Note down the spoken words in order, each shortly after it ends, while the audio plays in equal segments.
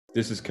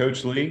This is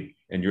Coach Lee,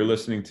 and you're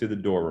listening to The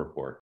Door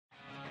Report.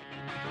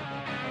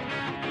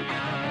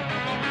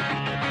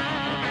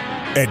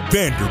 At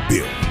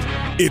Vanderbilt,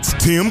 it's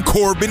Tim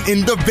Corbin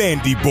and the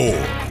Vandy Boys,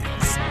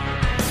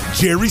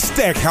 Jerry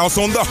Stackhouse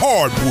on the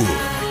hardwood,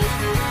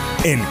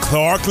 and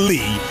Clark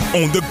Lee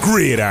on the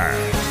gridiron.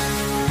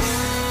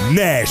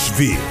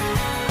 Nashville,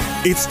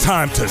 it's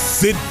time to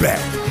sit back,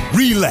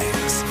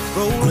 relax,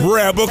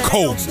 grab a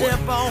cold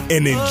one,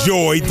 and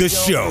enjoy the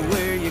show.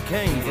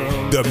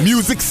 The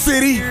Music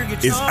City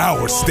is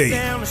our stage,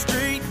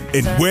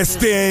 and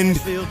West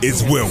End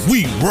is where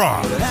we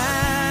rock.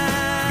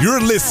 You're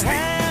listening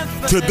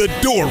to The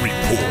Door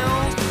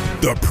Report,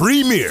 the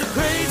premier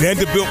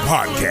Vanderbilt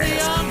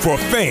podcast for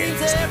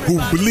fans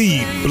who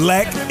bleed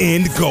black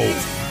and gold.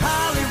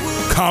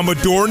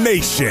 Commodore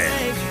Nation,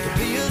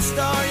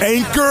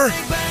 anchor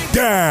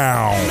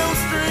down. No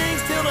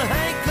strings till the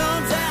Hank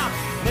comes out.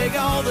 Make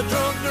all the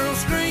drunk girls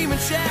scream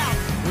and shout.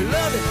 We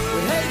love it,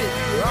 we hate it,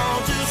 we're all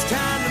just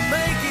trying to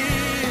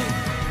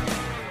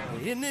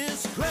make it in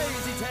this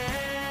crazy town.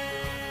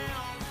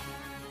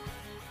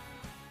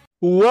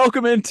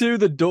 Welcome into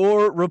The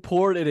Door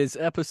Report. It is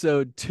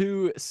episode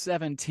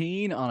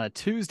 217 on a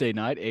Tuesday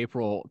night,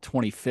 April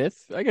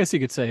 25th. I guess you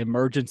could say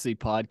emergency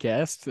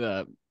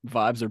podcast.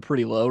 Vibes are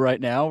pretty low right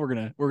now.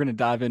 We're gonna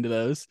dive into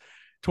those.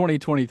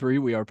 2023,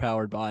 we are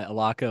powered by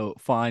Alaco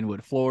Fine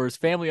Wood Floors.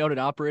 Family owned and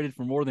operated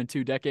for more than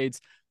 2 decades.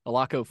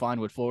 Alaco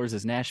Fine Wood Floors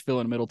is Nashville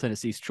and Middle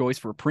Tennessee's choice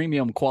for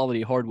premium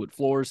quality hardwood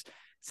floors.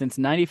 Since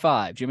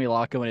 95, Jimmy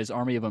Alaco and his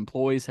army of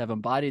employees have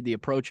embodied the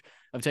approach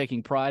of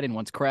taking pride in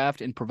one's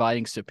craft and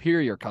providing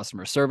superior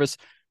customer service,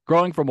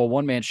 growing from a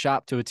one-man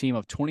shop to a team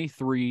of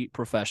 23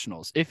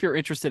 professionals. If you're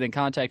interested in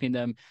contacting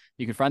them,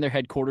 you can find their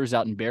headquarters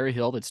out in Berry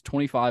Hill. That's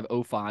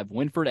 2505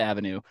 Winford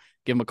Avenue.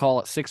 Give them a call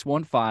at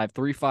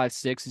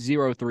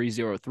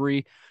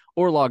 615-356-0303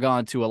 or log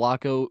on to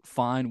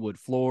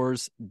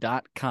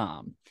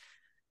alacofinewoodfloors.com.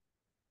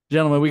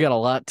 Gentlemen, we got a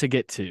lot to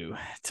get to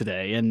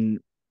today, and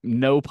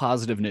no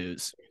positive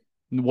news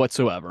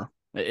whatsoever.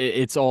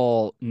 It's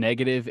all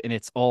negative, and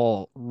it's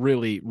all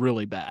really,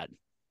 really bad.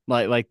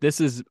 Like this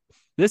is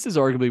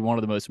arguably one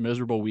of the most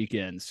miserable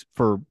weekends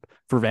for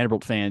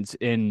Vanderbilt fans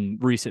in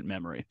recent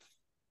memory.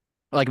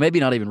 Like maybe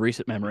not even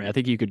recent memory. I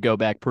think you could go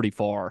back pretty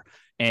far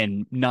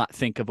and not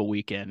think of a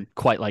weekend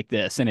quite like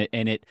this. And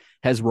it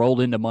has rolled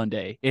into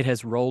Monday. It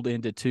has rolled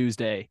into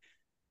Tuesday.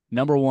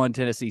 Number 1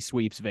 Tennessee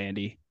sweeps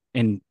Vandy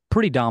in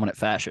pretty dominant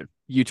fashion.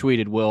 You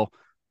tweeted, Will,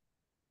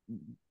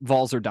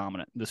 Vols are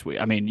dominant this week.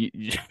 I mean,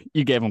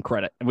 you gave them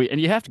credit, and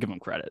you have to give them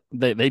credit.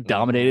 They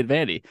dominated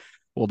Vandy.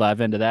 We'll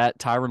dive into that.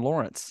 Tyrin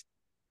Lawrence.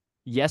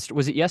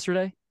 Was it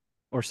yesterday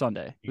or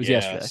Sunday? It was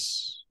yesterday.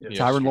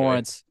 Tyrin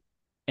Lawrence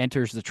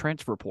enters the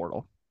transfer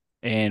portal,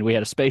 and we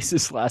had a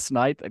Spaces last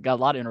night. I got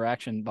a lot of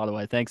interaction, by the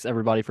way. Thanks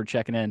everybody for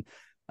checking in.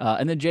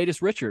 And then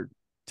Jadis Richard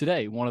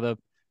today, one of the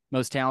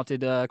most talented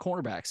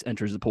cornerbacks,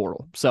 enters the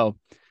portal. So,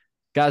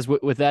 guys,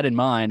 with that in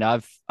mind,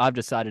 I've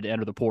decided to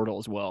enter the portal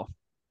as well.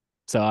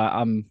 So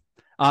I'm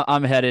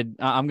headed.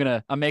 I'm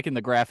making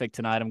the graphic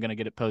tonight. I'm gonna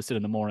get it posted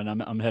in the morning.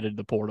 I'm headed to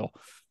the portal.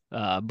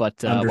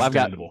 But I've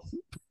got.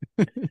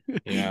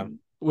 Yeah.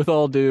 With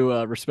all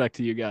due respect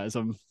to you guys,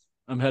 I'm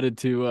headed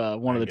to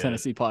one of the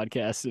Tennessee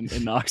podcasts in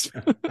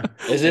Knoxville.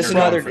 Is this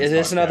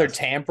another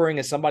tampering?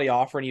 Is somebody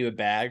offering you a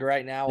bag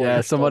right now?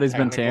 Yeah, somebody's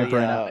been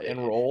tampering.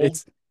 Enrolled.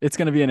 It's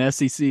going to be an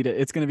SEC.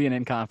 It's going to be an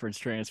in-conference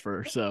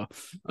transfer. So,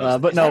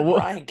 but no,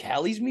 Brian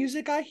Kelly's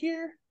music. I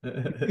hear.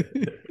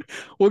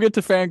 We'll get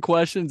to fan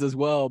questions as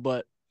well.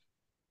 But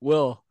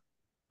Will,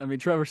 I mean,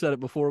 Trevor said it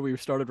before we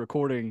started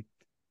recording.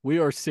 We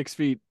are 6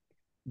 feet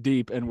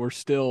deep, and we're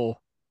still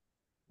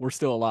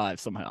alive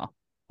somehow.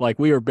 Like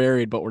we are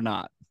buried, but we're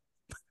not.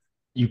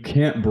 You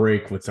can't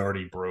break what's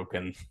already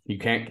broken. You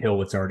can't kill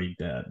what's already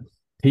dead.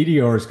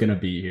 PDR is going to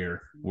be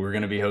here. We're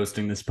going to be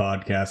hosting this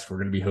podcast. We're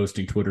going to be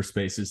hosting Twitter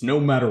Spaces, no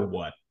matter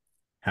what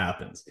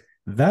happens.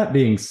 That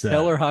being said,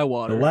 hell or high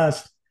water.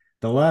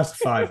 The last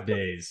 5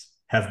 days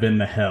have been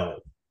the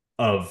hell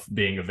of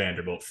being a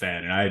Vanderbilt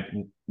fan, and I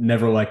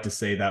never like to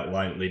say that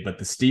lightly. But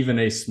the Stephen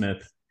A.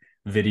 Smith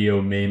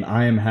video meme,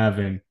 I am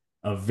having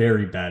a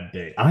very bad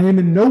day. I am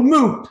in no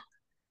mood.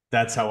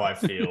 That's how I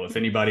feel. If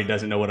anybody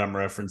doesn't know what I'm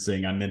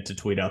referencing, I meant to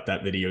tweet out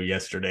that video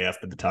yesterday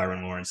after the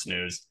Tyrin Lawrence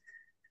news.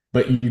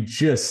 But you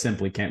just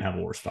simply can't have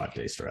a worse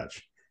 5-day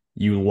stretch.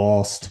 You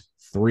lost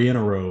 3 in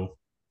a row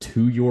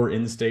to your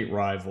in-state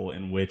rival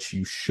in which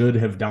you should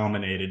have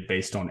dominated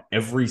based on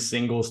every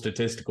single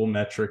statistical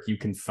metric you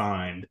can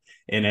find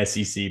in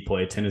SEC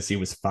play. Tennessee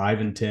was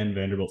 5-10,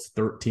 Vanderbilt's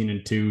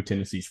 13-2,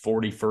 Tennessee's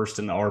 41st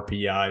in the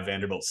RPI,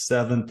 Vanderbilt's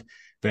 7th.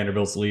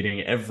 Vanderbilt's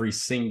leading every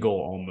single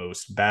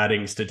almost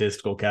batting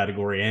statistical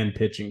category and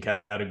pitching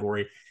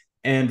category.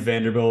 And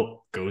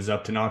Vanderbilt goes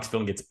up to Knoxville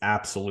and gets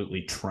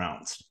absolutely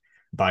trounced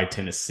by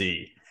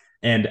Tennessee.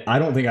 And I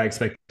don't think I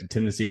expected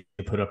Tennessee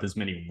to put up as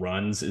many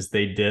runs as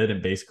they did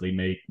and basically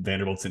make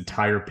Vanderbilt's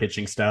entire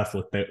pitching staff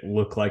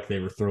look like they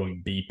were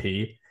throwing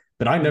BP.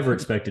 But I never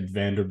expected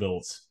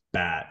Vanderbilt's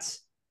bats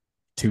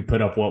to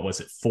put up,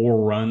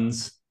 4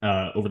 runs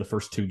over the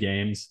first 2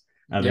 games.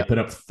 They put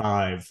up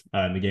 5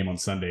 in the game on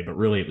Sunday, but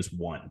really it was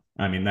 1.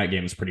 I mean, that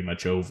game was pretty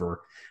much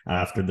over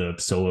after the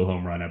solo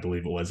home run, I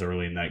believe it was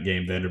early in that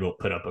game. Vanderbilt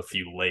put up a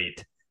few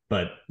late,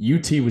 but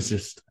UT was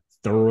just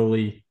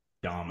thoroughly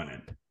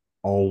dominant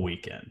all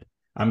weekend.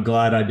 I'm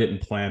glad I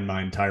didn't plan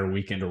my entire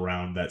weekend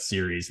around that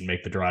series and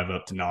make the drive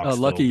up to Knoxville,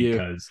 lucky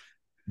because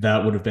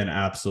that would have been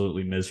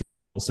absolutely miserable.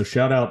 So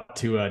shout out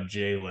to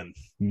Jalen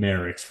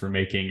Merricks for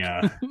making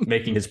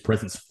his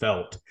presence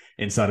felt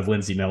inside of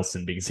Lindsey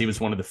Nelson, because he was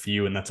one of the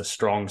few, and that's a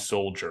strong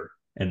soldier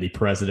and the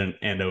president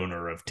and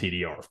owner of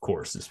TDR, of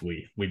course, as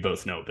we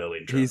both know, Billy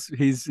and Trev.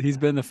 He's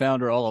been the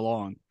founder all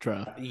along,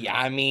 Trev. Yeah,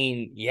 I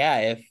mean,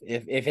 yeah,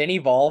 if any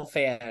Vol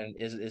fan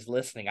is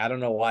listening, I don't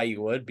know why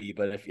you would be,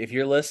 but if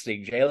you're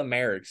listening, Jalen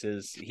Merricks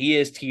is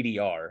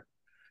TDR.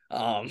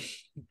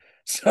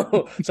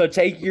 So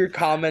take your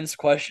comments,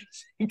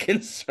 questions, and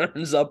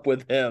concerns up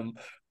with him.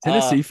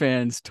 Tennessee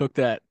fans took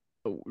that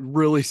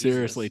really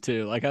seriously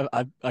too. Like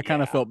I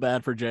kind of felt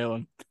bad for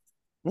Jalen.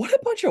 What a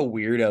bunch of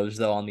weirdos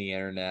though on the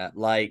internet.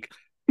 Like,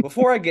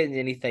 before I get into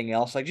anything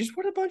else, like, just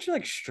what a bunch of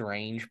like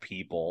strange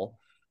people.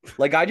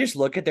 Like, I just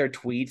look at their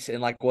tweets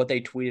and like what they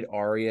tweeted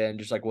Aria and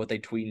just like what they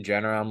tweet in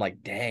general. I'm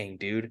like, dang,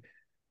 dude.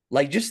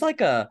 Like, just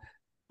like I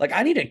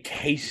need a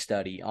case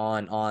study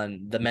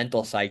on the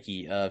mental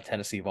psyche of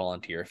Tennessee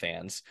Volunteer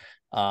fans.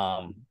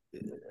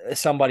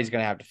 Somebody's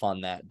gonna have to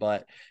fund that.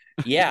 But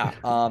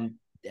yeah,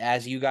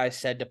 as you guys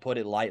said, to put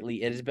it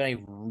lightly, it has been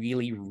a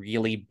really,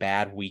 really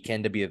bad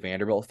weekend to be a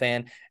Vanderbilt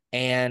fan.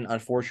 And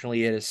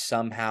unfortunately, it has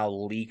somehow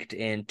leaked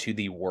into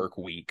the work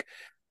week.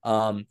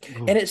 And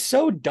it's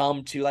so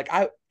dumb too. Like,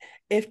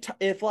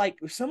 if like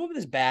some of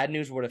this bad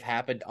news would have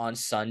happened on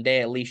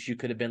Sunday, at least you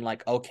could have been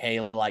like,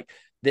 okay, like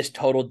this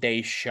total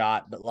day's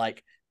shot. But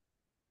like,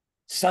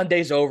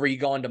 Sunday's over, you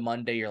go into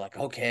Monday, you're like,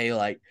 okay,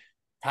 like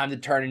time to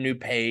turn a new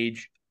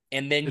page.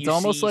 And then it's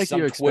almost like you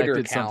Twitter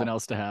expected account, something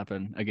else to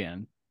happen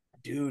again.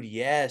 Dude,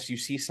 yes. You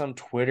see some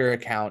Twitter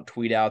account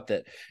tweet out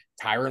that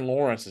Tyrin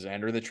Lawrence has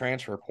entered the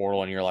transfer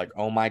portal, and you're like,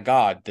 oh my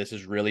God, this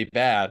is really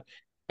bad.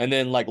 And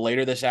then like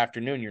later this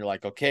afternoon, you're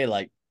like, okay,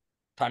 like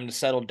time to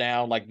settle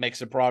down, like make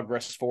some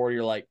progress forward.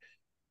 You're like,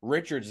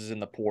 Richards is in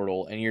the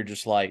portal, and you're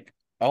just like,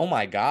 oh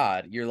my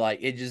God. You're like,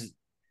 it just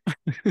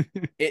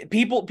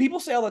people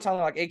say all the time,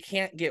 like, it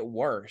can't get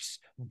worse,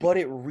 but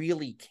it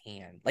really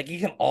can. Like, it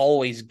can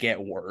always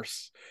get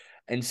worse.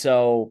 And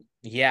so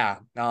yeah,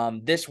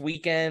 this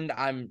weekend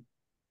I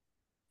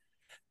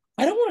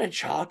don't want to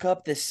chalk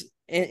up this,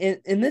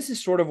 and this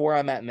is sort of where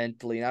I'm at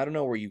mentally, and I don't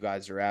know where you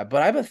guys are at,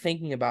 but I've been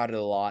thinking about it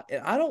a lot,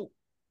 and I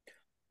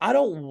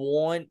don't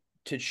want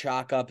to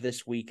chalk up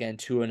this weekend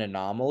to an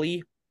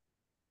anomaly,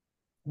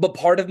 but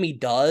part of me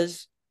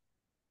does.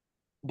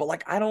 But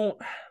like,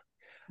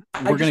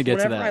 We're gonna get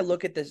to that. Whenever I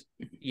look at this,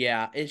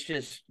 yeah, it's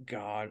just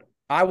God.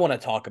 I want to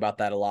talk about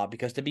that a lot,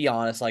 because to be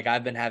honest, like,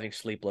 I've been having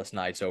sleepless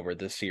nights over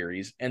this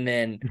series, and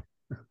then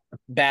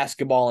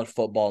basketball and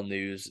football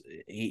news,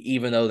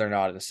 even though they're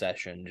not in a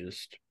session,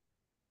 just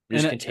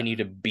continue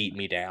to beat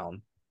me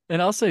down.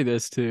 And I'll say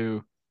this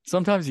too: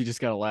 sometimes you just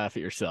gotta laugh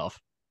at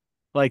yourself.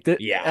 Like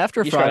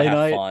after Friday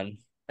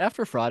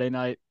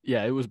night,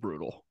 yeah, it was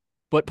brutal.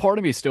 But part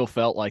of me still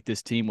felt like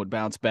this team would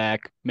bounce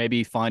back,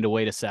 maybe find a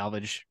way to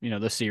salvage,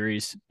 the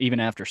series even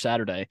after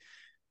Saturday.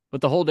 But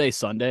the whole day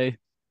Sunday,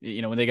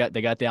 when they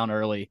got down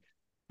early,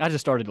 I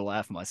just started to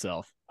laugh at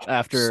myself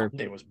after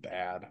Sunday was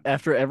bad.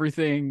 After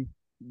everything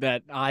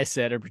that I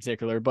said in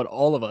particular, but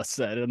all of us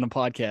said in the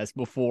podcast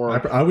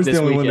before. I was the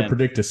only one to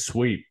predict a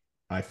sweep,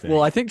 I think.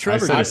 Well, I think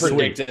Trevor I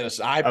predicted this.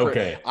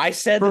 I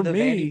said For that the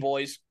me, Vandy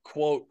boys,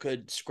 quote,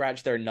 could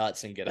scratch their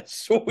nuts and get a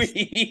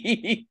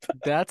sweep.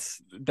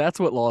 That's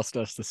what lost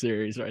us the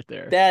series right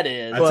there. That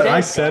is. I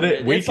said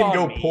it. We can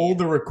go me. pull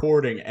the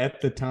recording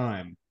at the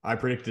time. I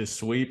predicted a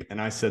sweep, and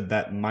I said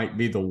that might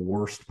be the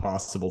worst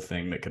possible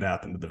thing that could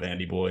happen to the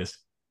Vandy boys.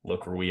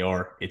 Look where we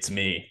are. It's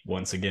me.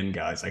 Once again,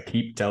 guys. I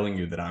keep telling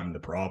you that I'm the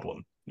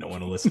problem. No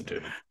one will listen to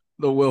me.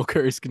 The Will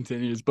curse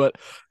continues. But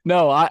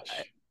no,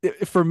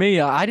 for me,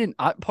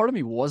 part of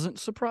me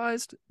wasn't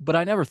surprised, but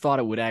I never thought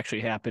it would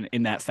actually happen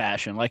in that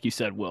fashion, like you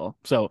said, Will.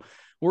 So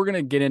we're going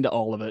to get into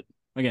all of it.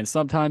 Again,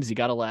 sometimes you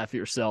got to laugh at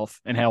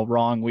yourself and how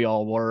wrong we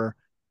all were.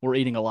 We're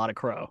eating a lot of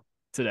crow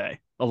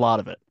today, a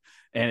lot of it,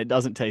 and it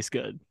doesn't taste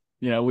good.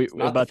 It's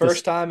not the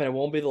first time, and it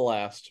won't be the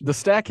last. The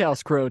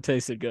Stackhouse crow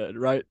tasted good,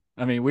 right?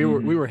 I mean, we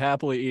were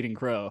happily eating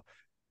crow.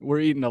 We're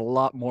eating a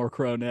lot more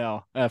crow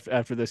now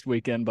after this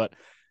weekend, but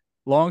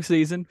long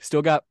season.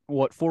 Still got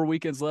 4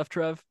 weekends left,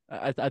 Trev?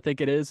 I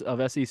think it is, of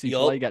SEC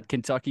play. You got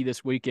Kentucky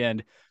this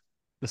weekend.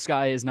 The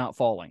sky is not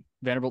falling.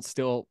 Vanderbilt's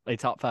still a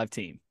top 5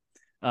 team.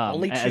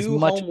 Only 2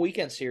 home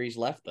weekend series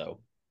left, though.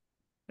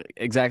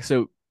 Exactly.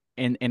 So,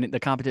 and the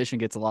competition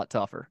gets a lot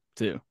tougher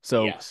too.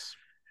 So yes.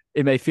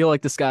 It may feel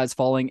like the sky's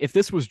falling. If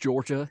this was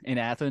Georgia in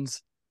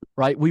Athens,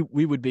 right, we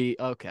would be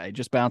okay,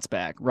 just bounce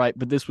back, right?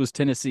 But this was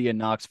Tennessee and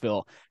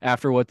Knoxville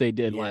after what they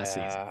did last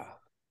season.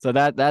 So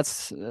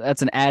that's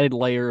an added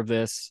layer of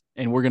this,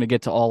 and we're going to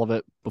get to all of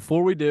it.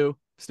 Before we do,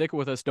 stick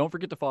with us. Don't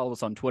forget to follow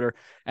us on Twitter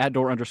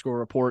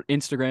 @door_report,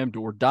 Instagram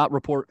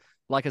 @door.report.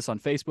 Like us on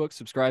Facebook,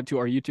 subscribe to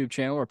our YouTube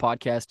channel. Our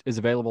podcast is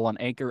available on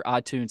Anchor,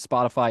 iTunes,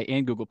 Spotify,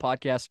 and Google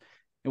Podcasts.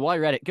 And while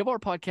you're at it, give our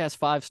podcast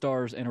 5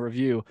 stars and a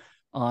review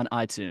on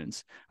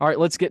iTunes. All right,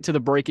 let's get to the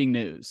breaking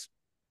news.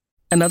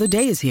 Another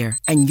day is here,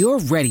 and you're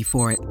ready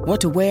for it. What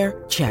to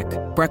wear? Check.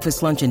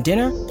 Breakfast, lunch, and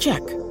dinner?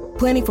 Check.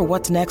 Planning for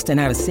what's next and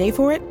how to save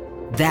for it?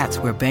 That's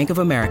where Bank of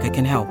America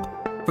can help.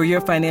 For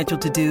your financial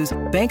to-dos,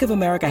 Bank of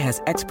America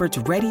has experts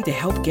ready to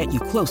help get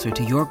you closer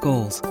to your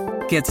goals.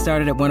 Get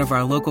started at one of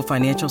our local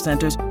financial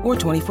centers or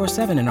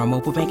 24/7 in our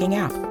mobile banking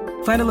app.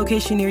 Find a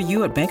location near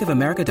you at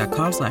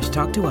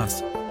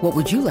bankofamerica.com/talktous. What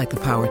would you like the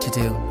power to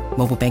do?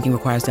 Mobile banking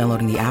requires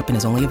downloading the app and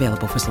is only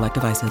available for select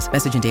devices.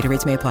 Message and data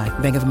rates may apply.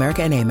 Bank of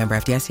America N.A., member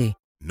FDIC.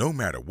 No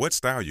matter what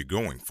style you're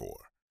going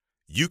for,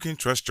 you can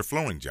trust your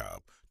flooring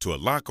job to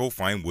Alaco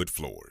Fine Wood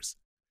Floors.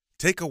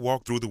 Take a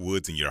walk through the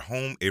woods in your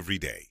home every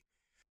day.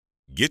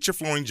 Get your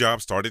flooring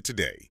job started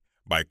today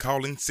by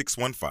calling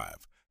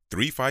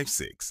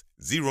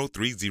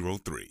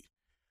 615-356-0303.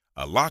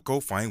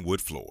 Alaco Fine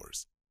Wood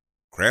Floors.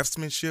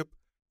 Craftsmanship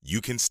you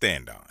can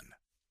stand on.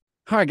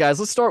 All right, guys,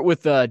 let's start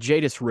with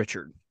Jadis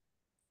Richard.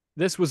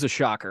 This was a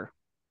shocker.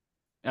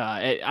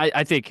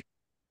 I think,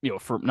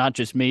 for not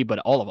just me, but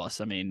all of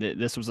us. I mean,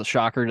 this was a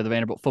shocker to the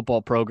Vanderbilt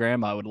football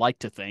program, I would like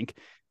to think.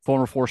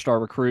 Former 4-star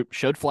recruit,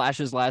 showed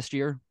flashes last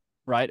year,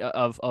 right,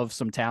 of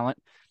some talent.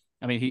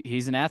 I mean,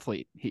 he's an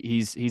athlete.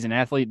 He's an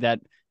athlete that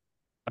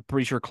I'm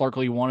pretty sure Clark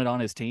Lee wanted on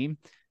his team.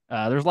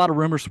 There's a lot of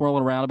rumors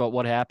swirling around about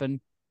what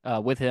happened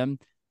with him.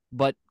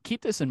 But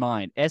keep this in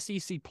mind.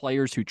 SEC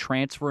players who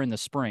transfer in the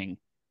spring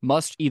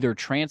must either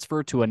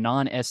transfer to a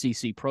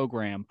non-SEC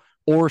program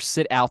or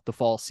sit out the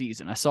fall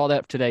season. I saw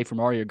that today from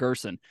Aria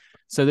Gerson.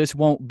 So this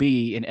won't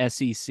be an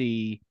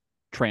SEC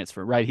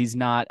transfer, right? He's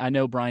not. I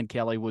know Brian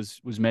Kelly was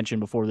mentioned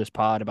before this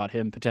pod about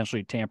him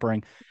potentially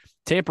tampering.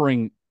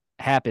 Tampering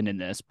happened in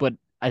this, but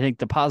I think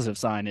the positive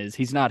sign is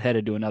he's not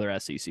headed to another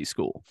SEC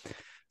school.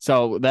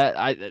 So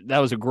that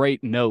was a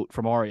great note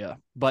from Aria.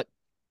 But,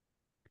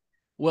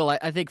 Will,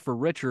 I think for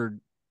Richard,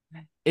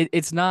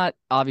 it's not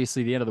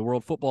obviously the end of the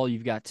world. Football,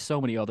 you've got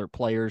so many other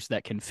players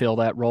that can fill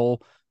that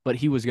role, but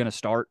he was going to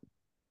start,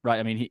 right?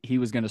 I mean, he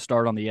was going to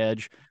start on the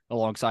edge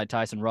alongside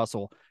Tyson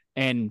Russell.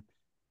 And,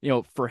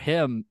 for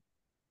him,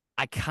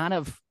 I kind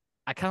of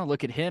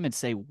look at him and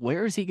say,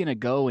 where is he going to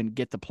go and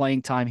get the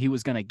playing time he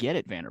was going to get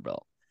at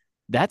Vanderbilt?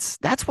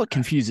 That's what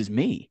confuses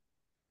me.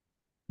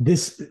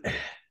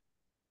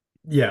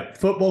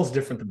 Football's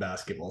different than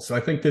basketball. So I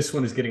think this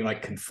one is getting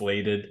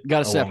conflated. Got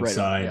to separate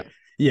them.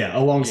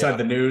 Alongside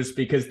the news,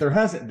 because there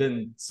hasn't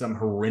been some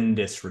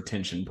horrendous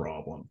retention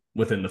problem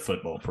within the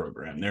football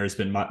program. There's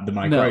been the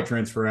Mike Wright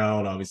transfer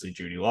out, obviously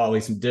Judy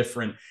Lawley, some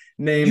different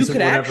names. You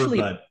could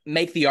actually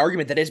make the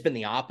argument that it's been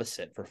the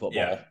opposite for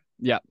football.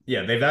 Yeah,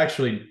 they've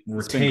actually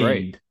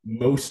retained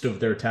most of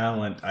their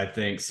talent. I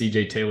think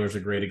CJ Taylor's a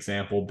great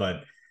example,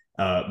 but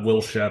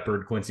Will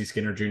Shepard, Quincy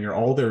Skinner Jr.,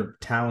 all their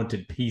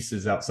talented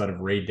pieces outside of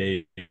Ray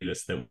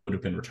Davis that would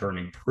have been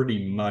returning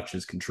pretty much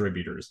as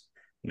contributors.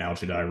 Now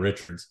Jedi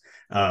Richards.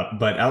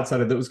 But outside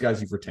of those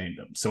guys, you've retained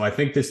them. So I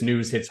think this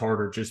news hits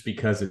harder just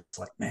because it's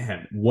like,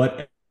 man,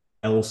 what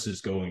else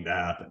is going to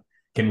happen?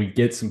 Can we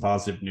get some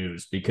positive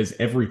news? Because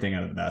everything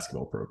out of the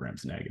basketball program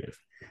is negative.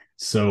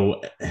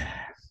 So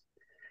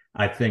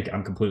I think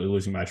I'm completely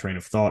losing my train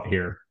of thought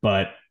here.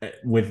 But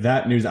with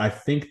that news, I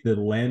think the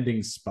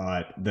landing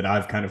spot that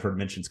I've kind of heard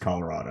mentioned is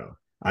Colorado.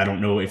 I don't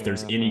know if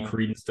there's any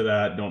credence to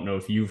that. Don't know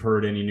if you've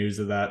heard any news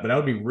of that. But I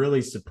would be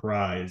really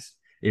surprised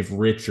if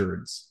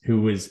Richards,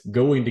 who is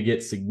going to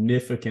get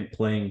significant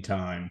playing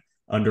time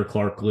under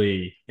Clark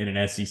Lee in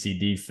an SEC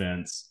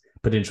defense,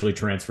 potentially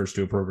transfers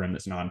to a program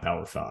that's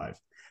non-Power 5.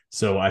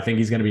 So I think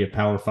he's going to be a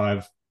Power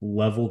 5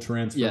 level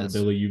transfer. Yes.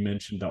 Billy, you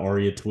mentioned the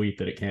Aria tweet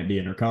that it can't be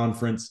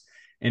interconference.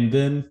 And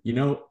then,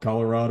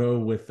 Colorado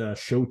with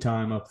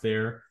Showtime up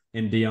there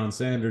and Deion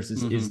Sanders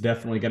is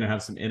definitely going to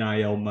have some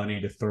NIL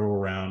money to throw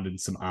around and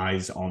some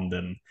eyes on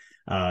them.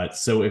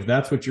 So if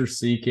that's what you're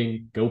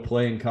seeking, go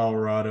play in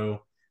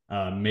Colorado.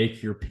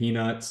 Make your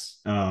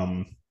peanuts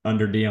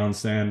under Deion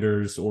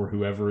Sanders or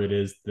whoever it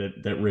is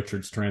that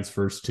Richards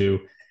transfers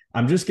to.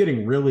 I'm just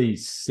getting really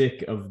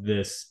sick of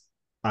this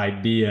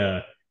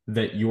idea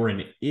that you're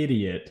an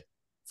idiot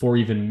for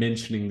even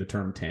mentioning the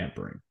term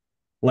tampering.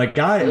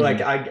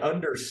 I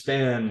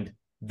understand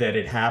that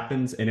it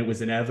happens and it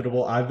was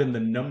inevitable. I've been the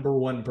number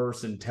one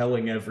person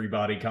telling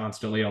everybody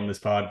constantly on this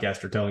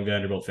podcast or telling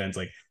Vanderbilt fans,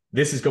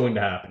 this is going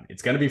to happen.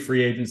 It's going to be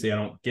free agency. I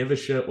don't give a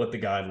shit what the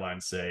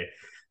guidelines say.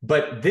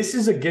 But this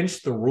is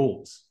against the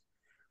rules.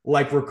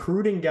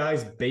 Recruiting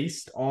guys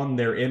based on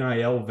their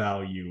NIL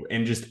value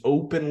and just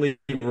openly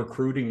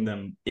recruiting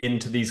them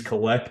into these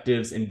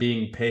collectives and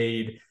being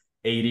paid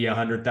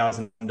 $80,000,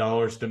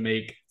 $100,000 to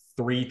make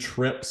 3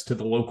 trips to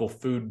the local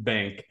food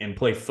bank and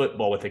play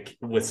football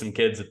with some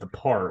kids at the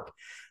park.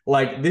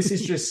 This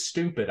is just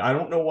stupid. I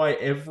don't know why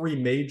every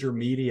major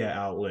media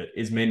outlet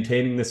is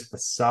maintaining this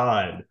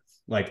facade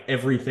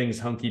everything's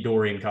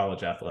hunky-dory in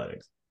college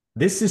athletics.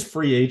 This is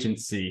free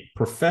agency,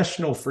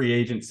 professional free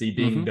agency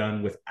being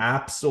done with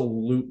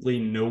absolutely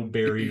no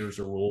barriers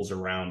or rules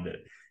around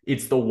it.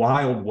 It's the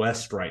Wild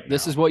West right now.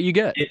 This is what you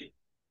get.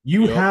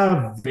 You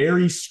have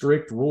very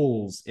strict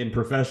rules in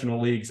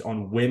professional leagues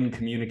on when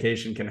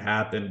communication can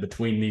happen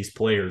between these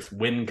players,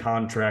 when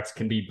contracts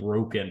can be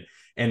broken,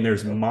 and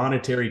there's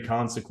monetary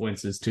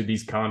consequences to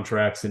these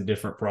contracts and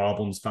different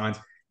problems, fines.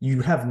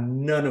 You have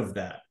none of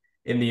that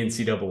in the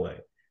NCAA.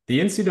 The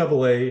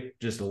NCAA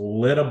just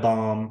lit a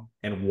bomb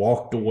and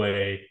walked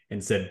away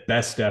and said,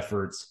 best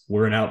efforts,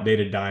 we're an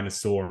outdated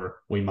dinosaur,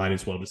 we might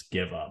as well just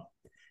give up.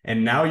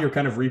 And now you're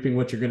kind of reaping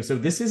what you're going to sow.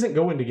 This isn't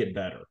going to get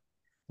better.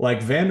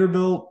 Like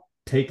Vanderbilt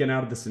taken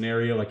out of the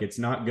scenario, like it's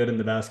not good in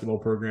the basketball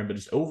program, but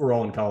just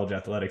overall in college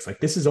athletics, like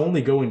this is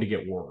only going to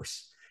get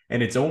worse.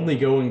 And it's only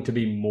going to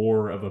be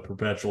more of a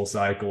perpetual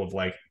cycle of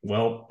like,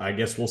 well, I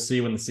guess we'll see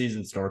when the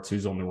season starts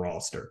who's on the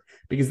roster.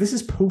 Because this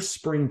is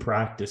post-spring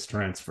practice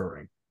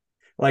transferring.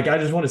 Like, I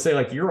just want to say,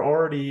 like,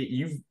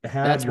 you've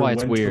had That's your why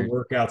it's winter weird.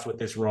 workouts with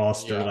this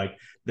roster. Yeah. Like,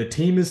 the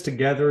team is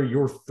together.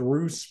 You're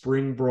through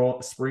spring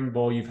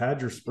ball. You've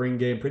had your spring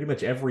game. Pretty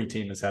much every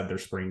team has had their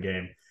spring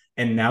game.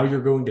 And now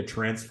you're going to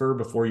transfer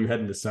before you head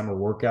into summer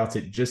workouts.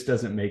 It just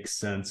doesn't make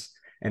sense.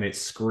 And it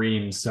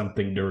screams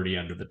something dirty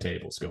under the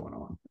tables going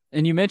on.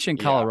 And you mentioned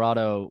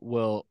Colorado.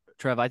 Well,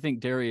 Trev, I think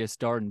Darius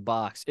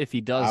Darden-Box, if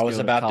he does, I was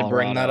about to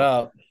bring that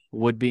up,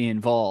 would be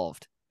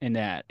involved in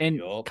that.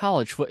 And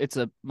college foot,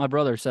 my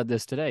brother said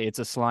this today, it's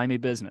a slimy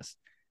business.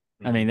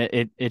 I mean,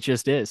 it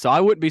just is. So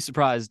I wouldn't be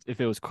surprised if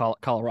it was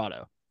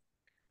Colorado.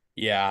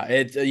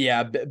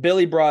 Yeah,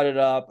 Billy brought it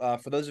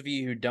up. For those of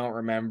you who don't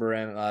remember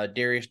him,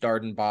 Darius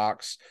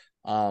Darden-Box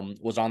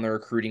was on the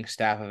recruiting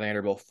staff of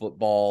Vanderbilt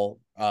football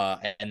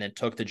and then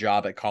took the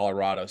job at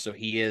Colorado. So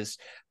he is,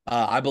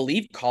 I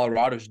believe,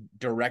 Colorado's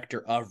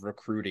director of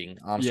recruiting.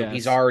 So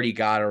he's already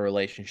got a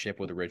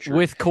relationship with Richard.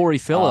 With Corey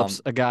Phillips,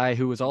 a guy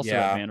who was also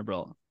at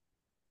Vanderbilt.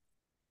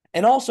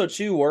 And also,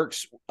 too,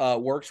 works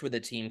with a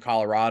team,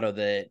 Colorado,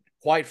 that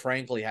quite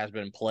frankly has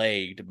been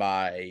plagued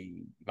by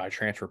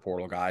transfer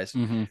portal guys.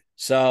 Mm-hmm.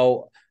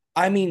 So,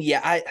 I mean,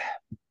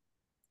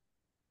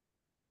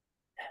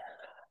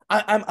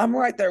 I'm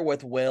right there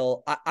with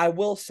Will. I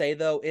will say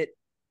though,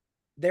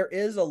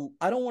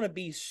 I don't want to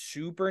be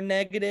super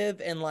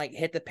negative and like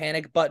hit the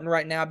panic button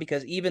right now,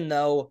 because even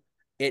though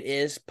it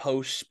is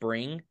post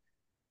spring,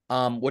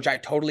 which I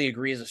totally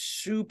agree is a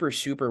super,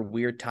 super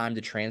weird time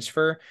to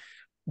transfer,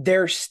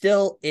 there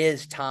still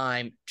is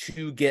time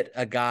to get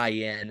a guy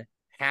in,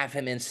 have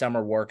him in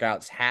summer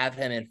workouts, have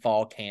him in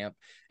fall camp,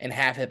 and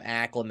have him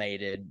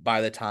acclimated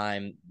by the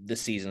time the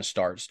season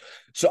starts.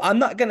 So I'm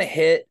not going to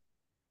hit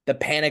the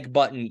panic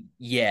button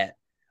yet.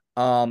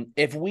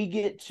 If we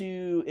get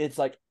to, it's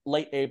like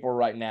late April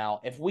right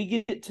now. If we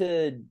get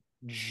to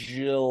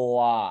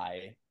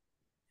July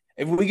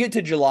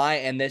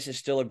and this is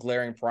still a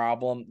glaring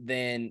problem,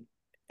 then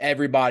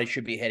everybody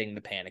should be hitting the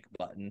panic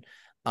button.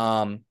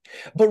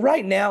 But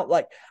right now,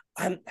 like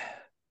I'm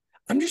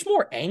just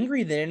more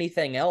angry than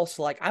anything else.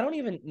 Like, I don't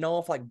even know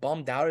if like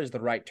bummed out is the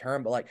right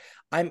term, but like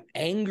I'm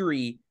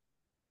angry.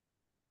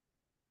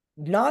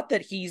 Not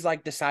that he's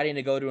like deciding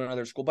to go to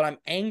another school, but I'm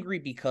angry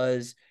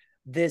because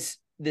this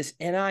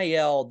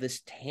NIL,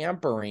 this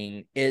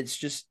tampering, it's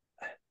just,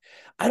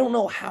 I don't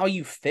know how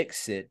you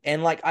fix it.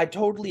 And like, I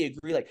totally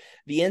agree. Like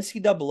the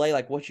NCAA,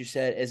 like what you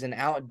said, is an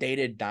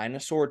outdated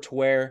dinosaur to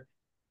where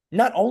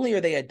not only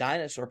are they a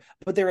dinosaur,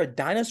 but they're a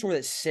dinosaur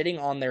that's sitting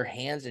on their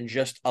hands and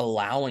just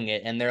allowing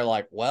it. And they're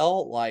like,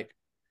 well, like,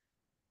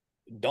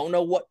 don't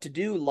know what to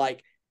do.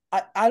 Like,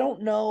 I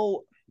don't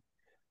know.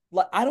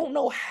 Like, I don't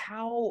know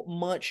how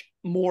much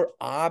more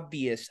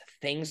obvious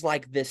things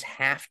like this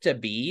have to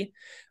be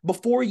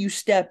before you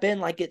step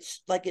in. Like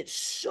it's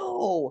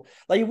so,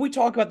 like, if we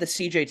talk about the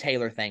CJ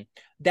Taylor thing,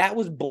 that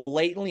was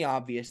blatantly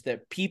obvious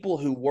that people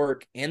who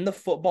work in the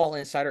football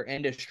insider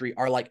industry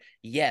are like,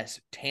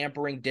 yes,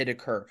 tampering did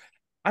occur.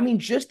 I mean,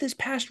 just this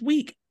past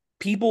week,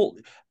 people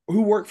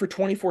who work for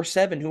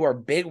 24/7 who are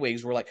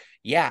bigwigs were like,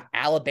 yeah,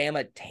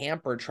 Alabama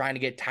tampered trying to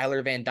get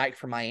Tyler Van Dyke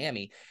from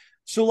Miami.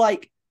 So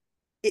like,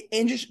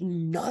 and just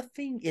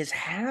nothing is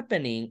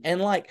happening.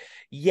 And like,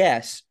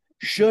 yes,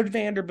 would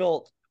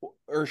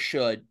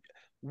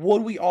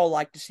we all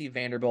like to see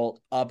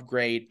Vanderbilt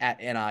upgrade at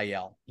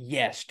NIL?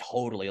 Yes,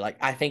 totally. Like,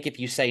 I think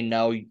if you say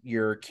no,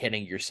 you're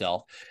kidding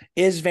yourself.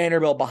 Is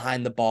Vanderbilt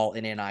behind the ball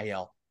in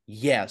NIL?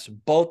 Yes,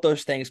 both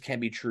those things can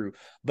be true.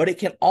 But it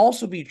can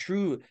also be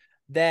true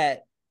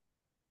that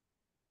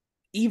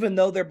even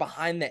though they're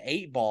behind the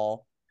 8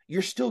 ball,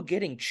 you're still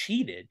getting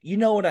cheated. You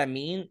know what I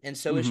mean? And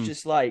so it's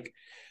just like,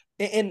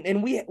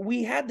 and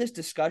we had this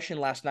discussion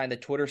last night in the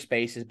Twitter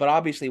Spaces, but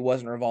obviously it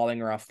wasn't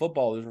revolving around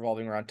football. It was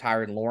revolving around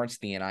Tyrin Lawrence,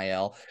 the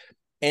NIL.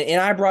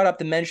 And I brought up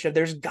the mention of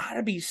there's got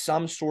to be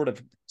some sort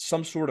of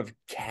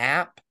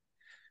cap.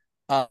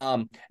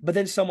 But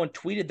then someone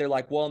tweeted, they're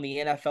like, well, in the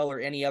NFL or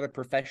any other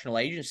professional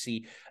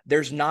agency,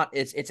 there's not,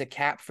 it's a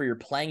cap for your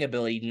playing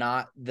ability,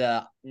 not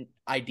the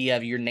idea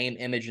of your name,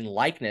 image, and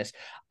likeness.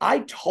 I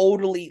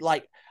totally,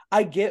 like,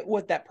 I get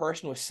what that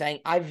person was saying.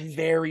 I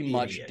very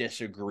much Idiot.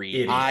 disagree.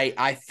 Idiot.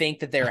 I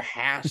think that there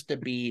has to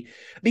be,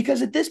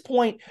 because at this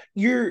point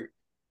you're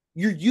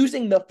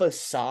using the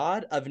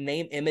facade of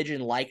name, image,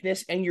 and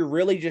likeness, and you're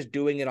really just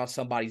doing it on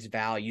somebody's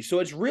value. So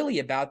it's really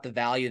about the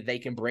value that they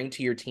can bring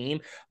to your team,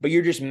 but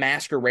you're just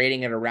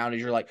masquerading it around as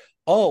you're like,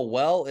 oh,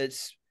 well,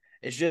 it's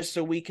just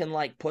so we can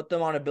like put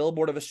them on a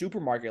billboard of a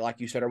supermarket,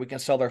 like you said, or we can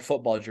sell their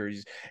football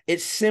jerseys.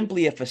 It's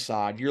simply a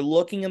facade. You're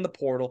looking in the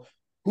portal.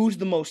 Who's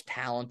the most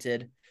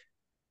talented?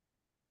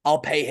 I'll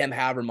pay him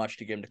however much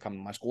to get him to come to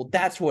my school.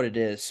 That's what it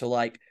is. So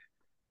like,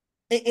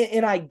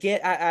 and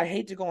I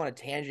hate to go on a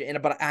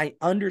tangent, but I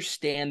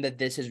understand that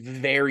this is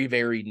very,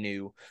 very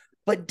new.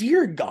 But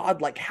dear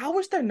God, like, how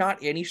is there not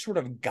any sort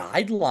of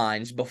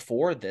guidelines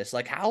before this?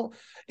 Like, how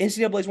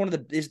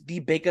NCAA is the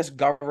biggest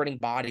governing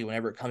body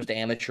whenever it comes to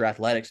amateur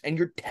athletics, and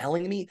you're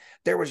telling me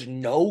there was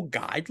no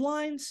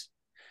guidelines?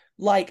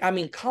 Like, I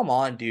mean, come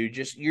on, dude.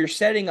 Just you're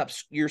setting up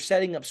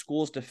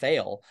schools to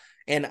fail.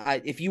 And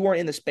if you weren't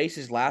in the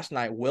spaces last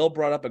night, Will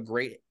brought up a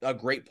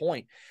great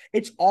point.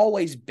 It's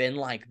always been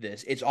like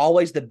this. It's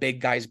always the big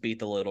guys beat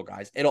the little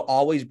guys. It'll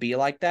always be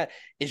like that.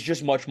 It's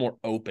just much more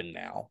open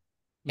now.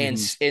 And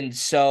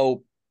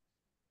so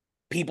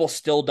people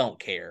still don't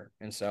care.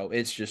 And so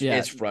it's just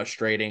it's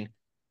frustrating.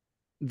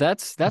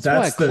 That's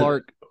why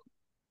Clark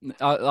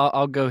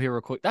I'll go here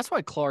real quick. That's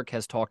why Clark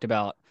has talked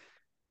about,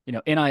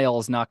 NIL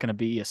is not going to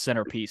be a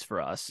centerpiece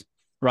for us.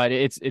 Right.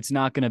 It's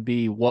not going to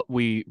be what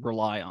we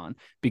rely on,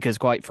 because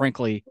quite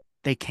frankly,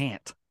 they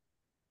can't.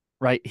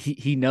 Right.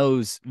 He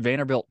knows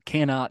Vanderbilt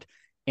cannot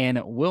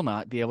and will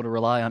not be able to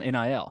rely on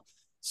NIL.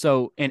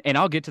 So, and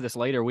I'll get to this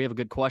later. We have a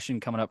good question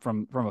coming up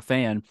from a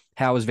fan.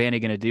 How is Vandy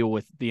going to deal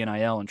with the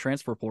NIL and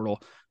transfer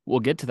portal? We'll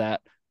get to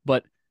that.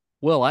 But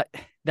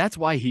that's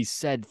why he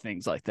said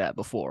things like that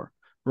before.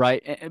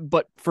 Right.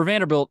 But for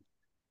Vanderbilt,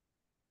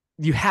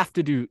 you have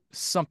to do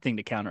something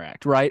to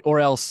counteract, right? Or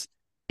else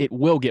it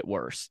will get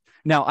worse.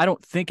 Now, I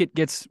don't think it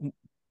gets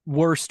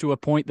worse to a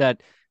point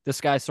that the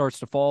sky starts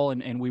to fall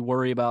and we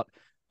worry about,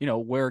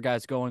 where are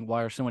guys going?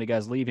 Why are so many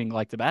guys leaving,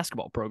 like the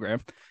basketball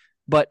program?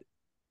 But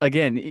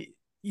again,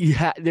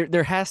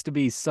 there has to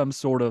be some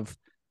sort of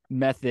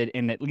method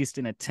and at least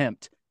an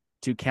attempt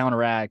to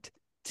counteract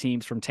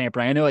teams from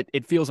tampering. I know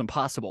it feels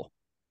impossible,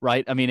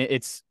 right? I mean,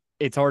 it's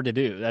hard to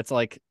do. That's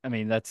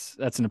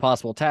that's an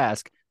impossible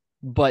task.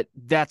 But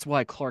that's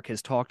why Clark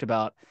has talked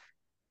about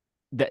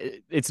that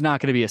it's not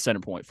going to be a center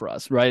point for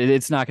us, right?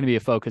 It's not going to be a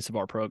focus of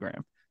our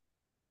program.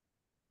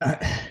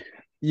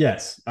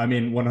 Yes. I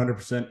mean,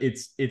 100%.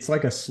 It's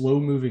like a slow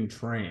moving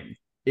train.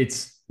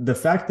 It's the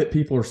fact that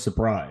people are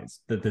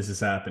surprised that this is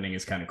happening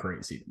is kind of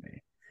crazy to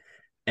me.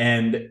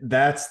 And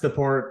that's the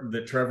part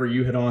that, Trevor,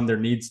 you hit on. There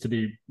needs to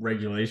be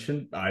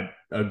regulation. I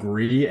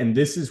agree. And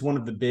this is one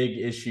of the big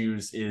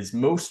issues is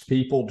most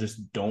people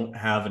just don't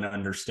have an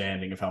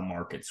understanding of how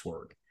markets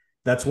work.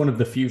 That's one of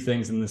the few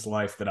things in this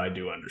life that I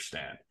do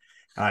understand.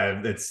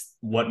 It's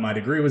what my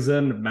degree was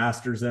in,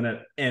 master's in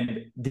it.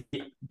 And the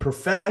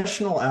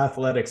professional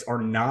athletics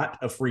are not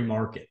a free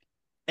market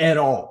at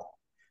all.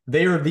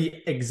 They are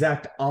the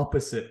exact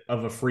opposite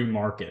of a free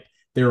market.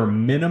 There are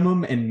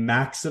minimum and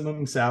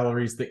maximum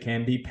salaries that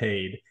can be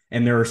paid,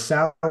 and there are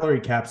salary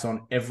caps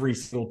on every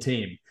single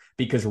team,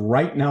 because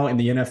right now in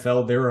the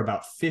NFL, there are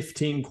about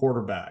 15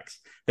 quarterbacks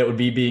that would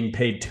be being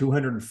paid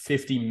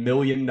 $250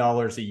 million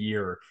a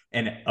year,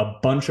 and a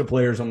bunch of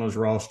players on those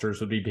rosters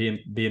would be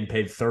being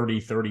paid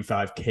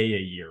 $35K a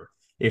year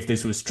if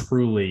this was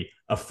truly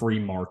a free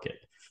market.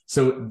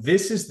 So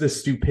this is the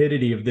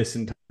stupidity of this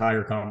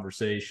entire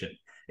conversation,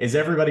 is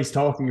everybody's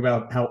talking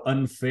about how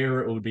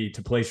unfair it would be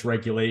to place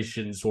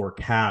regulations or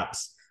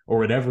caps or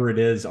whatever it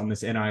is on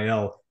this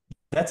NIL.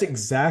 That's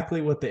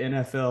exactly what the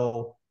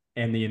NFL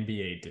and the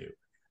NBA do.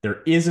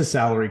 There is a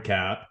salary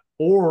cap.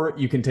 Or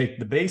you can take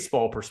the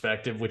baseball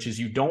perspective, which is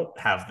you don't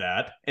have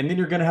that, and then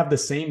you're going to have the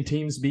same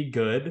teams be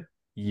good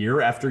year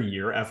after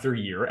year after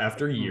year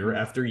after year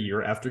after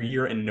year after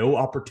year, and no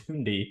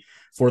opportunity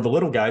for the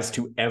little guys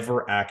to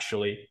ever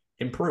actually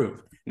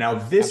improve. Now,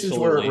 this is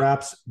where it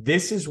wraps.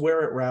 This is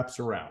where it wraps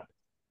around.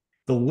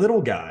 The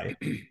little guy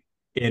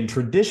in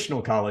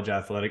traditional college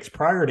athletics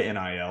prior to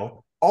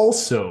NIL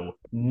also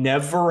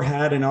never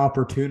had an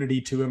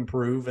opportunity to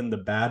improve, and the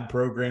bad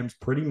programs,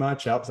 pretty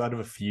much outside of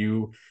a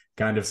few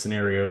kind of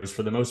scenarios,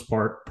 for the most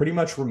part, pretty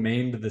much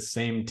remained the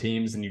same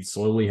teams, and you'd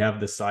slowly have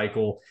the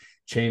cycle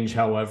change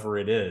however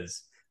it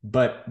is.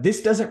 But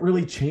this doesn't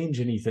really change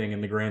anything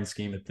in the grand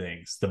scheme of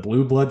things. The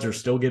Blue Bloods are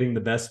still getting the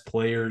best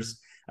players.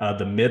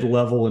 The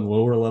mid-level and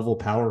lower-level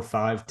Power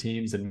 5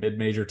 teams and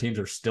mid-major teams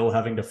are still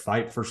having to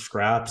fight for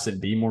scraps and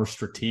be more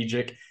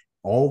strategic.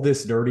 All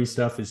this dirty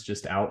stuff is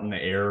just out in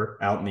the air,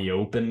 out in the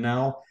open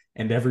now,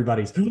 and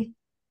everybody's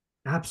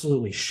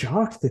absolutely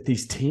shocked that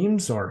these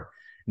teams are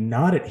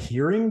not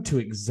adhering to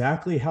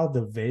exactly how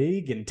the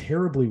vague and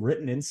terribly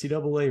written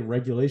NCAA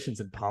regulations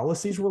and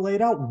policies were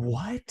laid out.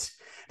 What?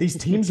 These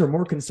teams are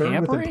more concerned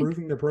with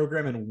improving their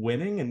program and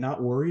winning, and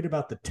not worried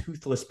about the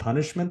toothless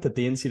punishment that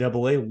the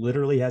NCAA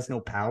literally has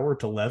no power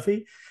to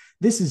levy.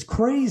 This is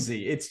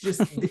crazy. It's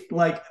just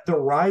like the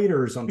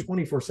writers on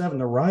 24/7,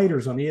 the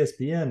writers on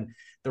ESPN,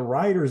 the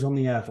writers on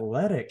The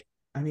Athletic.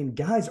 I mean,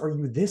 guys, are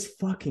you this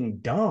fucking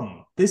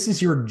dumb? This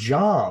is your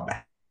job.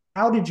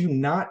 How did you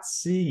not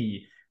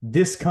see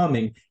this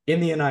coming in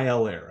the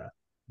NIL era?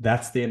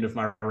 That's the end of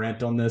my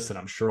rant on this, and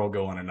I'm sure I'll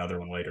go on another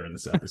one later in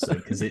this episode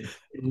because it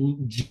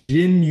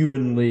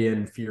genuinely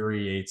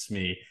infuriates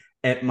me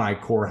at my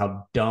core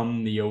how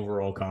dumb the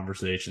overall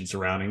conversation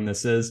surrounding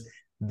this is.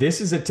 This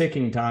is a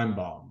ticking time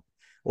bomb.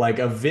 Like,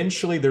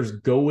 eventually there's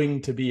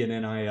going to be an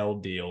NIL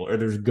deal, or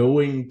there's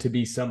going to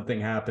be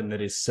something happen that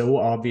is so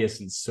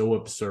obvious and so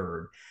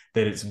absurd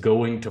that it's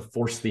going to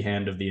force the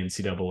hand of the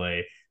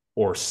NCAA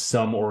or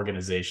some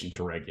organization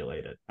to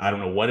regulate it. I don't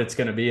know what it's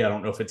going to be. I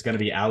don't know if it's going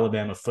to be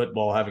Alabama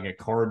football having a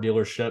car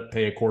dealership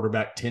pay a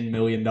quarterback $10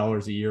 million a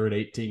year at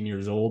 18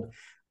 years old.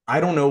 I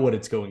don't know what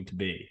it's going to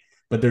be,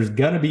 but there's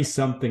going to be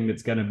something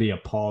that's going to be a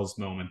pause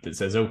moment that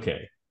says,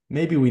 okay,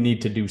 maybe we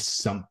need to do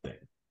something.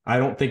 I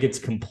don't think it's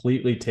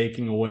completely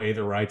taking away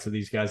the rights of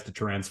these guys to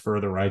transfer,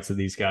 the rights of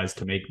these guys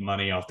to make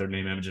money off their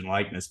name, image, and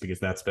likeness, because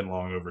that's been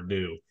long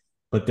overdue.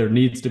 But there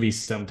needs to be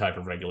some type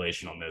of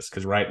regulation on this,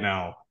 because right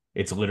now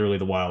it's literally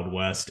the Wild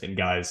West, and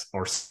guys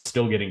are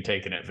still getting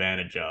taken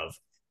advantage of,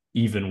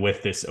 even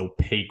with this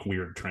opaque,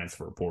 weird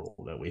transfer portal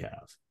that we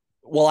have.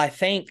 Well, I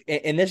think,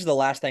 and this is the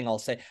last thing I'll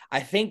say,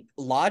 I think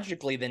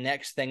logically the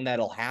next thing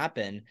that'll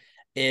happen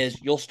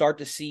is you'll start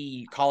to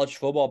see college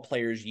football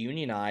players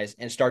unionize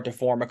and start to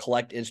form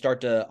and start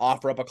to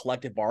offer up a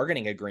collective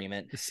bargaining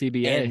agreement. The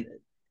CBA.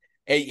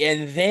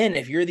 And then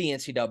if you're the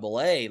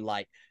NCAA,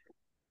 like,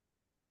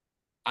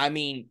 I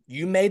mean,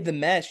 you made the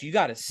mess, you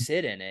got to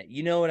sit in it.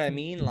 You know what I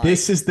mean? Like,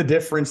 this is the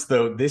difference,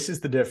 though. This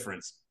is the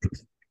difference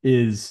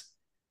is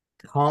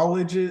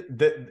colleges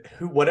that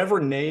whatever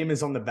name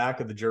is on the back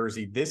of the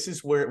jersey, this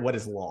is what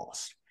is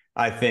lost,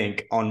 I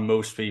think, on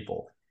most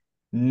people.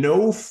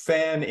 No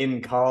fan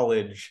in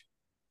college,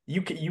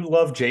 you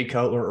love Jay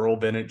Cutler, Earl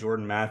Bennett,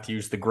 Jordan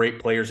Matthews, the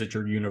great players at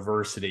your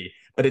university,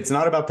 but it's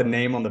not about the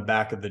name on the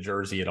back of the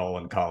jersey at all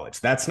in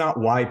college. That's not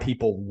why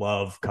people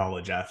love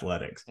college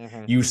athletics.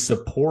 Mm-hmm. You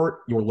support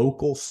your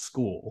local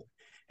school,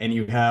 and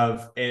you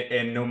have,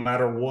 and no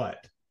matter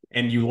what,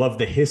 and you love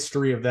the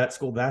history of that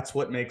school. That's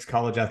what makes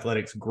college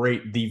athletics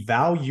great. The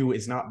value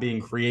is not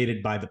being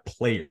created by the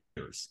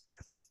players.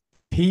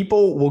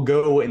 People will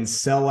go and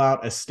sell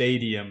out a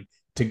stadium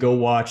to go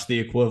watch the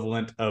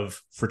equivalent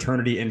of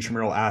fraternity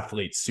intramural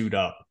athletes suit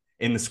up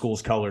in the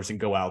school's colors and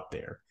go out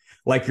there.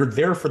 Like, you're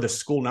there for the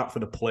school, not for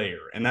the player.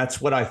 And that's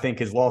what I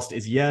think is lost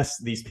is,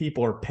 yes, these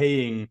people are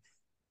paying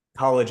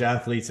college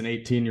athletes and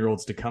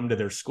 18-year-olds to come to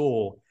their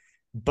school,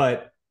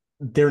 but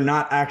they're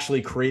not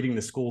actually creating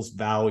the school's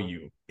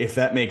value, if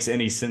that makes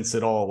any sense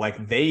at all.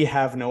 Like, they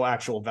have no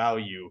actual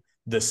value.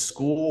 The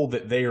school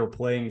that they are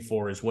playing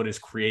for is what is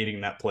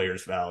creating that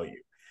player's value.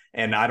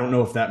 And I don't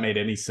know if that made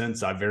any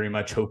sense. I very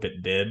much hope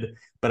it did.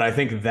 But I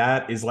think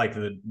that is like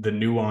the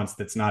nuance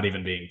that's not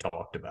even being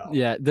talked about.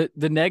 Yeah,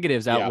 the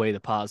negatives outweigh the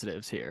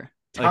positives here.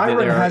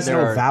 Tyrin has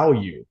no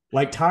value.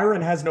 Like,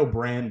 Tyrin has no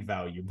brand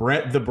value.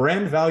 The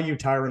brand value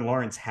Tyrin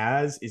Lawrence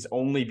has is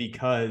only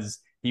because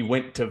he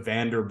went to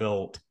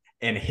Vanderbilt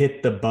and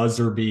hit the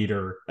buzzer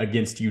beater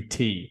against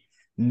UT.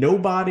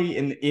 Nobody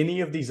in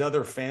any of these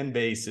other fan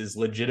bases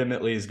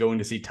legitimately is going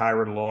to see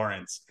Tyrin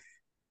Lawrence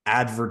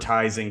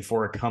advertising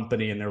for a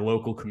company in their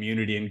local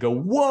community and go,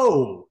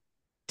 whoa,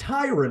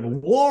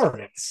 Tyrin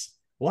Lawrence.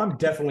 Well, I'm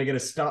definitely going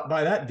to stop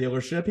by that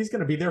dealership. He's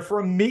going to be there for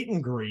a meet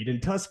and greet in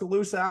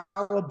Tuscaloosa,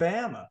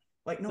 Alabama.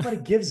 Like, nobody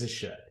gives a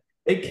shit.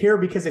 They care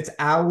because it's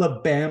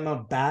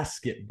Alabama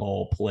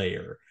basketball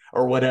player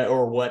or what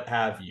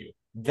have you.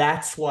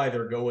 That's why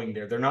they're going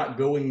there. They're not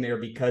going there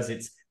because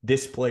it's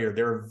this player.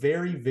 There are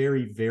very,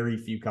 very, very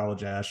few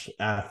college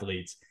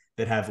athletes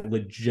that have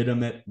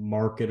legitimate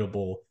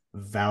marketable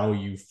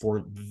value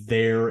for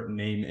their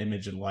name,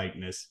 image, and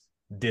likeness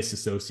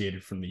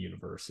disassociated from the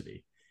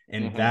university.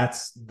 And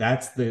that's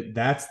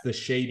the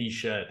shady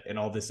shit in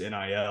all this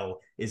NIL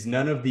is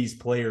none of these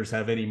players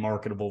have any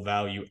marketable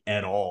value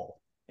at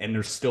all. And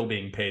they're still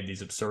being paid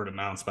these absurd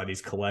amounts by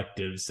these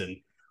collectives and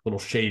little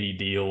shady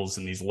deals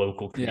in these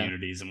local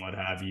communities and what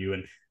have you.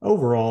 And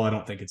overall, I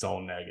don't think it's all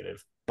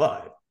negative,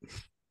 but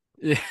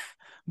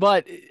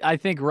But I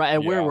think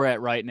where we're at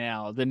right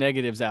now, the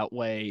negatives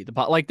outweigh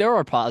like there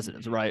are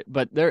positives, right?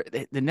 But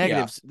the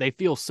negatives, they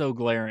feel so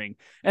glaring.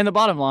 And the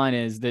bottom line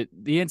is that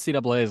the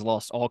NCAA has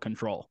lost all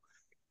control,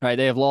 right?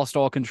 They have lost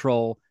all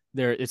control.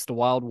 It's the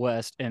Wild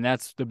West, and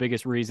that's the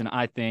biggest reason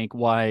I think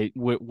why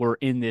we're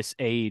in this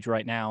age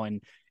right now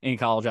in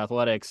college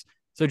athletics.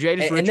 So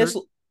Jadis Richard.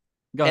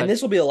 Go ahead. And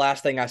this will be the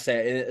last thing I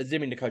say. I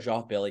didn't mean to cut you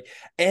off, Billy.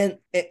 And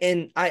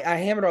I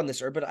hammered on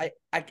this, but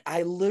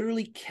I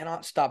literally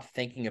cannot stop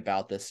thinking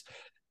about this.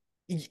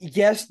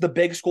 Yes, the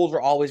big schools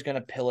are always going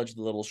to pillage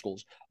the little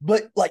schools,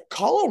 but like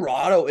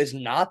Colorado is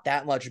not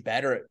that much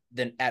better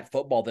at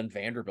football than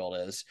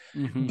Vanderbilt is.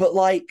 Mm-hmm. But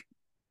like,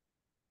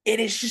 it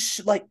is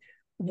just like,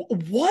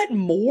 what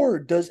more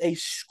does a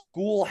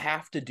school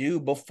have to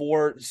do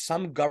before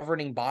some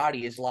governing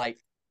body is like,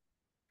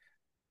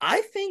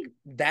 I think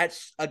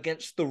that's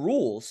against the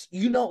rules.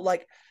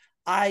 Like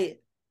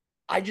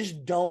I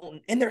just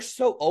don't, and they're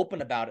so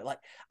open about it. Like,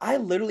 I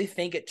literally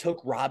think it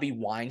took Robbie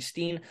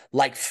Weinstein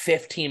like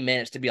 15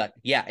 minutes to be like,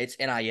 yeah, it's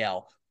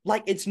NIL.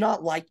 Like, it's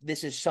not like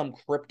this is some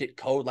cryptic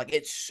code. Like,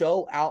 it's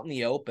so out in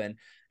the open,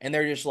 and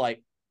they're just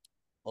like,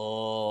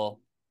 oh,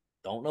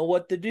 don't know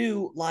what to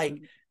do.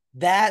 Like,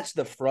 that's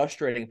the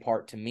frustrating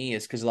part to me,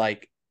 is because,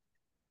 like,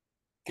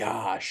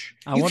 gosh,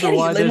 I wonder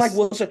why and like this.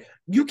 Wilson,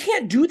 you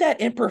can't do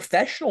that in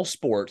professional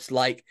sports.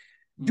 Like,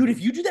 dude, if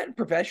Mhm. you do that in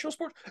professional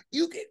sports,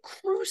 you get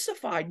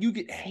crucified, you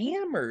get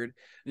hammered.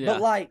 But Yeah.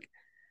 like,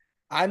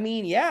 I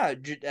mean, yeah,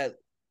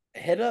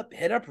 hit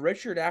up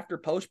Richard after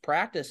post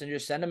practice and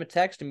just send him a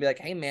text and be like,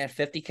 "Hey, man,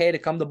 50K to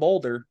come to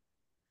Boulder."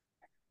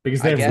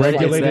 Because I they have guess like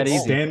It's that regulated, easy.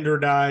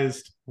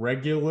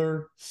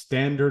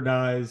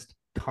 standardized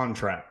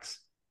contracts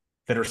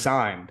that are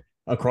signed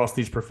across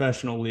these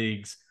professional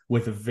leagues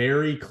with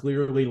very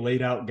clearly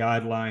laid out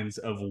guidelines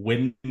of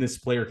when this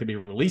player can be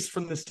released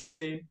from this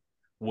team,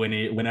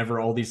 whenever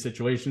all these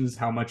situations,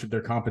 how much of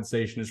their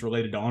compensation is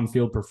related to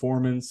on-field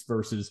performance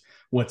versus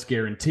what's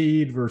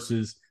guaranteed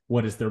versus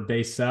what is their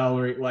base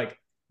salary. Like,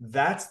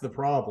 that's the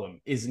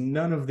problem, is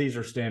none of these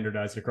are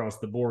standardized across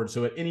the board.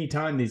 So at any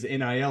time, these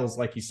NILs,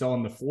 like you saw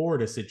in the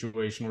Florida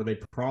situation where they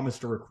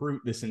promised to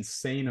recruit this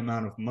insane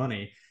amount of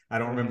money, I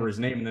don't remember his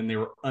name, and then they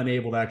were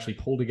unable to actually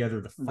pull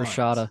together the funds.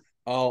 Rashada.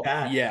 Oh,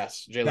 That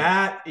yes, Jalen.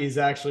 that is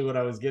actually what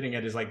I was getting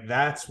at, is like,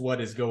 that's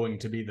what is going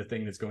to be the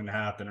thing that's going to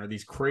happen, are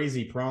these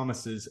crazy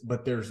promises,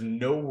 but there's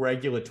no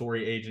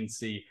regulatory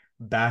agency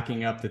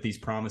backing up that these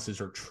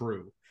promises are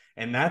true.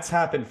 And that's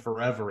happened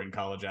forever in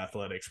college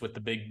athletics, with the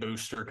big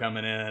booster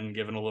coming in,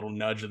 giving a little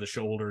nudge of the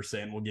shoulder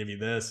saying, we'll give you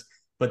this.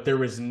 But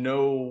there is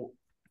no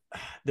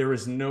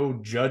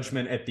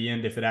judgment at the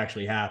end if it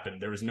actually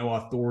happened. There was no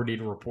authority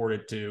to report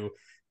it to.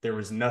 There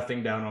was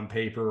nothing down on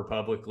paper or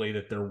publicly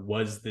that there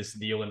was this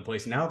deal in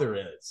place. Now there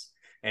is.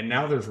 And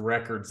now there's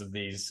records of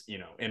these,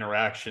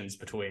 interactions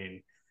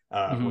between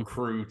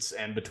recruits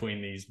and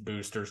between these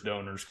boosters,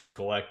 donors,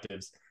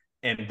 collectives.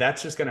 And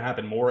that's just going to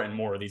happen more and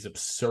more. These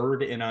absurd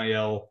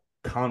NIL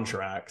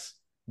contracts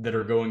that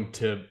are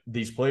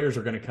these players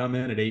are going to come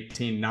in at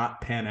 18,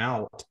 not pan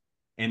out.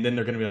 And then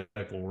they're going to be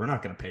like, well, we're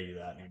not going to pay you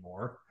that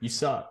anymore. You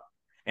suck.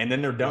 And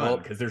then they're done,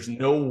 because there's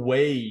no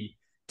way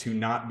to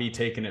not be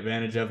taken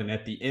advantage of. And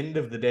at the end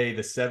of the day,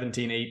 the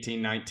 17,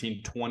 18,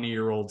 19,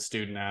 20-year-old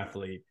student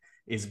athlete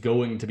is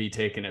going to be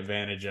taken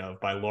advantage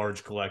of by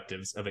large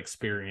collectives of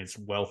experienced,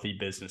 wealthy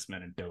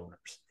businessmen and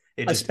donors.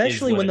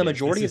 Especially when the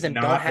majority of them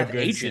don't have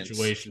agents.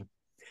 Situation.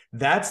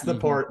 That's the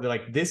part that,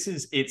 like,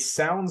 it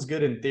sounds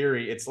good in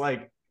theory. It's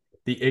like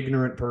the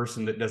ignorant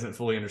person that doesn't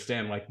fully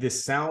understand. Like,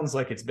 this sounds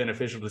like it's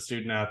beneficial to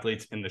student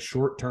athletes. In the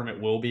short term, it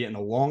will be. In the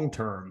long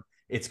term,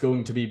 it's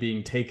going to be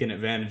being taken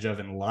advantage of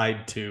and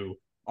lied to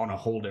on a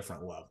whole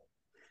different level.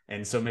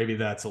 And so maybe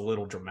that's a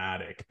little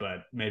dramatic,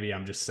 but maybe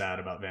I'm just sad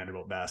about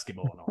Vanderbilt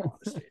basketball in all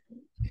honesty.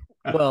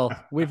 Well,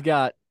 we've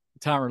got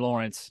Tyrin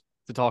Lawrence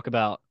to talk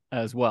about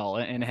as well,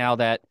 and how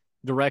that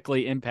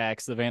directly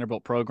impacts the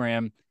Vanderbilt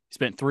program. He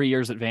spent 3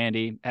 years at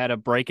Vandy, had a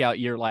breakout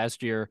year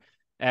last year,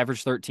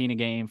 averaged 13 a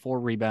game, 4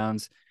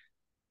 rebounds.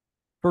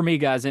 For me,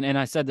 guys, and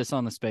I said this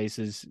on the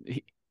spaces,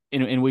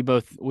 and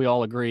we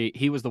all agree,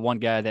 he was the one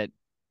guy that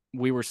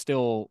we were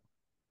still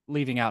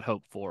leaving out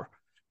hope for,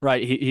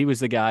 right? He was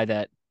the guy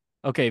that,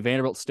 okay,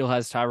 Vanderbilt still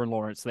has Tyrin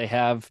Lawrence. They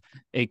have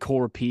a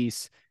core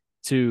piece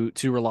to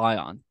rely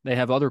on. They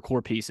have other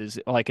core pieces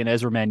like an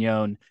Ezra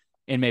Manjon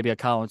and maybe a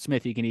Colin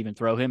Smith. You can even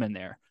throw him in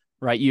there,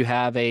 right? You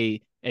have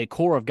a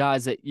core of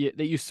guys that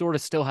you sort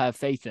of still have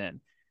faith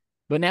in.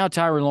 But now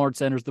Tyrin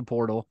Lawrence enters the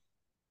portal.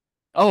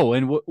 Oh,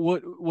 and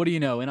what do you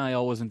know?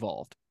 NIL was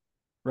involved,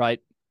 right?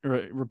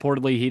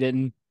 Reportedly, he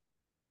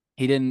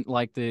didn't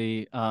like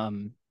the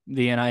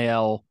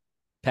NIL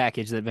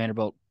package that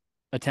Vanderbilt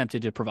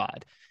attempted to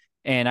provide.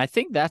 And I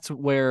think that's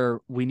where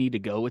we need to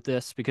go with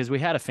this, because we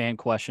had a fan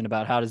question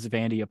about how does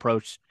Vandy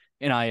approach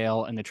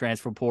NIL and the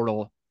transfer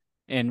portal,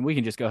 and we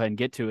can just go ahead and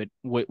get to it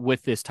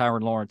with this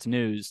Tyrin Lawrence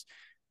news.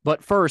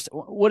 But first,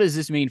 what does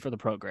this mean for the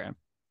program?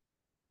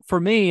 For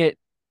me,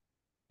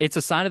 it's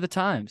a sign of the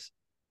times.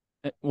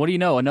 What do you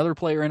know? Another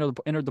player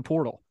entered the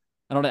portal.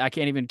 I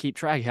can't even keep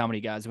track of how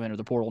many guys have entered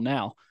the portal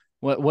now.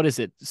 What is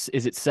it?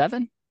 Is it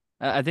 7?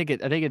 I think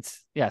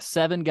it's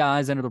 7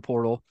 guys enter the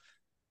portal.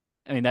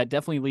 I mean, that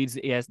definitely leads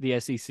the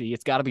SEC.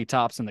 It's got to be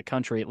tops in the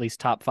country, at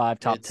least top 5,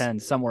 top 10,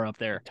 somewhere up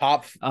there.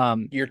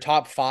 Your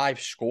top 5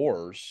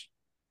 scores.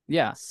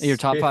 Yeah, your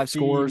top 5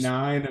 scores.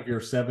 59 of your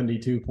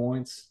 72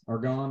 points are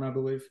gone, I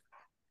believe.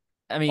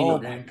 I mean,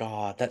 oh my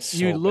God, that's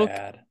so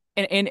bad.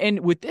 And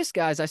with this,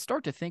 guys, I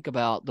start to think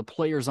about the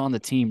players on the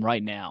team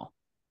right now.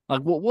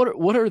 Like,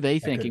 what are they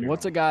thinking?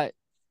 What's a guy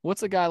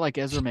like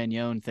Ezra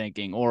Manjon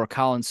thinking, or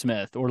Colin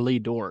Smith, or Lee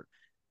Dort?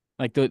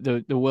 Like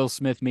the Will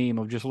Smith meme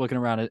of just looking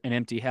around an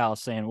empty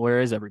house saying,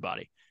 "Where is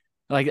everybody?"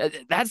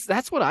 Like,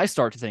 that's what I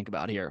start to think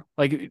about here.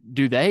 Like,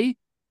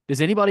 does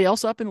anybody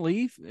else up and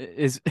leave?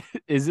 Is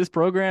this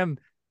program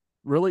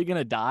really going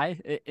to die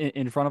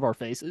in front of our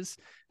faces?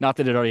 Not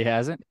that it already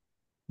hasn't,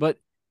 But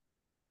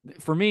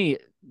for me,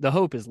 the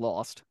hope is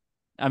lost.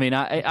 I mean,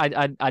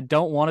 I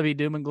don't want to be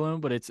doom and gloom,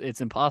 but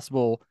it's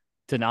impossible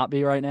to not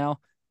be right now.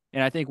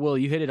 And I think, Will,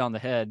 you hit it on the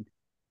head.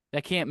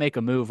 That can't make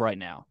a move right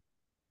now,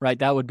 right?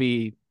 That would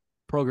be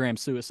program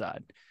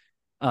suicide.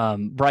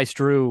 Bryce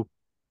Drew,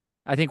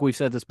 I think we've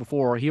said this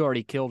before. He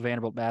already killed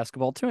Vanderbilt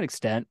basketball to an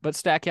extent, but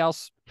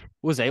Stackhouse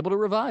was able to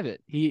revive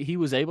it. He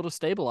was able to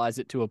stabilize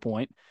it to a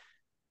point,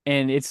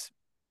 and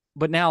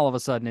but now all of a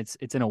sudden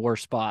it's in a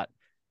worse spot.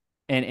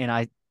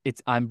 And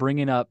it's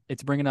bringing up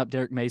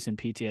Derek Mason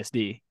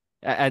PTSD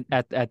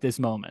at this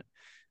moment.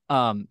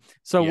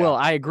 So Yeah. Will,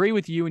 I agree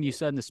with you when you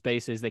said in the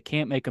spaces they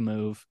can't make a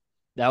move.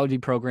 That would be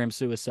program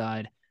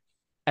suicide.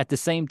 At the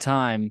same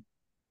time,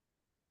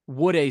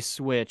 would a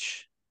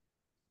switch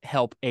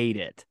help aid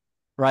it?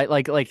 Right?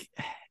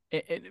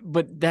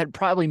 But that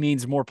probably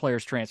means more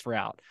players transfer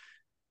out.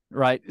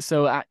 Right?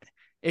 So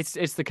it's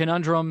the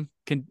conundrum.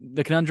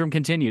 The conundrum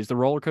continues. The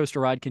roller coaster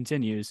ride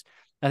continues.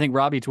 I think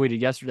Robbie tweeted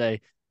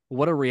yesterday,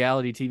 what a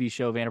reality TV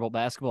show Vanderbilt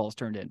basketball has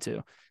turned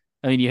into.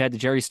 I mean, you had the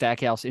Jerry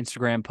Stackhouse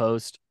Instagram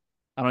post.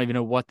 I don't even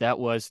know what that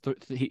was.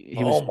 He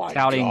was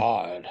touting.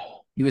 God.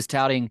 He was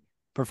touting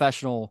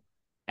professional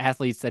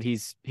athletes that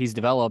he's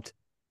developed.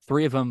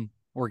 3 of them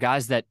were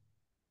guys that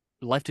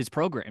left his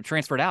program,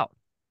 transferred out.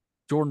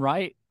 Jordan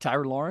Wright,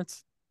 Tyrin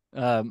Lawrence,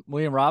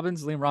 William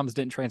Robbins. Liam Robbins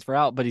didn't transfer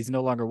out, but he's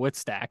no longer with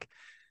Stack.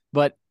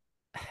 But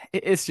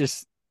it's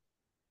just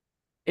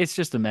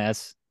a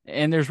mess,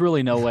 and there's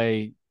really no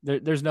way.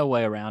 There's no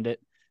way around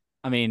it.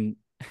 I mean,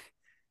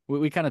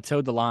 we kind of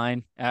towed the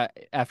line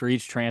after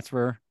each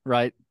transfer,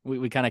 right?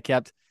 We kind of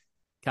kept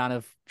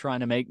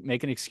trying to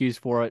make an excuse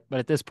for it, but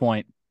at this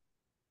point,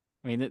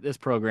 I mean, this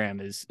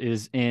program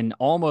is in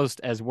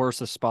almost as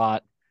worse a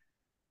spot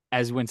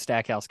as when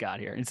Stackhouse got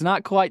here. It's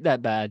not quite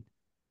that bad,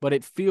 but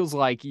it feels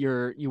like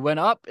you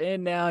went up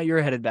and now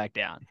you're headed back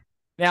down.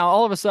 Now,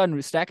 all of a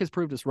sudden, Stack has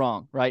proved us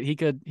wrong, right? He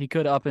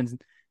could up and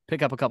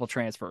pick up a couple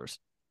transfers,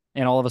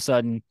 and all of a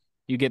sudden,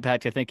 you get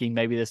back to thinking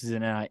maybe this is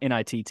an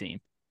NIT team.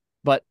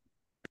 But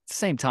at the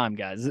same time,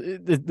 guys,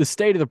 the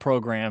state of the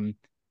program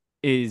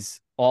is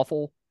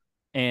awful.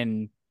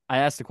 And I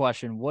asked the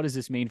question, what does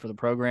this mean for the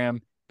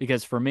program?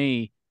 Because for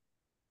me,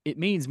 it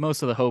means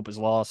most of the hope is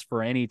lost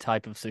for any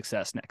type of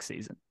success next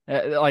season.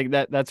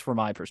 That's from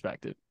my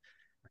perspective.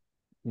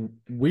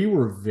 We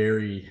were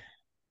very,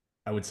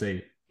 I would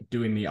say,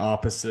 doing the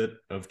opposite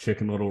of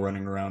Chicken Little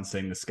running around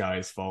saying the sky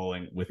is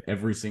falling with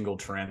every single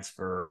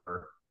transfer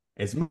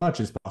as much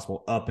as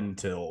possible up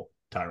until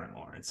Tyrin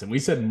Lawrence. And we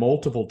said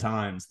multiple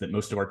times that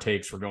most of our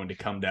takes were going to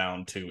come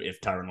down to if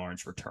Tyrin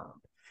Lawrence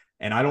returned.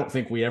 And I don't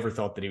think we ever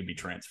thought that he would be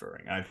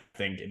transferring. I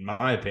think, in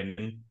my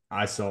opinion,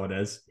 I saw it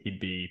as he'd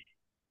be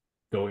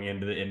going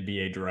into the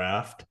NBA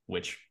draft,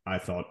 which I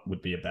thought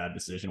would be a bad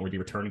decision, or he'd be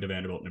returning to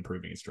Vanderbilt and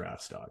improving his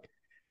draft stock.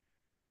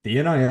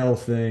 The NIL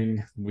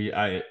thing,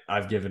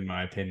 I've given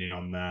my opinion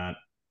on that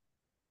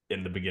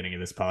in the beginning of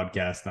this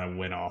podcast, and I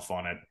went off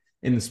on it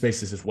in the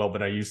spaces as well,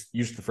 but I used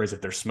the phrase,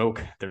 if there's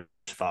smoke, there's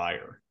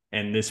fire.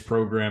 And this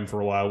program, for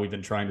a while, we've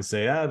been trying to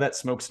say, that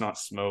smoke's not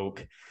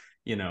smoke.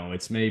 You know,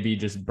 it's maybe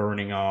just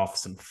burning off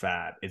some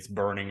fat. It's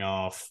burning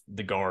off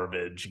the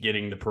garbage,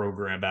 getting the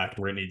program back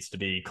to where it needs to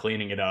be,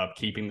 cleaning it up,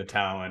 keeping the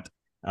talent.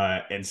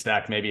 And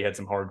Stack maybe had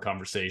some hard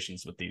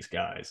conversations with these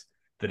guys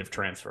that have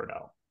transferred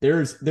out.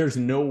 There's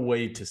no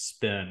way to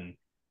spin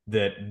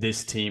that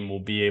this team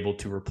will be able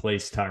to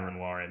replace Tyrin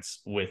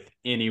Lawrence with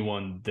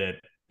anyone that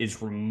is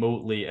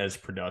remotely as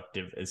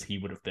productive as he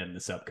would have been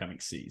this upcoming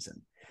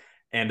season.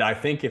 And I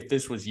think if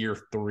this was year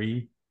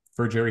 3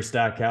 for Jerry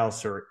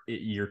Stackhouse or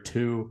year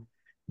 2,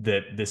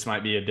 that this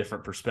might be a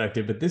different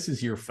perspective, but this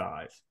is year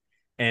 5.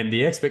 And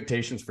the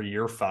expectations for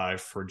year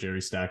 5 for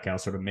Jerry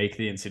Stackhouse are to make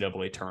the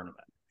NCAA tournament.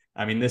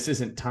 I mean, this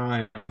isn't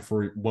time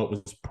for what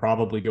was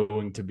probably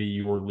going to be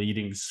your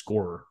leading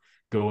scorer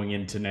going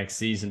into next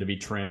season to be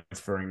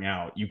transferring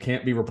out. You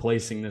can't be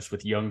replacing this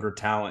with younger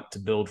talent to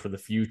build for the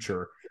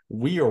future.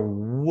 We are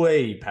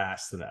way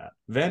past that.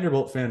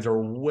 Vanderbilt fans are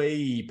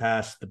way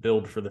past the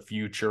build for the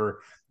future.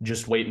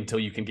 Just wait until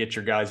you can get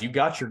your guys. You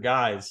got your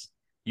guys.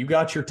 You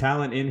got your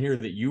talent in here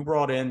that you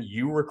brought in,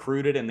 you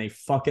recruited, and they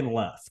fucking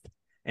left.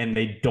 And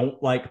they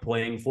don't like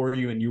playing for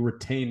you, and you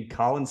retained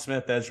Colin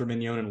Smith, Ezra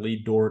Mignon, and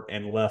Lee Dort,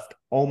 and left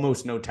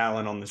almost no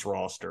talent on this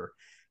roster.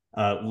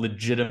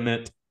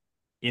 Legitimate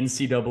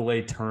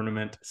NCAA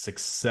tournament,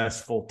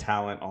 successful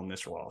talent on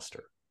this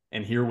roster.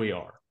 And here we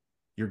are.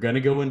 You're going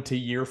to go into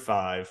year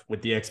 5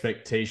 with the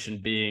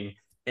expectation being,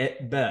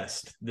 at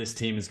best, this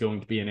team is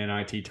going to be an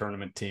NIT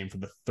tournament team for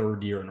the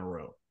 3rd year in a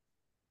row.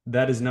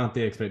 That is not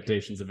the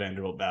expectations of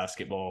Vanderbilt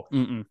basketball.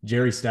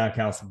 Jerry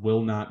Stackhouse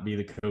will not be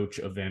the coach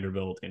of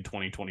Vanderbilt in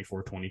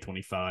 2024,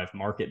 2025.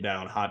 Mark it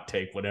down, hot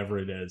take, whatever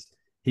it is.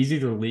 He's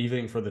either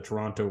leaving for the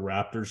Toronto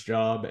Raptors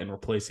job and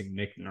replacing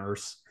Nick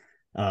Nurse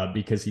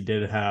because he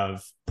did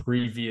have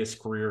previous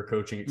career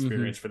coaching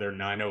experience for their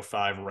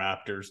 905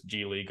 Raptors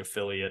G League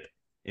affiliate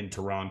in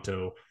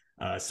Toronto.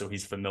 So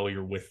he's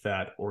familiar with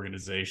that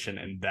organization,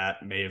 and that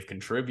may have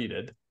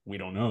contributed we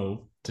don't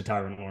know, to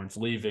Tyrin Lawrence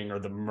leaving are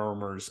the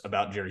murmurs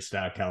about Jerry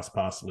Stackhouse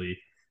possibly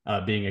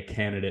being a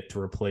candidate to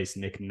replace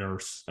Nick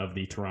Nurse of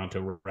the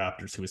Toronto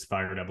Raptors, who was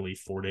fired, I believe,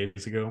 4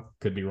 days ago.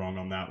 Could be wrong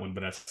on that one,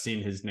 but I've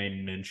seen his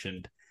name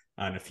mentioned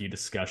in a few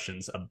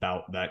discussions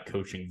about that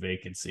coaching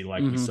vacancy,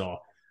 like we saw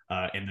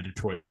in the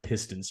Detroit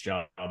Pistons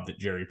job that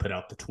Jerry put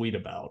out the tweet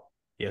about.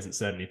 He hasn't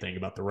said anything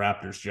about the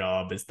Raptors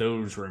job as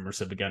those rumors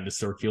have begun to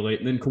circulate.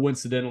 And then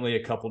coincidentally,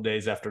 a couple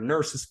days after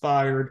Nurse is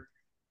fired,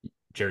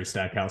 Jerry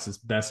Stackhouse's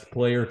best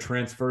player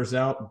transfers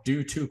out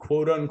due to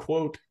quote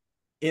unquote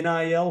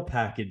NIL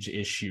package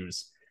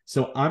issues.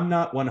 So I'm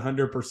not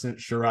 100%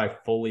 sure I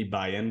fully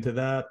buy into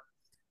that.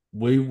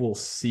 We will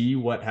see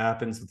what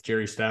happens with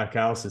Jerry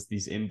Stackhouse as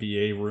these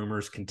NBA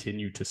rumors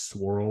continue to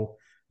swirl.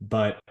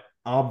 But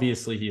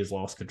obviously, he has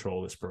lost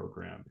control of this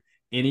program.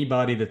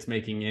 Anybody that's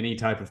making any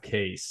type of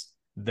case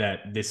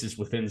that this is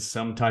within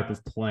some type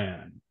of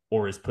plan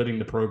or is putting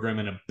the program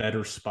in a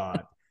better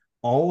spot,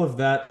 all of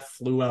that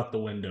flew out the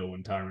window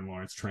when Tyrin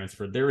Lawrence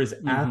transferred. There is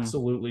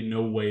absolutely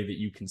no way that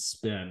you can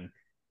spin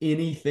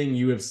anything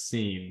you have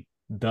seen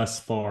thus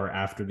far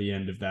after the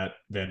end of that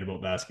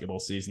Vanderbilt basketball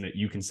season that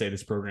you can say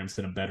this program's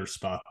in a better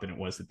spot than it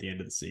was at the end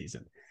of the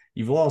season.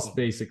 You've lost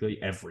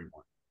basically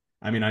everyone.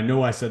 I mean, I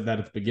know I said that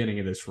at the beginning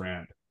of this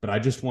rant, but I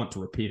just want to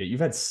repeat it.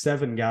 You've had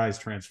 7 guys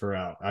transfer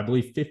out. I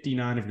believe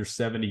 59 of your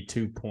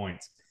 72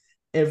 points.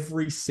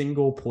 Every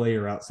single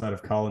player outside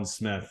of Colin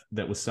Smith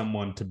that was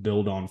someone to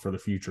build on for the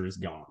future is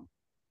gone.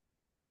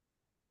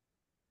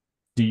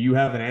 Do you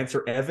have an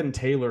answer? Evan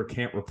Taylor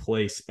can't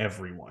replace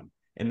everyone.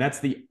 And that's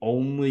the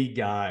only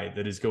guy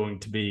that is going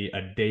to be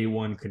a day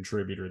one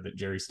contributor that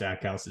Jerry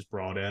Stackhouse has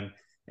brought in.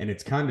 And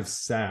it's kind of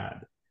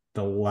sad,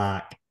 the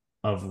lack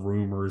of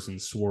rumors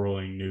and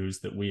swirling news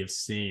that we have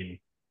seen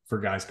for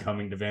guys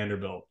coming to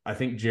Vanderbilt. I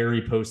think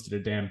Jerry posted a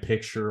damn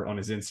picture on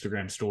his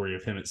Instagram story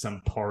of him at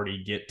some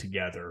party get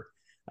together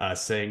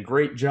saying,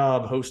 great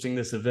job hosting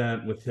this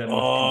event with him.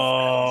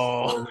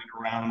 Oh,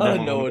 around I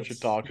know what you're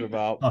talking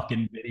about.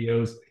 Fucking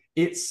videos.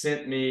 It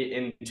sent me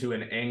into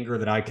an anger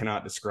that I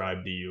cannot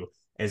describe to you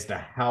as to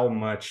how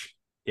much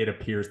it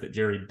appears that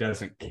Jerry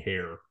doesn't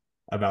care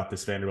about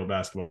this Vanderbilt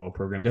basketball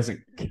program,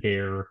 doesn't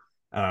care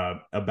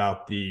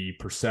about the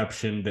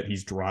perception that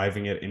he's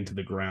driving it into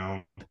the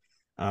ground.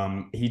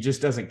 He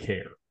just doesn't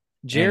care.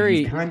 Jerry,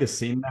 and you've kind of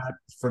seen that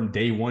from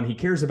day one. He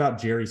cares about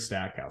Jerry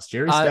Stackhouse.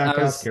 Jerry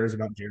Stackhouse cares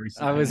about Jerry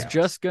Stackhouse. I was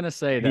just gonna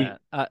say that.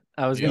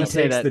 I was gonna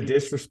say that the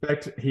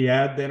disrespect. He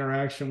had the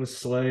interaction with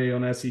Slay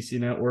on SEC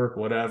Network,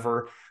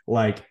 whatever.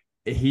 Like,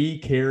 he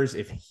cares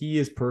if he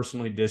is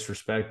personally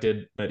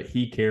disrespected, but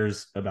he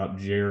cares about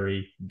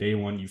Jerry day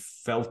one. You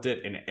felt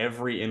it in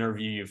every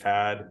interview you've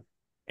had.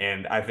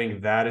 And I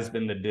think that has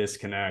been the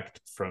disconnect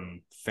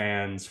from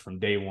fans from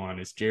day one,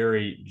 is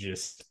Jerry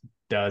just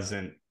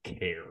doesn't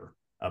care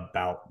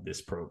about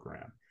this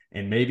program.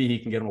 And maybe he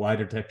can get a lie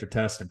detector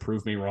test and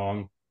prove me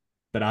wrong,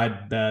 but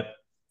I'd bet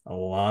a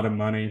lot of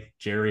money.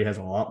 Jerry has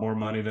a lot more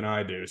money than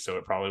I do, so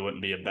it probably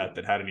wouldn't be a bet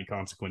that had any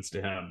consequence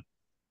to him.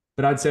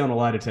 But I'd say on a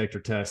lie detector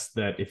test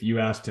that if you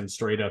asked him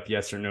straight up,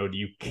 yes or no, do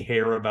you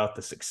care about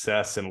the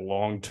success and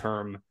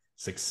long-term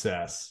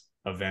success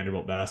of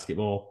Vanderbilt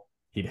basketball,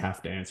 he'd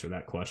have to answer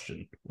that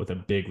question with a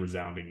big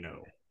resounding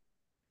no.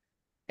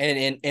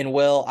 And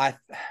Will,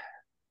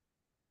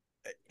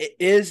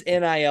 is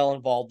NIL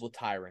involved with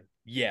Tyrin?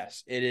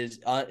 Yes, it is.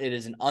 It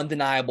is an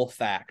undeniable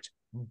fact.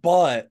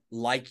 But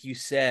like you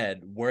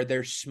said, where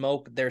there's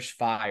smoke, there's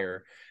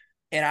fire.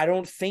 And I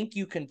don't think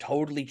you can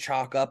totally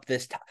chalk up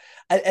this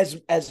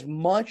as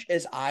much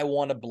as I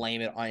want to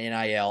blame it on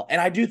NIL.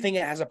 And I do think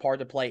it has a part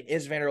to play.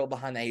 Is Vanderbilt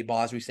behind the 8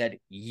 ball? As we said,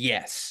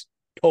 yes,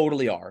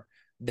 totally are.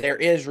 There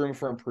is room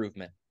for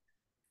improvement.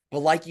 But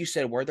like you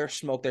said, where there's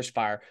smoke, there's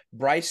fire.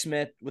 Bryce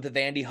Smith with the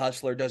Vandy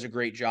Hustler does a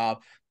great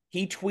job.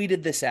 He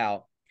tweeted this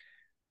out.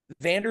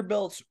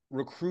 Vanderbilt's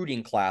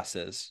recruiting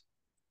classes.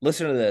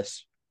 Listen to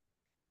this.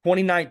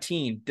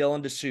 2019,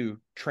 Dylan Dessou,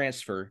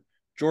 transfer.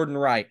 Jordan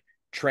Wright,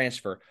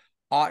 transfer.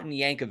 Otten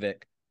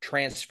Yankovic,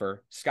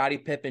 transfer. Scottie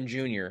Pippen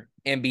Jr.,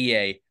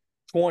 NBA.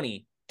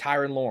 20,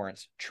 Tyrin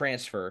Lawrence,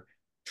 transfer.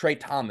 Trey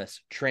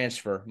Thomas,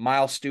 transfer.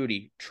 Miles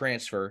Studi,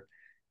 transfer.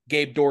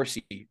 Gabe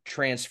Dorsey,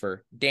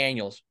 transfer.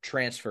 Daniels,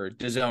 transfer.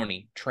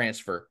 Dezzoni,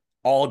 transfer.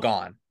 All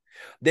gone.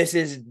 This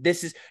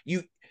is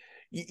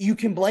you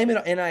can blame it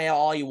on NIL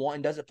all you want,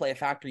 and does it play a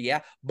factor?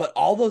 Yeah, but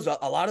a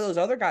lot of those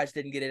other guys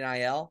didn't get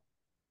NIL.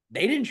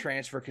 They didn't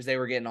transfer because they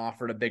were getting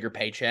offered a bigger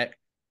paycheck.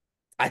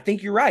 I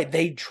think you're right.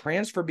 They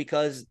transfer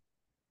because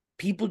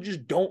people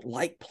just don't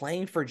like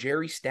playing for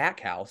Jerry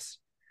Stackhouse.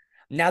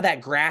 Now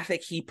that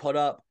graphic he put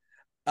up,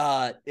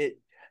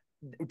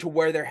 to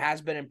where there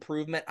has been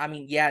improvement. I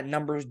mean, yeah,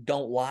 numbers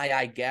don't lie,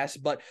 I guess,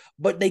 but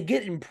they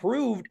get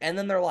improved, and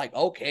then they're like,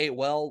 okay,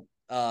 well,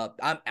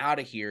 I'm out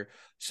of here.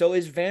 So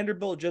is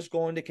Vanderbilt just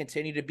going to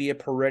continue to be a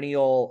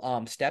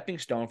perennial stepping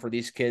stone for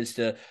these kids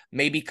to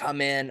maybe come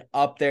in,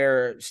 up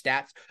their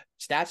stats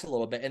a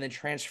little bit, and then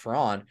transfer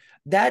on?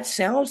 That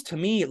sounds to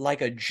me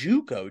like a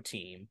JUCO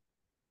team.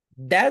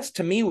 That's,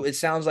 to me, it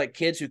sounds like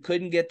kids who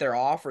couldn't get their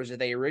offers that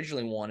they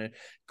originally wanted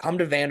come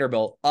to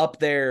Vanderbilt, up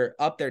their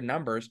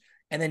numbers,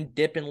 and then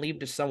dip and leave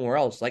to somewhere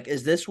else. Like,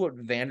 is this what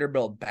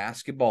Vanderbilt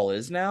basketball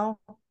is now?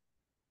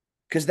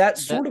 Because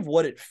that's sort of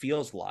what it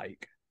feels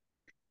like.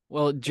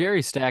 Well,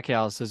 Jerry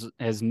Stackhouse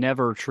has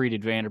never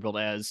treated Vanderbilt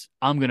as,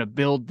 I'm going to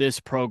build this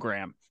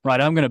program,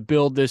 right? I'm going to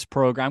build this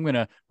program. I'm going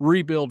to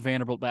rebuild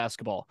Vanderbilt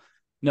basketball.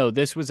 No,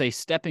 this was a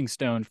stepping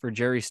stone for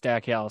Jerry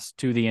Stackhouse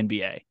to the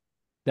NBA.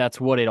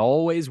 That's what it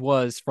always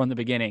was from the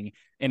beginning,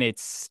 and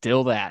it's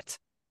still that.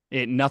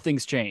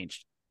 Nothing's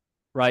changed,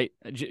 right?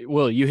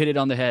 Will, you hit it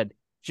on the head.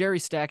 Jerry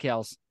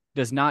Stackhouse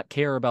does not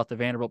care about the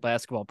Vanderbilt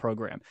basketball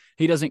program.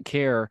 He doesn't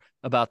care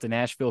about the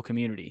Nashville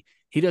community.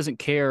 He doesn't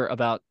care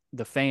about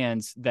the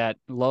fans that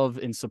love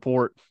and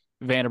support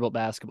Vanderbilt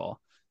basketball,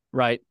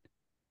 right?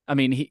 I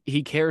mean,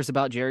 he cares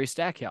about Jerry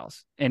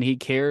Stackhouse, and he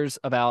cares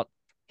about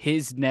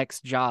his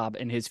next job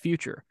and his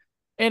future.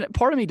 And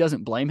part of me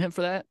doesn't blame him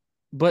for that,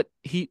 but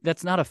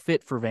that's not a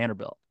fit for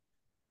Vanderbilt,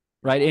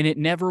 right? And it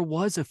never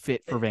was a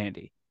fit for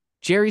Vandy.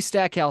 Jerry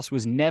Stackhouse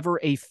was never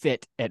a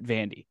fit at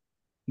Vandy.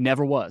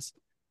 Never was.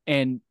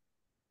 And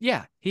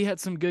yeah, he had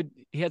some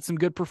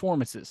good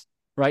performances,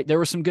 right? There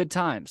were some good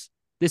times.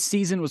 This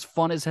season was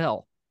fun as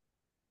hell,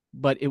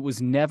 but it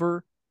was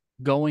never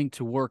going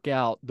to work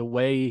out the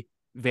way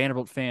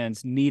Vanderbilt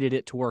fans needed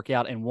it to work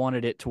out and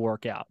wanted it to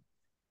work out,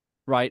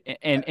 right?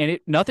 And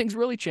nothing's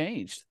really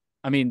changed.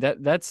 I mean,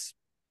 that's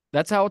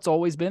how it's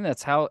always been.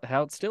 That's how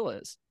it still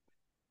is.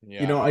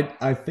 Yeah. You know,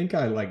 I think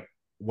I like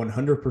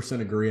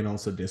 100% agree and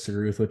also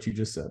disagree with what you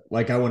just said.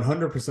 Like, I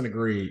 100%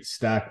 agree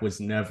Stack was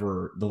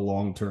never the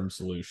long-term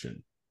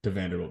solution to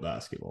Vanderbilt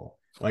basketball.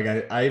 Like,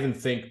 I even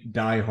think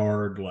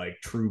diehard,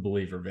 like, true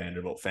believer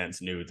Vanderbilt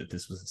fans knew that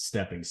this was a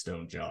stepping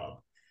stone job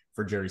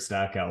for Jerry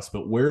Stackhouse.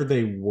 But where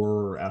they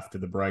were after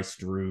the Bryce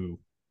Drew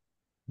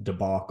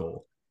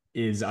debacle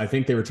is, I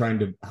think they were trying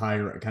to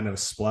hire a kind of a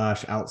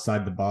splash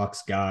outside the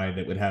box guy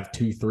that would have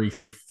 2, 3,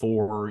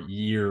 4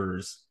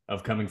 years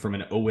of coming from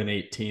an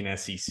 0-18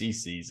 SEC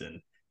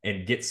season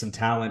and get some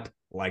talent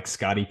like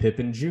Scottie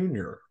Pippen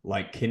Jr.,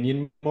 like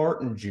Kenyon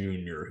Martin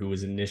Jr., who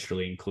was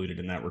initially included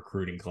in that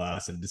recruiting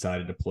class and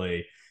decided to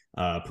play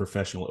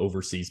professional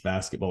overseas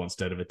basketball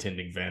instead of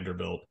attending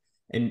Vanderbilt.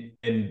 And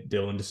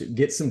Dylan, just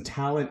get some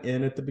talent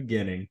in at the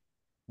beginning,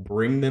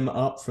 bring them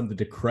up from the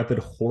decrepit,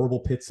 horrible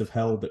pits of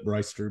hell that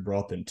Bryce Drew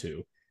brought them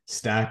to.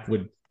 Stack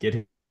would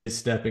get his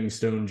stepping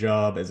stone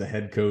job as a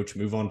head coach,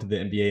 move on to the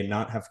NBA, and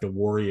not have to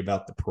worry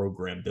about the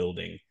program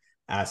building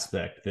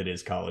aspect that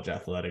is college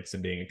athletics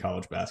and being a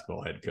college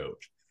basketball head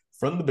coach.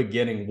 From the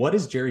beginning, what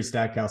is Jerry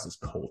Stackhouse's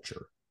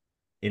culture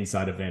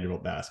inside of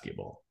Vanderbilt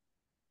basketball?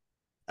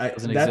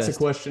 That's a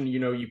question, you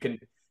know, you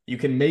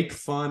can make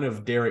fun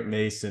of Derek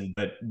Mason,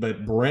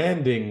 but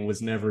branding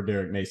was never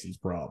Derek Mason's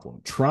problem.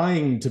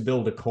 Trying to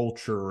build a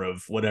culture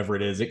of whatever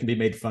it is, it can be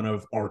made fun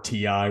of.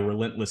 RTI,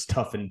 relentless,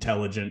 tough,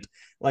 intelligent.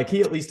 Like,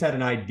 he at least had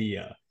an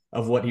idea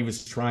of what he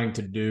was trying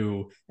to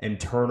do and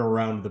turn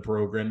around the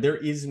program. There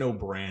is no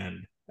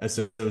brand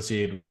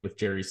associated with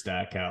Jerry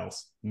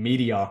Stackhouse.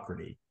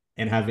 Mediocrity.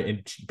 And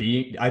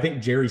I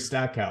think Jerry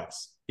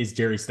Stackhouse is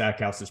Jerry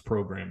Stackhouse's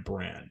program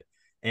brand.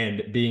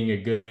 And being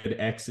a good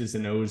X's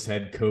and O's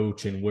head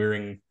coach and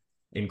wearing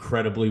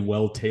incredibly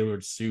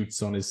well-tailored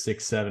suits on his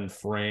 6'7"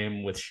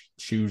 frame with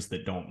shoes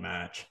that don't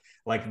match.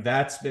 Like,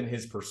 that's been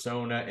his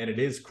persona, and it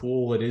is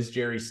cool. It is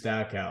Jerry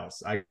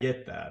Stackhouse. I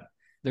get that.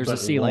 There's a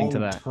ceiling to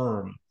that.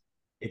 Term,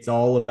 it's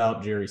all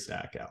about Jerry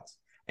Stackhouse.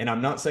 And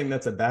I'm not saying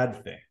that's a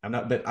bad thing.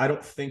 But I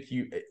don't think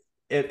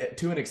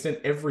to an extent,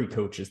 every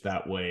coach is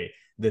that way,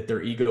 that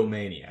they're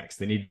egomaniacs.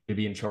 They need to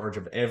be in charge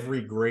of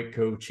every great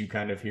coach. You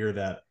kind of hear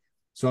that.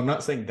 So I'm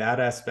not saying that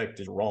aspect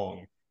is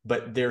wrong,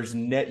 but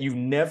you've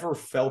never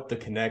felt the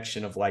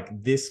connection of, like,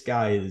 this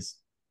guy is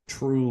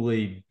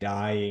truly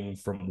dying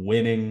from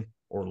winning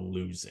or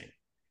losing.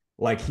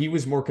 Like, he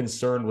was more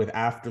concerned with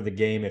after the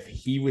game if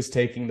he was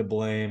taking the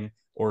blame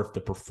or if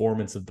the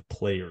performance of the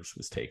players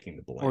was taking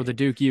the blame. Or the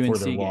Duke UNC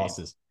for their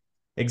losses.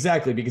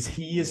 Exactly, because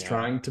he is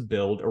trying to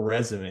build a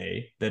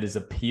resume that is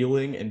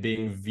appealing and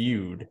being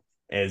viewed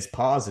as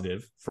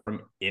positive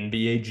from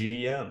NBA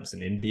GMs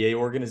and NBA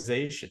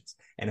organizations,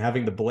 and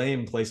having the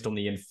blame placed on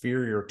the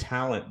inferior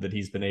talent that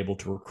he's been able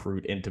to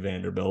recruit into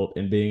Vanderbilt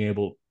and being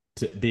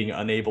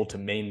unable to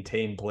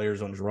maintain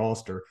players on his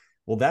roster.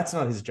 Well, that's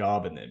not his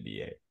job in the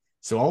NBA.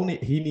 So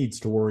he needs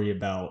to worry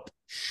about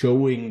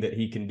showing that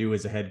he can do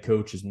as a head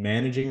coach is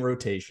managing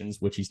rotations,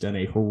 which he's done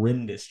a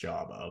horrendous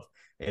job of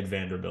at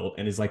Vanderbilt,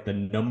 and is like the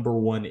number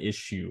one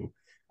issue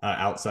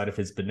outside of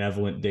his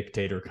benevolent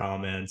dictator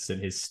comments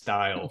and his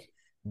style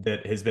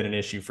that has been an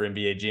issue for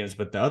NBA GMs.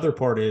 But the other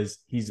part is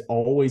he's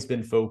always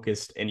been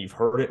focused, and you've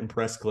heard it in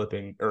press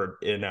clipping or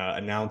in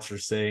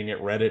announcers saying it,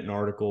 read it in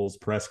articles,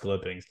 press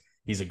clippings.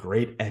 He's a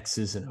great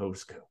X's and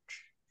O's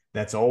coach.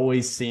 That's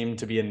always seemed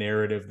to be a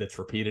narrative that's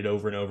repeated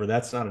over and over.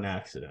 That's not an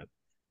accident.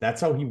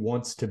 That's how he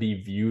wants to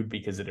be viewed,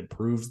 because it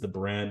improves the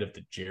brand of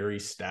the Jerry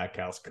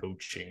Stackhouse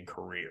coaching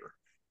career.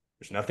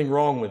 There's nothing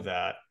wrong with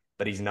that,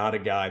 but he's not a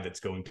guy that's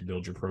going to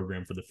build your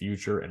program for the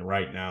future. And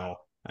right now,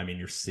 I mean,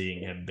 you're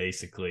seeing him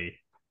basically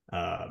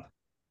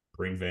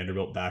bring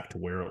Vanderbilt back to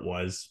where it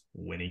was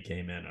when he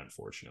came in,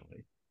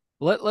 unfortunately.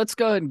 Let's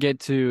go ahead and get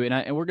to,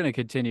 and we're going to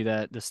continue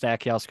the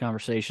Stackhouse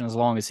conversation as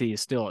long as he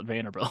is still at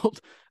Vanderbilt.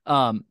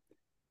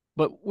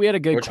 But we had a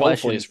good Which question.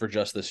 hopefully is for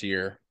just this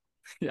year.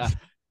 Yeah,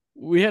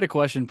 we had a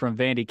question from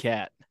Vandy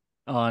Cat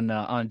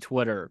on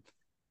Twitter.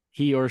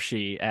 He or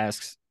she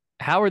asks,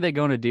 how are they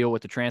going to deal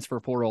with the transfer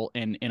portal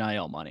and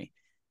NIL money?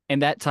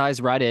 And that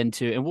ties right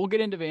into, and we'll get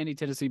into Vandy,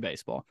 Tennessee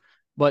baseball,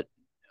 but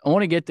I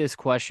want to get this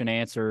question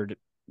answered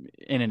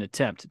in an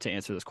attempt to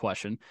answer this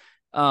question.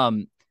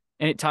 And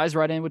it ties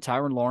right in with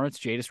Tyrin Lawrence,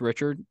 Jadis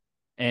Richard,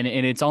 and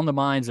it's on the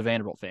minds of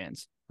Vanderbilt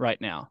fans right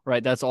now,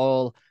 right? That's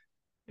all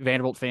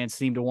Vanderbilt fans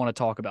seem to want to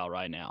talk about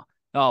right now.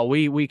 Oh,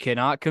 we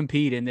cannot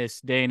compete in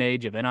this day and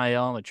age of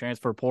NIL and the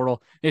transfer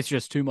portal. It's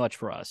just too much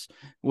for us.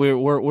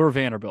 We're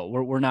Vanderbilt.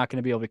 We're not going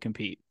to be able to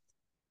compete.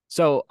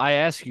 So I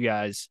ask you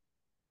guys,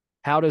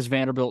 how does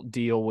Vanderbilt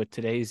deal with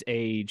today's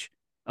age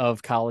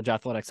of college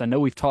athletics? I know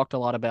we've talked a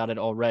lot about it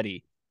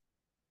already.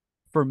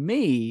 For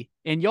me,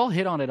 and y'all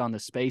hit on it on the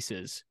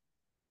spaces,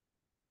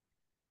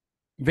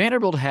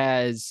 Vanderbilt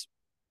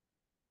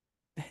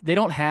they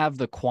don't have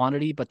the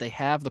quantity, but they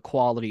have the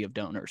quality of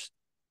donors,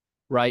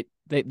 right?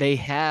 They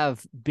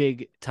have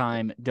big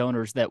time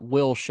donors that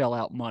will shell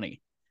out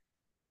money.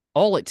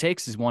 All it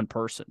takes is one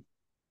person,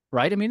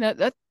 right? I mean,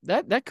 that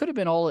could have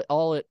been all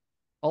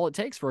it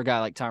takes for a guy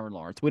like Tyron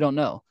Lawrence. We don't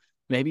know.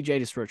 Maybe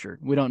Jadis Richard.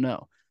 We don't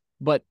know.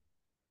 But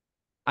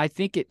I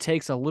think it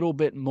takes a little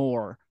bit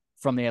more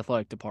from the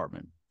athletic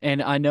department.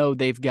 And I know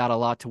they've got a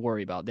lot to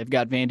worry about. They've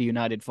got Vandy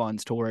United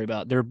funds to worry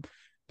about.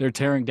 They're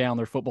tearing down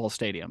their football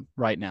stadium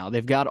right now.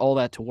 They've got all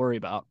that to worry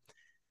about.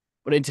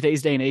 But in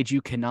today's day and age,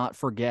 you cannot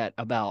forget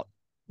about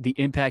the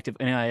impact of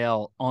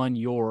NIL on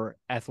your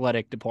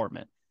athletic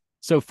department.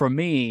 So for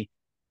me,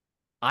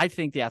 I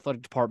think the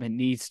athletic department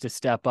needs to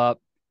step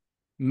up,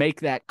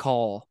 make that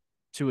call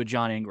to a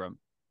John Ingram,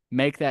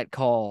 make that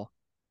call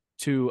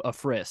to a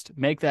Frist,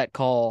 make that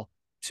call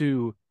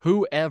to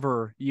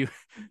whoever you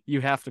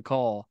have to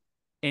call,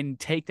 and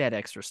take that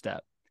extra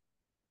step,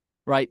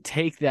 right?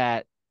 Take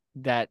that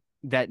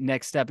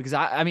next step, because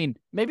I mean,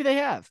 maybe they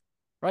have,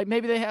 right?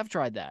 Maybe they have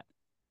tried that,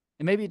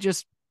 and maybe it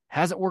just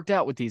hasn't worked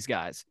out with these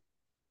guys.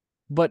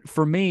 But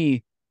for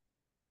me,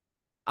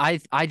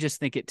 I just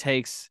think it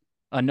takes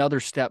another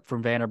step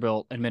from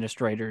Vanderbilt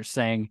administrators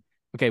saying,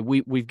 okay,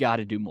 we've got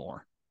to do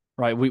more,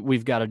 right?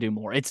 We've got to do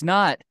more. It's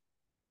not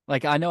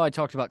like, I know I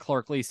talked about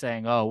Clark Lee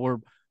saying, oh,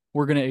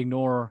 we're going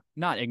to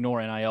not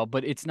ignore NIL,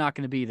 but it's not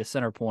going to be the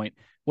center point.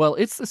 Well,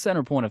 it's the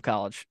center point of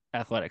college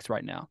athletics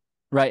right now,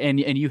 right?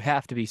 And you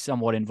have to be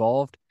somewhat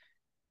involved.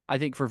 I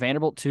think for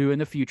Vanderbilt to, in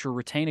the future,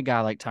 retain a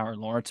guy like Tyron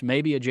Lawrence,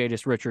 maybe a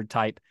Jadis Richard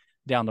type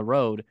down the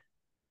road,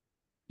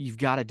 you've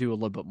got to do a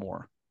little bit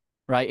more,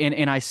 right?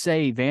 And I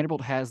say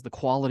Vanderbilt has the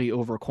quality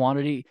over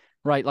quantity,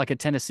 right? Like a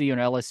Tennessee or an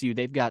LSU,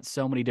 they've got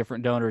so many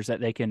different donors that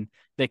they can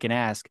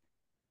ask.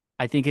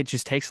 I think it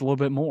just takes a little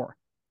bit more.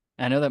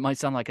 I know that might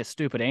sound like a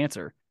stupid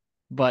answer,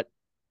 but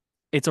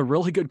it's a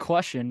really good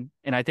question,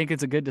 and I think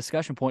it's a good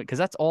discussion point, because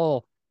that's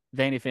all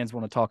Vandy fans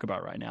want to talk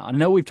about right now. I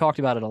know we've talked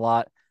about it a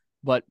lot,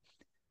 but,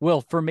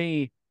 Will, for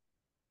me,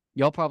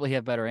 y'all probably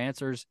have better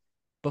answers,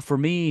 but for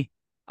me,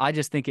 I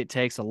just think it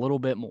takes a little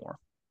bit more,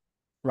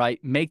 right?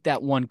 Make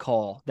that one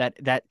call,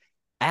 that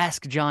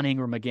ask John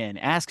Ingram again,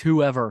 ask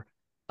whoever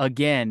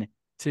again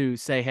to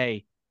say,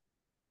 hey,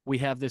 we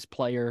have this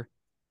player.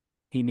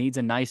 He needs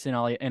a nice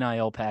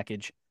NIL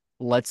package.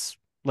 Let's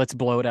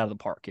blow it out of the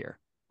park here.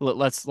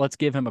 Let's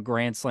give him a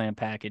grand slam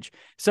package.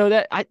 So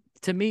that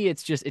to me,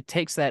 it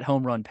takes that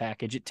home run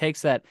package. It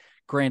takes that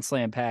grand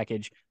slam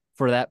package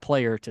for that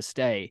player to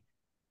stay.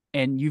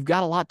 And you've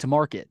got a lot to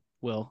market.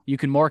 Will, you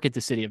can market the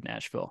city of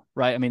Nashville,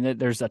 right? I mean,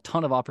 there's a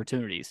ton of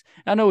opportunities.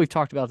 I know we've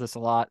talked about this a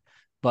lot,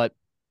 but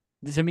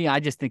to me, I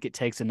just think it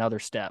takes another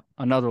step,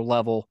 another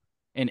level,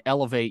 and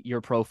elevate your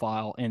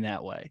profile in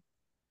that way.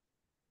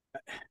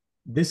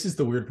 This is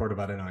the weird part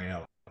about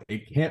NIL.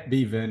 It can't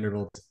be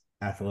Vanderbilt's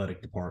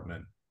athletic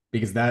department,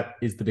 because that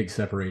is the big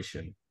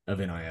separation of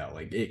NIL.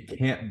 Like, it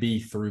can't be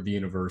through the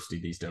university,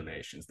 these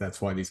donations.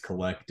 That's why these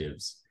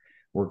collectives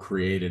were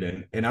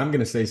created. And I'm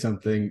going to say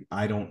something,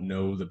 I don't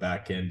know the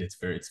back end. It's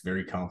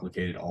very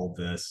complicated, all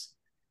this,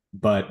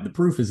 but the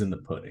proof is in the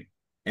pudding.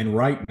 And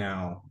right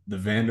now, the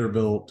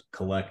Vanderbilt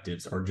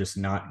collectives are just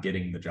not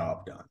getting the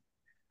job done.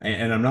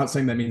 And I'm not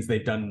saying that means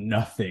they've done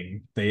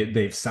nothing.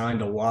 They've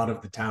signed a lot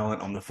of the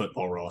talent on the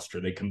football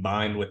roster. They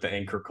combined with the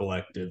Anchor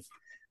Collective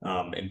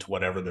into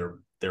whatever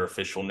their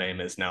official name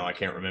is now. I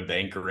can't remember, the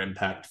Anchor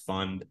Impact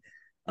Fund.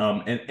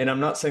 And I'm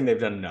not saying they've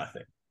done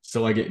nothing.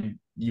 So like,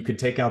 you could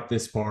take out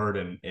this part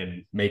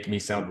and make me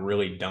sound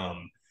really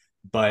dumb.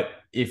 But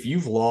if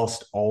you've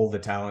lost all the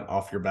talent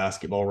off your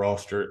basketball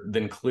roster,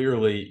 then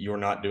clearly you're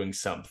not doing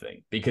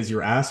something, because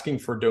you're asking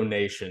for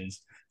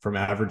donations from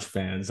average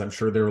fans. I'm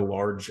sure there are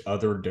large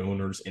other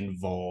donors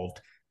involved,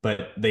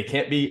 but they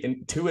can't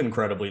be too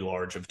incredibly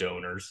large of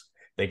donors.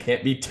 They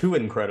can't be too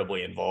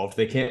incredibly involved.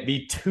 They can't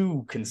be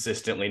too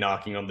consistently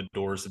knocking on the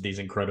doors of these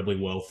incredibly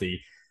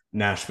wealthy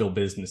Nashville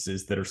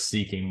businesses that are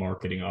seeking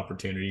marketing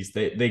opportunities.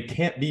 They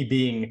can't be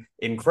being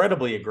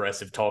incredibly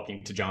aggressive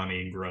talking to John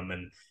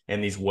Ingram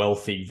and these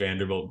wealthy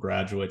Vanderbilt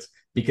graduates,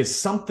 because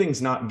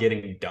something's not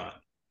getting done.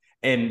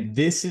 And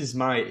this is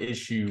my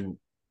issue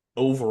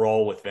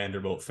overall with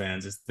Vanderbilt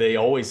fans, is they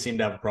always seem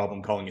to have a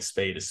problem calling a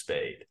spade a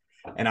spade.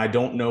 And I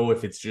don't know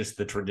if it's just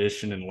the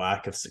tradition and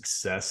lack of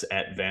success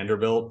at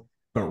Vanderbilt,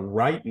 but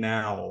right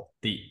now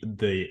the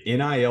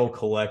NIL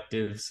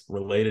collectives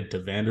related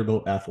to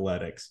Vanderbilt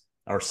athletics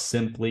are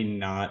simply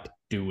not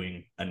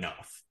doing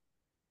enough.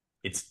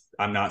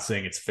 I'm not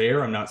saying it's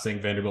fair. I'm not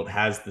saying Vanderbilt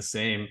has the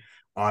same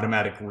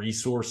automatic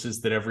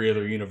resources that every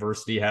other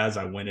university has.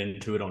 I went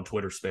into it on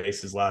Twitter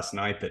Spaces last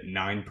night that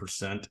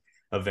 9%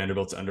 of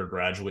Vanderbilt's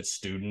undergraduate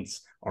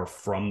students are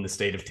from the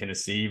state of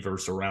Tennessee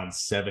versus around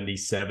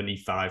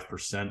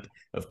 75%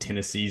 of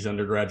Tennessee's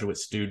undergraduate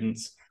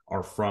students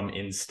are from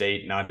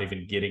in-state, not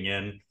even getting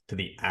in to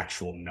the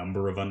actual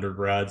number of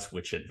undergrads,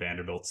 which at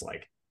Vanderbilt's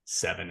like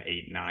 7,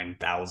 8,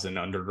 9,000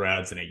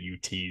 undergrads, and at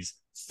UT's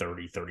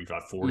 30,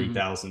 35,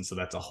 40,000. Mm-hmm. So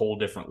that's a whole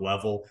different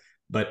level.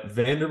 But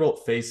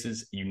Vanderbilt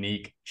faces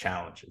unique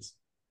challenges.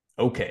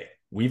 Okay,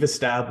 we've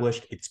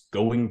established it's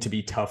going to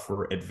be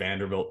tougher at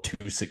Vanderbilt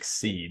to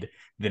succeed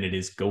than it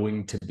is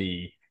going to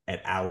be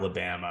at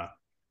Alabama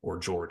or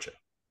Georgia.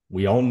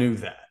 We all knew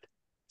that.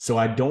 So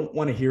I don't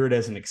want to hear it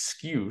as an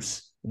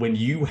excuse when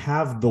you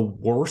have the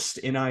worst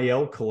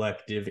NIL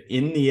collective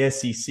in the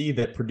SEC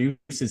that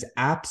produces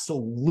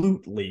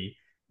absolutely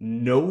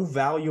no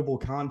valuable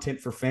content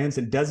for fans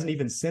and doesn't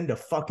even send a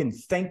fucking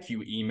thank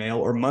you email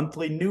or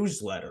monthly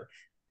newsletter.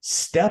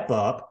 Step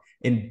up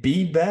and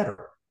be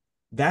better.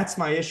 That's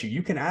my issue.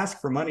 You can ask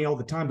for money all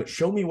the time, but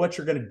show me what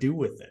you're going to do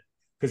with it.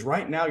 Because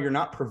right now you're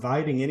not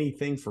providing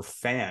anything for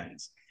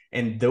fans.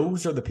 And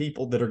those are the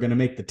people that are going to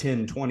make the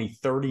 $10, $20,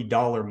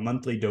 $30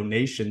 monthly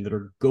donation that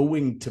are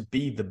going to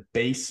be the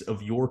base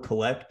of your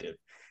collective.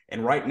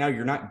 And right now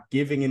you're not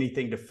giving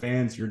anything to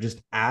fans. You're just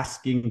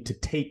asking to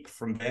take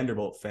from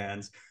Vanderbilt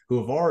fans who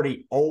have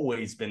already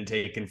always been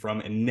taken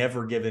from and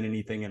never given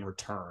anything in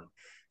return.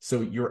 So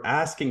you're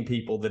asking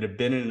people that have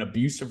been in an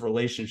abusive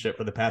relationship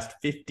for the past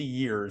 50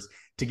 years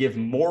to give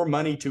more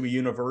money to a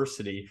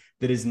university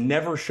that has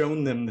never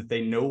shown them that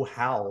they know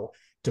how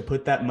to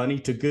put that money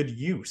to good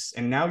use.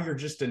 And now you're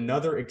just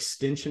another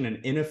extension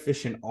and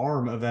inefficient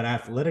arm of an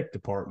athletic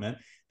department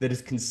that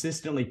has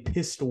consistently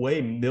pissed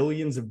away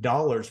millions of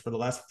dollars for the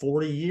last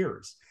 40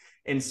 years.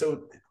 And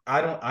so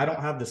I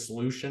don't have the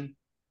solution.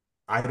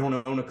 I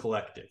don't own a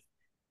collective.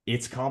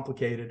 It's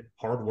complicated,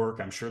 hard work.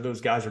 I'm sure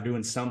those guys are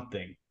doing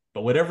something,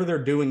 but whatever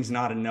they're doing is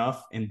not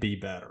enough, and be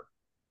better.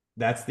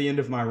 That's the end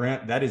of my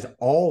rant. That is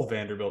all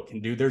Vanderbilt can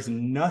do. There's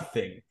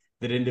nothing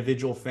that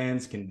individual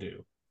fans can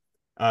do.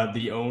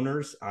 The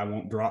owners, I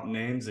won't drop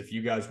names. If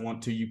you guys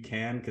want to, you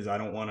can, because I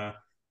don't want to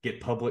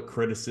get public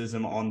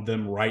criticism on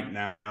them right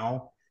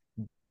now.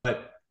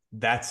 But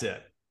that's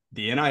it.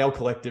 The NIL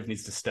collective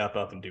needs to step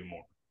up and do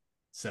more.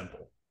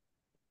 Simple.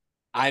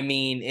 I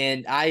mean,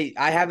 and I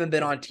haven't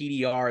been on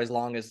TDR as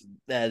long as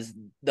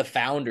the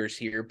founders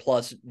here,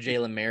 plus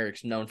Jalen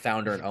Merrick's known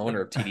founder and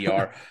owner of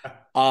TDR.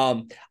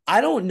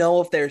 I don't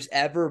know if there's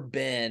ever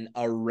been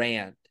a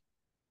rant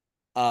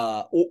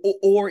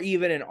or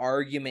even an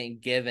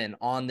argument given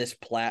on this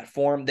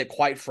platform that,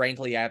 quite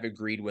frankly, I've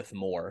agreed with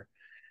more.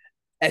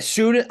 As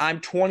soon as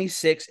I'm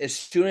 26, as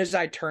soon as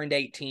I turned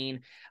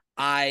 18,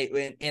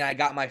 I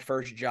got my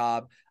first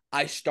job,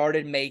 I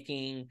started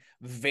making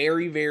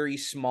very, very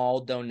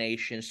small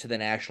donations to the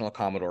National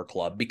Commodore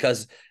Club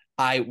because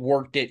I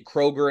worked at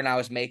Kroger and I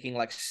was making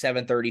like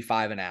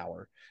 $7.35 an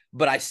hour.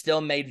 But I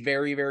still made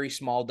very, very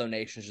small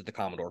donations to the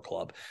Commodore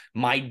Club.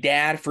 My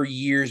dad for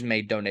years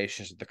made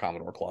donations to the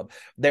Commodore Club.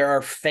 There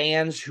are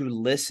fans who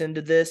listen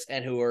to this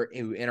and who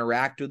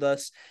interact with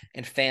us,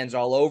 and fans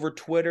all over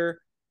Twitter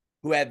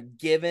who have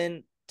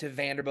given to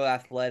Vanderbilt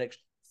Athletics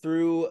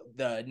through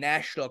the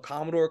National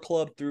Commodore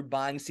Club, through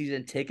buying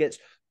season tickets,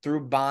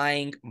 through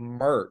buying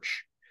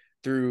merch,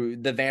 through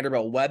the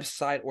Vanderbilt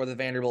website or the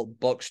Vanderbilt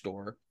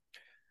bookstore.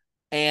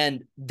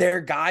 And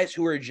they're guys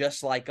who are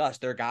just like us.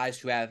 They're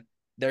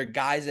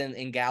guys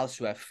and gals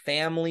who have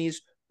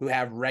families, who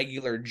have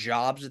regular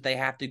jobs that they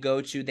have to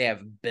go to. They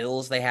have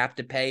bills they have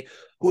to pay,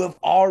 who have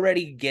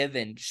already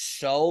given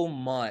so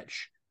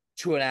much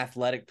to an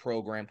athletic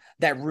program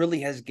that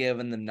really has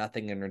given them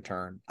nothing in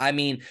return. I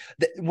mean,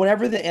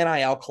 whenever the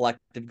NIL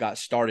collective got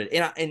started,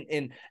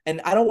 and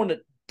I don't want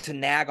to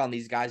nag on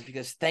these guys,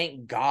 because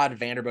thank God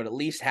Vanderbilt at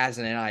least has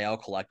an NIL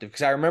collective.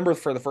 Because I remember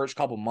for the first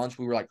couple months,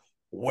 we were like,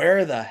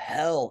 where the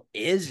hell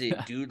is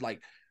it, dude?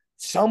 Like,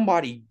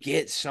 somebody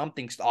get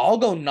something. I'll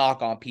go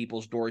knock on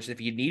people's doors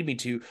if you need me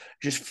to.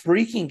 Just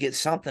freaking get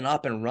something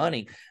up and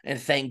running. And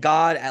thank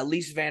God, at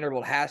least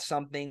Vanderbilt has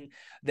something.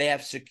 They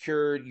have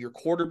secured your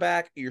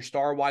quarterback, your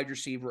star wide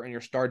receiver, and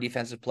your star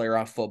defensive player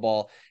on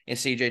football in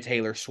CJ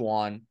Taylor,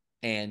 Swan,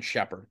 and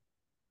Shepard.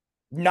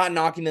 Not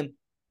knocking them.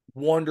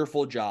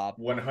 Wonderful job.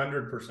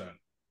 100%.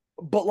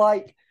 But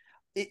like,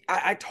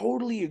 I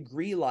totally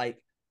agree. Like,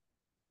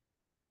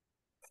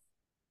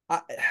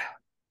 I,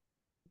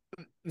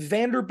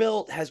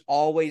 Vanderbilt has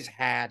always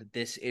had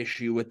this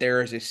issue with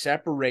there is a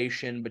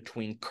separation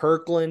between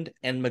Kirkland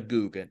and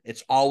McGugan.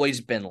 It's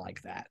always been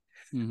like that.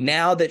 Mhm.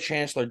 Now that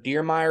Chancellor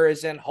Deermeyer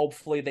is in,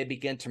 hopefully they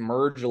begin to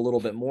merge a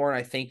little bit more, and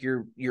I think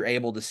you're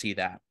able to see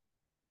that.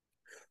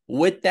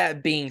 With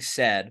that being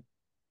said,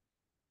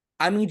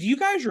 I mean, do you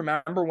guys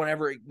remember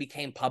whenever it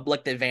became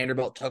public that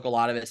Vanderbilt took a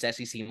lot of its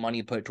SEC money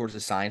and put it towards the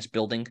science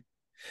building?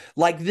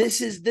 Like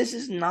this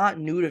is not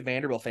new to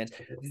Vanderbilt fans.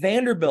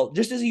 Vanderbilt,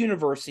 just as a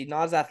university,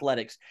 not as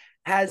athletics,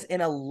 has an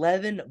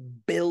 $11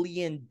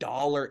 billion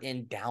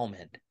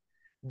endowment.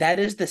 That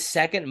is the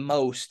second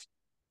most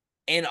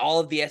in all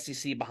of the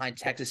SEC behind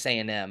Texas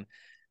A&M.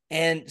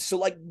 And so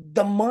like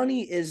the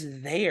money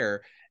is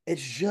there.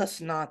 It's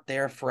just not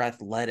there for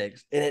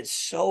athletics. And it's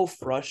so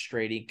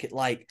frustrating.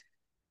 Like,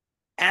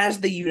 as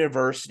the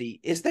university,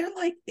 is there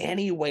like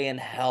any way in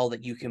hell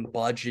that you can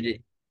budget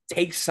it,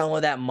 take some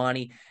of that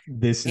money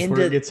This is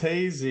where it gets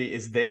hazy,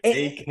 is that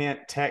they can't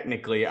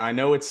technically, I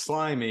know it's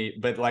slimy,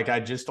 but like I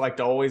just like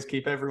to always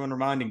keep everyone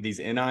reminding, these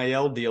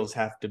NIL deals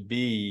have to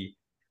be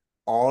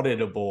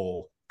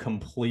auditable,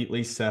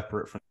 completely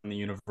separate from the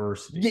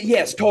university.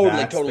 Yes, totally,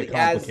 That's totally. the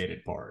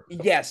complicated part.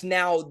 Yes,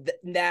 now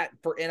that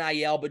for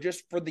NIL, but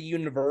just for the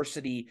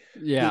university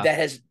Yeah. that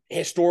has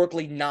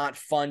historically not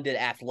funded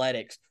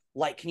athletics,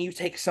 like, can you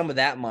take some of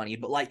that money?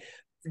 But like,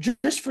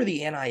 just for the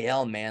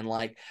NIL, man,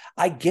 like,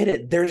 I get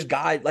it. There's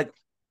guys like,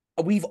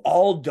 we've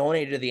all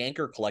donated to the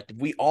Anchor Collective.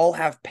 We all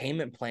have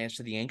payment plans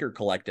to the Anchor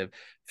Collective.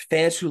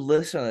 Fans who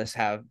listen to this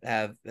have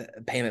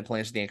payment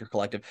plans to the Anchor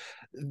Collective.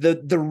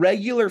 The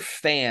regular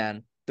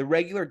fan, the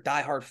regular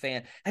diehard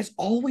fan, has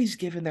always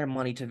given their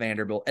money to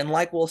Vanderbilt, and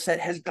like Will said,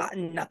 has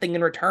gotten nothing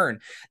in return.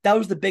 That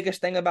was the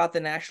biggest thing about the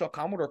National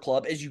Commodore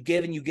Club, is you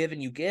give and you give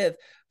and you give,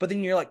 but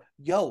then you're like,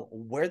 yo,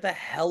 where the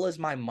hell is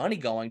my money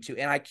going to?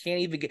 And I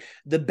can't even get,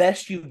 the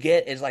best you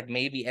get is like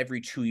maybe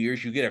every 2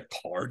 years you get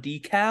a car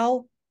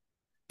decal.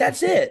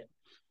 That's it.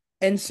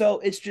 And so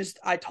it's just,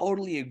 I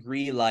totally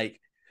agree.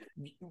 Like,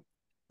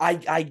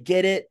 I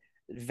get it.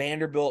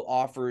 Vanderbilt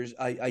offers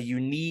a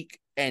unique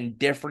and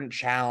different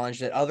challenge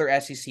that other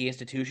SEC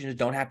institutions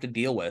don't have to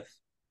deal with.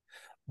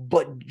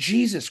 But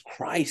Jesus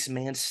Christ,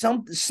 man,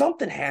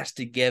 something has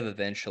to give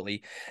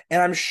eventually.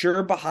 And I'm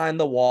sure behind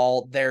the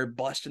wall they're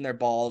busting their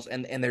balls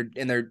and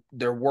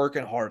they're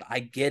working hard. I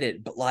get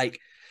it, but like,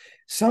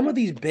 some of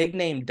these big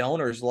name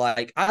donors,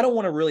 like, I don't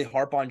want to really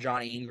harp on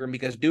Johnny Ingram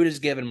because dude is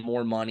given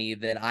more money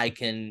than I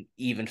can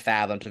even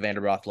fathom to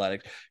Vanderbilt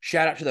Athletics.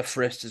 Shout out to the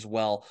Frists as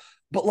well.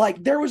 But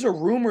like, there was a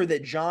rumor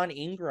that John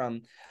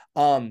Ingram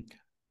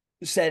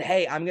said,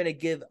 hey, I'm going to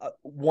give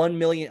 1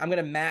 million. I'm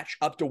going to match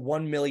up to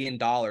 $1 million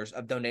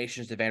of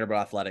donations to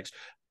Vanderbilt Athletics.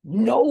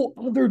 No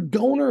other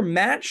donor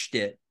matched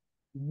it.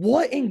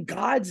 What in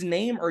God's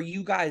name are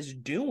you guys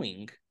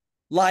doing?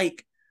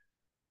 Like,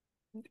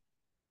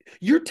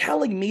 you're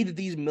telling me that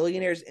these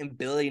millionaires and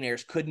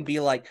billionaires couldn't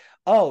be like,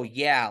 oh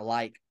yeah,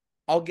 like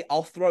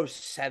I'll throw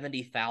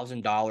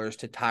 $70,000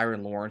 to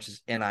Tyrin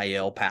Lawrence's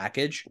NIL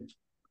package.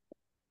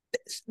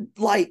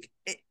 Like,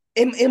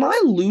 am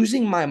I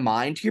losing my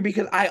mind here?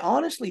 Because I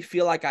honestly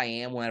feel like I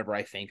am whenever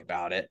I think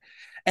about it.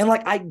 And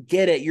like, I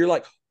get it. You're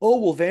like, oh,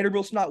 well,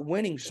 Vanderbilt's not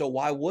winning, so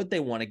why would they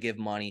want to give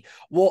money?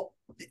 Well,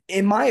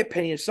 in my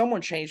opinion,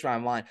 someone changed my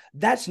mind.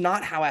 That's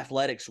not how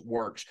athletics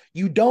works.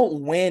 You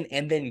don't win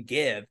and then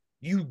give.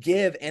 You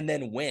give and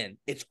then win.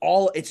 It's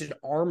an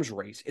arms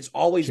race. It's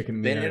always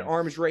been an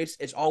arms race.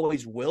 It's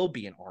always will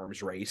be an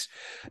arms race.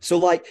 So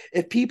like,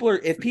 if people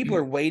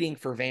are waiting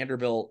for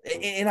Vanderbilt,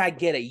 and I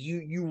get it,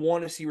 you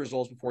want to see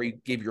results before you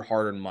give your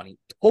hard-earned money.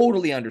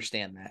 Totally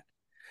understand that.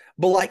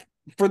 But like,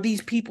 for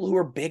these people who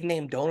are big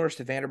name donors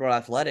to Vanderbilt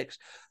Athletics,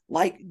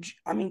 like,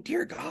 I mean,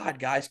 dear God,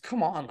 guys,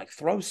 come on, like,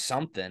 throw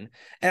something.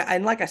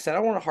 And like I said, I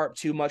don't want to harp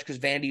too much because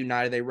Vandy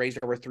United, they raised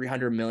over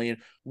 $300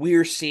 million.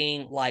 We're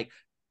seeing like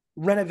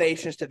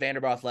renovations to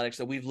Vanderbilt Athletics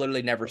that we've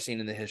literally never seen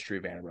in the history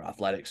of Vanderbilt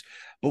Athletics.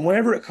 But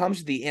whenever it comes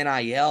to the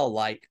NIL,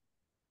 like,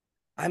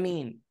 I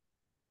mean,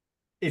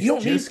 you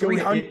don't need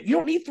 300. You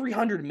don't need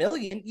 300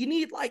 million. You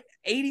need like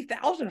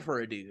 80,000 for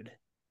a dude.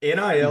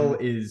 NIL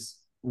is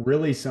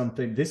really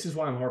something. This is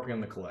why I'm harping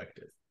on the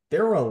collective.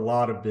 There are a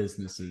lot of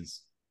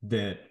businesses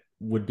that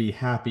would be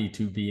happy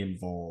to be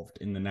involved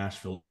in the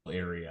Nashville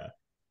area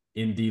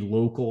in the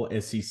local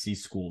SEC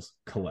schools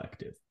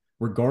collective,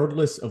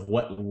 regardless of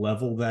what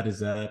level that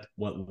is at,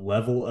 what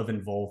level of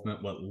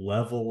involvement, what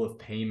level of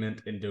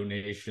payment and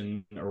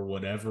donation or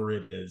whatever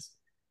it is.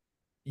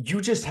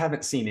 You just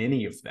haven't seen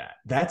any of that.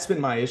 That's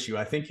been my issue.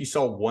 I think you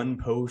saw one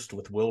post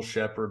with Will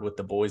Shepherd with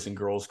the Boys and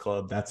Girls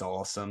Club. That's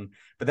awesome.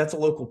 But that's a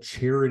local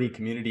charity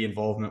community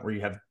involvement where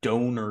you have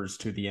donors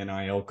to the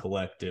NIL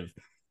collective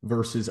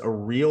versus a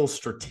real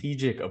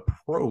strategic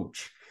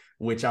approach,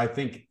 which I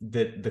think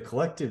that the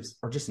collectives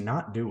are just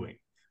not doing,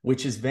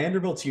 which is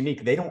Vanderbilt's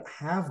unique. They don't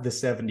have the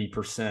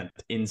 70%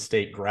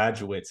 in-state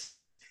graduates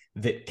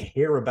that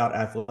care about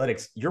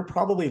athletics. You're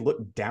probably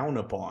looked down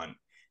upon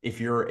if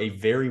you're a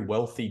very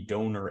wealthy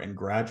donor and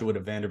graduate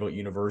of Vanderbilt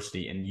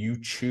University and you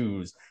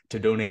choose to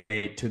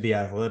donate to the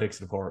athletics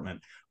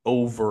department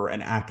over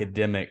an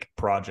academic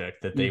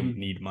project that they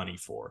need money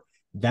for.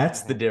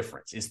 That's the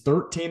difference. Is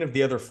 13 of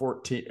the other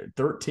 14,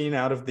 13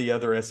 out of the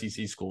other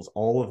SEC schools,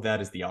 all of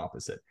that is the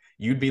opposite.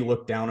 You'd be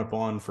looked down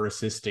upon for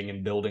assisting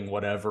in building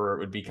whatever. It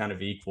would be kind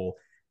of equal.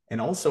 And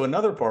also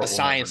another part, a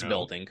science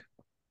building.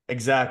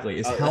 Exactly,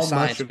 is how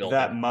much of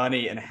that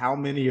money and how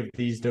many of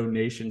these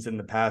donations in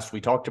the past. We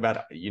talked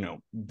about,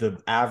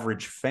 the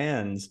average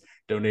fans'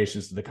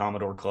 donations to the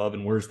Commodore Club,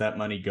 and where's that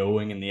money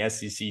going, and the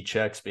SEC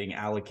checks being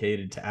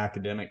allocated to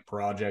academic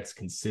projects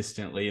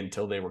consistently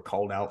until they were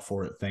called out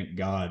for it, thank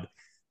God.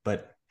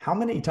 But how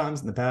many times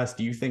in the past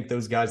do you think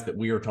those guys that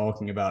we are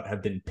talking about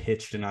have been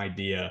pitched an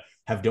idea,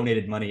 have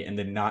donated money, and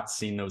then not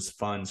seen those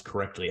funds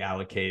correctly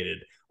allocated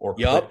or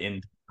put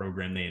into the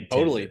program they intended?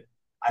 Totally.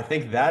 I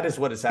think that is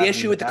what is happening. The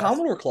issue with the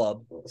Commodore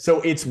Club.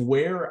 So it's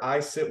where I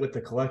sit with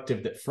the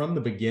collective that from the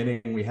beginning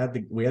we had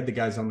the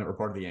guys on that were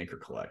part of the Anchor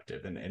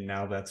Collective, and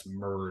now that's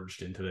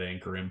merged into the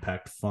Anchor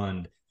Impact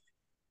Fund.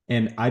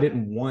 And I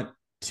didn't want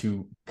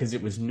to, because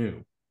it was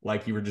new.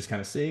 Like, you were just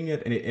kind of seeing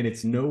it, and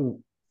it's no.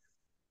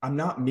 I'm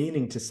not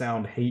meaning to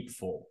sound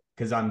hateful,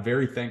 because I'm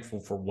very thankful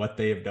for what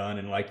they have done,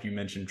 and like you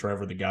mentioned,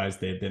 Trevor, the guys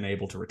they have been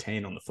able to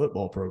retain on the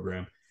football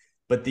program.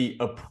 But the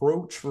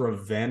approach for a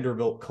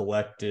Vanderbilt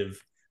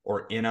collective,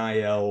 or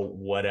NIL,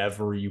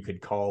 whatever you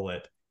could call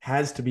it,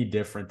 has to be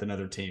different than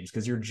other teams,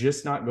 because you're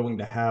just not going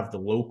to have the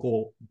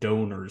local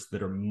donors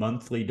that are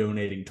monthly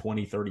donating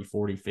 $20, $30,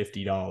 $40,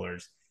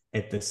 $50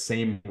 at the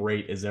same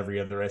rate as every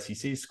other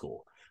SEC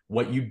school.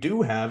 What you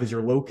do have is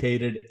you're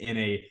located in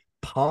a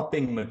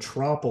popping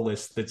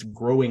metropolis that's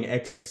growing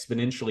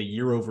exponentially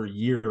year over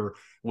year,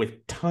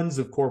 with tons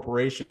of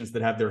corporations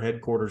that have their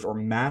headquarters or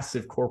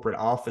massive corporate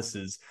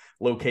offices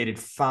located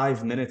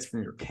 5 minutes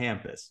from your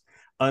campus.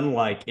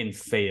 Unlike in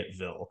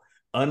Fayetteville,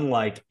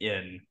 unlike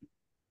in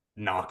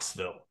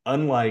Knoxville,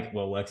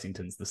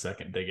 Lexington's the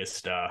second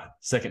biggest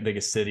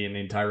city in the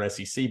entire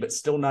SEC, but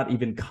still not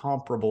even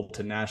comparable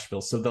to Nashville.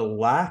 So the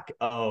lack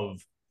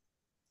of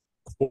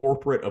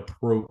corporate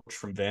approach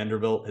from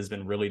Vanderbilt has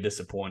been really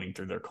disappointing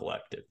through their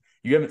collective.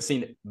 You haven't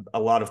seen a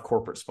lot of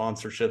corporate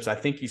sponsorships. I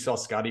think you saw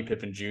Scottie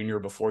Pippen Jr.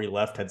 before he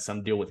left had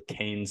some deal with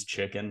Cane's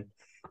Chicken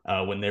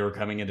when they were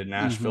coming into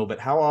Nashville. But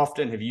how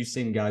often have you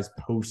seen guys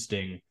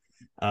posting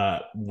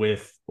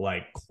with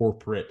like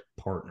corporate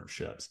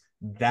partnerships?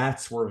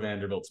 That's where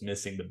Vanderbilt's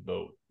missing the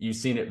boat. You've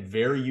seen it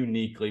very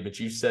uniquely, but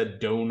you said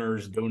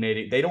donors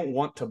donating. They don't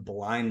want to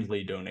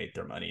blindly donate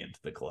their money into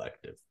the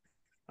collective.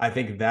 I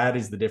think that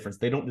is the difference.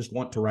 They don't just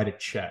want to write a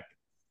check.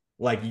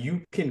 Like,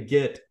 you can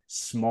get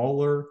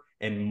smaller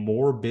and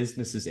more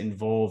businesses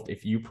involved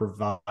if you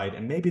provide,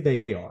 and maybe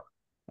they are.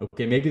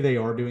 Okay, maybe they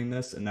are doing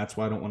this, and that's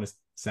why I don't want to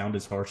sound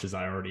as harsh as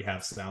I already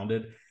have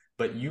sounded.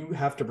 But you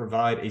have to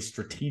provide a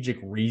strategic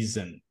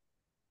reason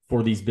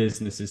for these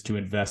businesses to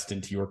invest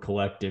into your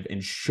collective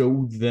and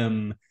show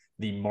them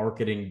the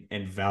marketing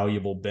and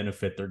valuable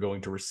benefit they're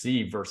going to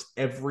receive, versus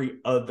every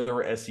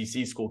other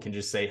SEC school can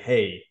just say,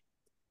 hey,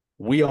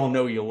 we all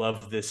know you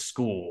love this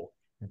school.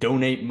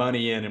 Donate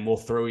money in and we'll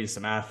throw you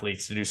some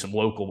athletes to do some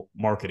local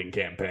marketing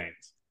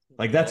campaigns.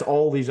 Like, that's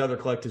all these other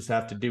collectives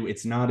have to do.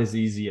 It's not as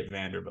easy at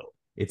Vanderbilt.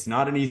 It's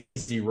not an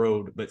easy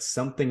road, but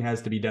something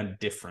has to be done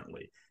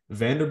differently.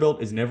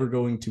 Vanderbilt is never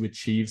going to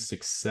achieve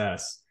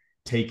success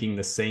taking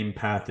the same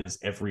path as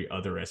every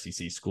other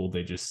SEC school.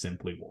 They just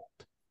simply won't.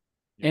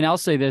 And I'll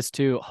say this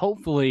too.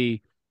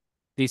 Hopefully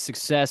the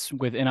success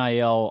with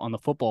NIL on the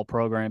football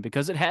program,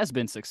 because it has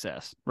been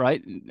success,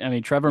 right? I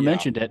mean, Trevor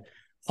mentioned it.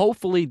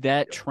 Hopefully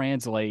that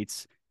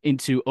translates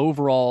into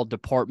overall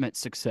department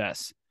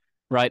success,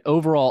 right?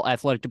 Overall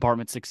athletic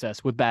department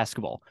success with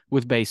basketball,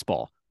 with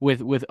baseball,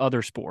 with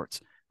other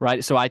sports,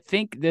 right? So I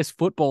think this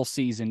football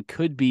season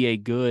could be a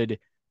good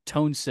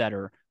tone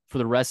setter for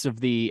the rest of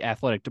the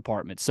athletic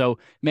department. So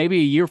maybe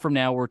a year from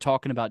now, we're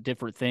talking about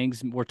different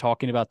things. We're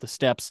talking about the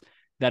steps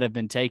that have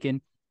been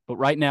taken. But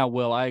right now,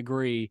 Will, I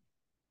agree.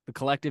 The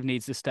collective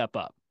needs to step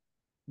up.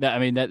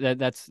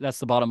 That's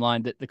the bottom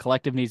line. That the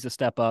collective needs to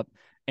step up,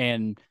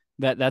 and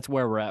that's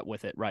where we're at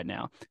with it right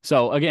now.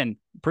 So again,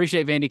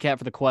 appreciate Vandy Cat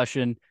for the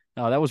question.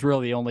 That was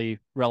really the only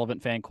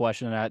relevant fan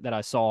question that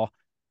I saw.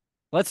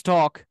 Let's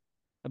talk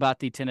about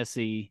the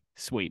Tennessee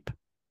sweep.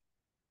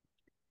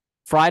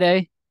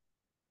 Friday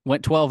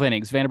went 12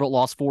 innings. Vanderbilt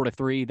lost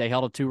 4-3. They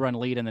held a 2-run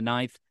lead in the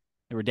ninth.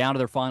 They were down to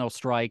their final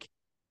strike.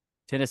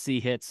 Tennessee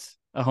hits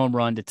a home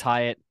run to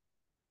tie it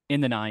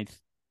in the ninth.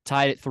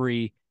 Tied at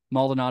 3.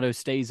 Maldonado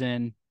stays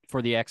in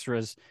for the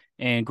extras,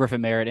 and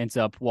Griffin Merritt ends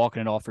up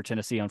walking it off for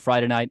Tennessee on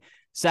Friday night.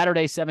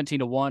 Saturday,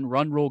 17-1,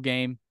 run rule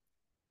game.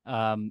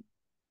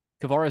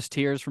 Kavares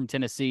Tears from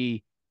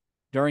Tennessee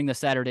during the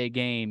Saturday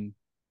game,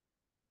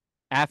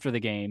 after the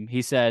game,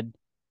 he said,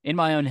 in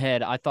my own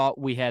head, I thought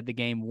we had the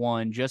game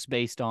won just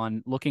based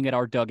on looking at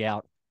our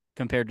dugout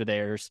compared to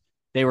theirs.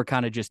 They were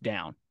kind of just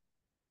down.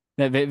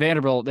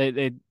 Vanderbilt, they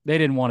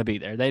didn't want to be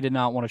there. They did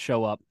not want to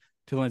show up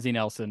to Lindsey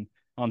Nelson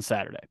on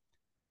Saturday.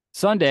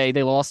 Sunday,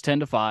 they lost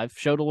 10-5,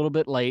 showed a little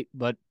bit late,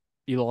 but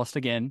you lost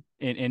again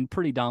in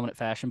pretty dominant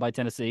fashion by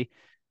Tennessee.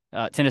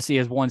 Tennessee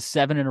has won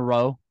 7 in a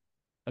row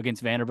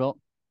against Vanderbilt.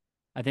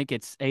 I think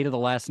it's 8 of the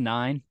last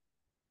 9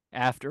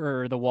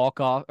 after the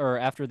walk-off or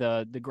after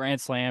the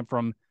grand slam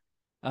from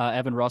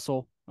Evan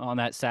Russell on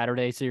that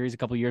Saturday series a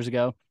couple years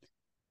ago.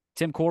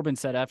 Tim Corbin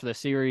said after the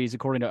series,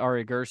 according to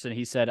Ari Gerson,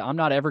 he said, I'm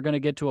not ever going to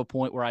get to a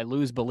point where I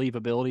lose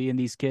believability in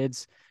these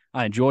kids.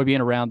 I enjoy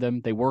being around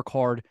them. They work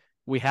hard.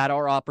 We had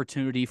our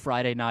opportunity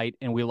Friday night,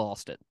 and we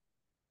lost it.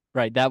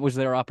 Right? That was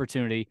their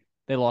opportunity.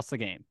 They lost the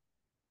game.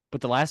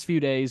 But the last few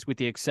days, with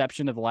the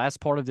exception of the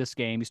last part of this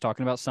game, he's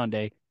talking about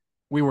Sunday,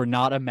 we were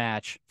not a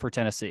match for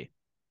Tennessee.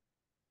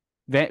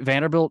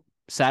 Vanderbilt,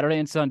 Saturday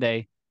and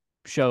Sunday,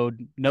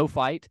 showed no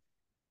fight,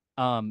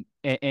 and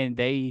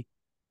they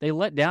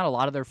let down a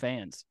lot of their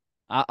fans.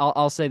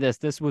 I'll say this: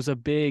 this was a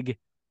big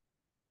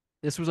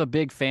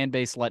fan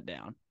base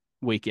letdown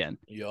weekend.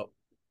 Yep.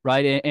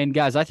 Right, and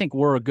guys, I think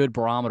we're a good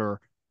barometer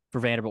for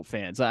Vanderbilt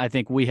fans. I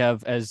think we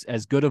have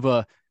as good of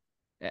a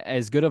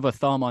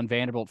thumb on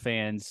Vanderbilt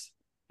fans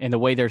and the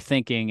way they're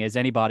thinking as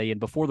anybody. And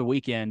before the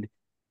weekend,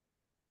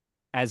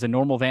 as a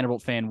normal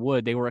Vanderbilt fan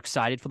would, they were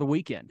excited for the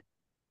weekend.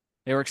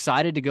 They were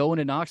excited to go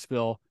into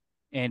Knoxville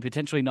and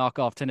potentially knock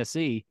off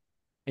Tennessee.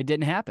 It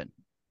didn't happen.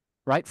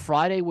 Right?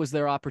 Friday was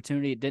their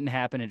opportunity. It didn't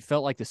happen. It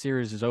felt like the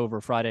series is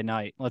over Friday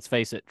night. Let's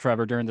face it,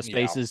 Trevor, during the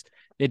spaces,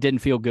 It didn't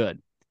feel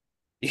good.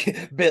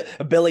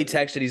 Billy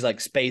texted, he's like,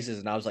 spaces,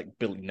 and I was like,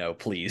 Billy, no,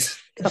 please.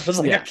 I was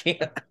like,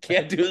 I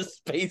can't do the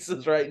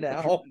spaces right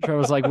now. Trevor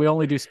was like, we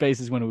only do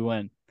spaces when we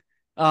win.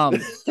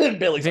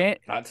 Billy's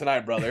like, not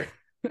tonight, brother.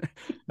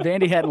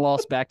 Vandy hadn't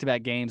lost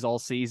back-to-back games all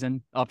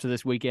season up to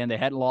this weekend. They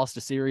hadn't lost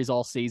a series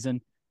all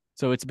season.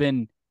 So it's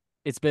been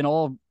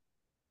all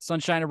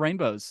sunshine and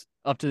rainbows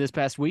up to this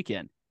past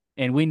weekend.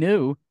 And we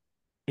knew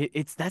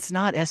that's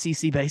not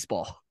SEC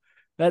baseball.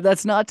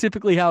 That's not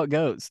typically how it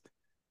goes.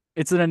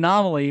 It's an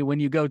anomaly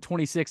when you go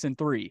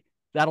 26-3.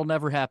 That'll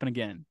never happen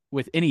again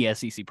with any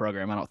SEC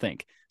program, I don't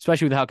think,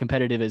 especially with how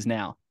competitive it is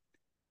now.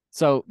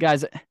 So,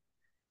 guys,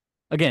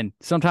 again,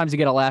 sometimes you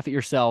get to laugh at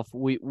yourself.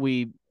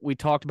 We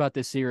talked about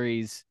this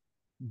series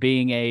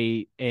being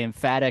a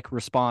emphatic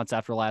response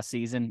after last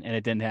season, and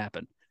it didn't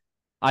happen.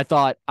 I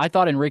thought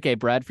Enrique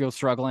Bradfield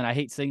struggling. I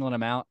hate singling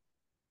him out.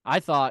 I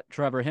thought,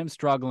 Trevor, him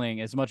struggling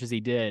as much as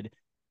he did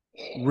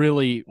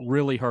really,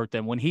 really hurt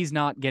them. When he's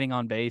not getting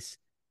on base,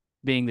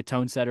 being the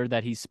tone setter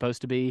that he's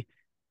supposed to be,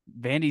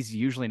 Vandy's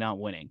usually not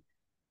winning.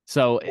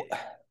 So,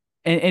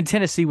 and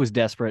Tennessee was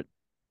desperate.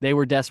 They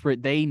were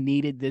desperate. They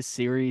needed this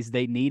series.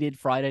 They needed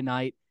Friday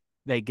night.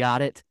 They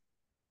got it.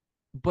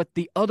 But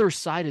the other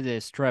side of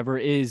this, Trevor,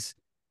 is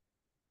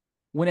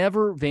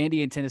whenever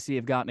Vandy and Tennessee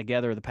have gotten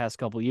together the past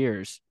couple of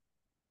years,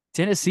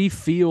 Tennessee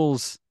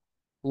feels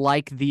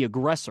like the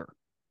aggressor.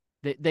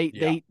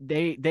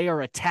 They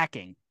are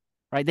attacking,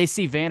 right? They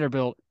see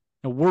Vanderbilt,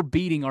 and we're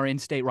beating our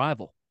in-state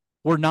rival.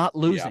 We're not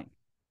losing.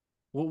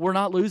 Yeah. We're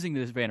not losing to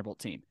this Vanderbilt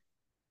team.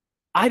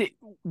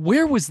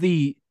 Where was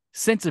the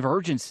sense of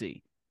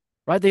urgency,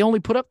 right? They only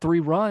put up 3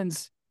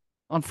 runs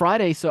on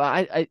Friday. So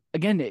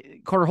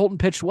again, Carter Holton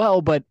pitched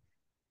well, but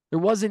there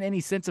wasn't any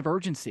sense of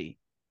urgency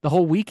the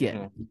whole weekend.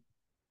 Mm-hmm.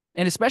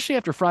 And especially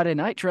after Friday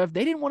night, Trev,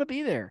 they didn't want to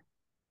be there.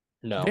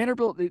 No.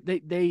 Vanderbilt,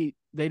 they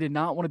did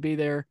not want to be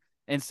there.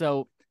 And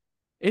so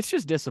it's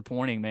just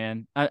disappointing,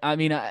 man. I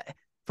mean,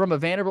 from a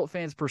Vanderbilt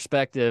fan's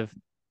perspective,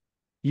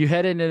 you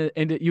headed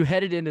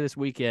into this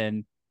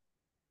weekend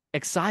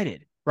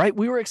excited, right?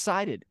 We were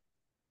excited,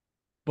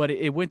 but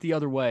it went the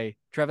other way.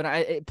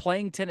 Trevor,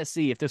 playing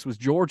Tennessee, if this was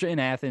Georgia in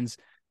Athens,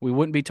 we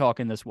wouldn't be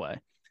talking this way.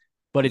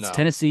 But it's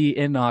Tennessee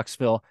in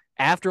Knoxville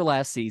after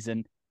last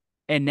season,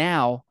 and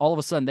now all of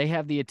a sudden they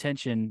have the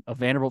attention of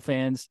Vanderbilt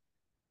fans.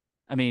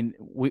 I mean,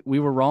 we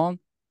were wrong,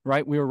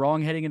 right? We were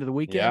wrong heading into the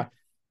weekend. Yeah.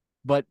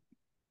 But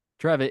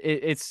Trevor,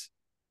 it's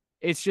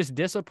just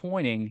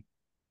disappointing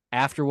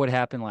after what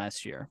happened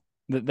last year.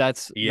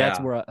 That's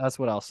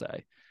what I'll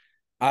say.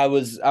 I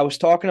was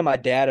talking to my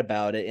dad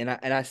about it,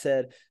 and I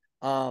said,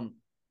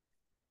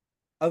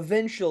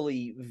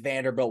 eventually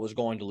Vanderbilt was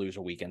going to lose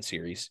a weekend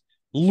series.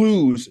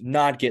 Lose,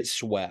 not get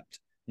swept.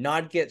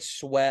 Not get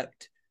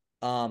swept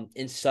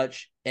in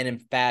such an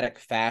emphatic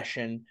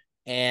fashion,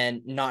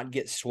 and not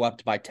get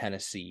swept by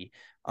Tennessee.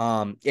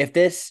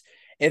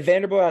 If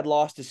Vanderbilt had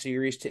lost a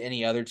series to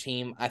any other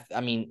team,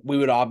 I mean, we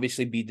would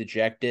obviously be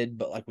dejected,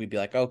 but like we'd be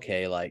like,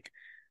 okay, like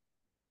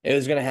it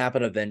was going to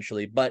happen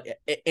eventually. But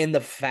in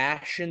the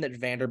fashion that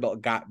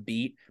Vanderbilt got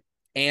beat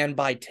and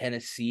by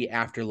Tennessee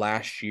after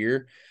last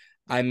year,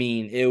 I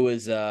mean, it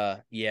was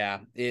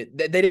they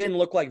didn't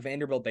look like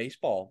Vanderbilt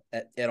baseball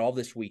at all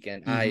this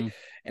weekend.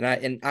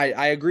 Mm-hmm.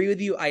 I agree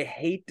with you. I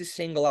hate to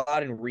single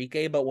out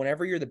Enrique, but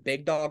whenever you're the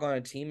big dog on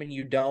a team and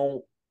you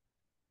don't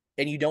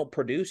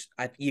produce,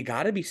 you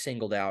got to be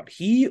singled out.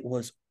 He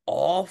was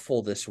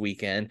awful this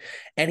weekend,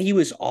 and he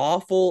was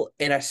awful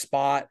in a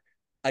spot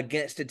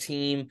against a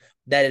team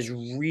that is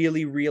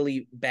really,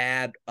 really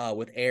bad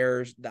with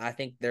errors. I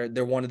think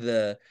they're one of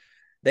the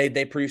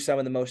They produced some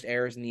of the most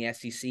errors in the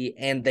SEC,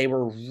 and they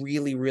were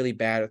really, really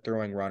bad at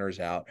throwing runners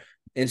out.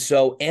 And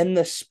so in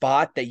the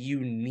spot that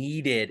you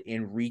needed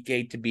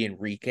Enrique to be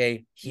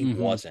Enrique, he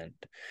wasn't.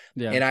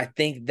 Yeah. And I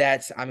think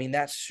that's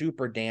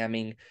super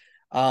damning.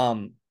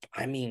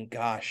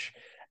 Gosh.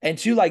 And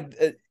two, like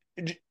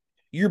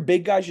your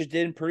big guys just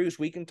didn't produce.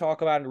 We can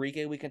talk about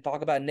Enrique. We can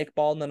talk about Nick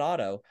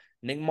Maldonado.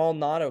 Nick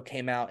Maldonado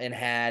came out and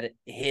had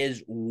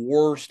his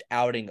worst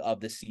outing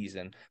of the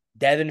season.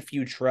 Devin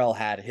Futrell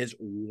had his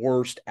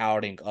worst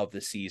outing of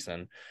the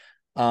season.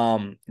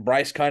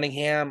 Bryce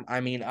Cunningham, I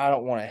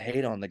don't want to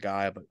hate on the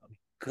guy, but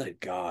good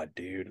God,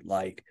 dude.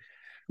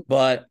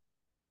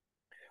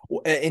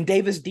 And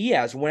Davis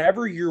Diaz,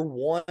 whenever your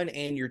one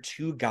and your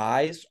two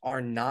guys are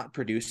not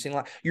producing,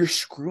 like, you're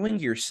screwing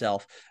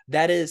yourself.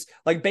 That is,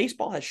 like,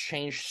 baseball has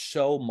changed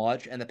so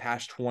much in the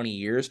past 20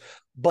 years,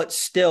 but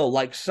still,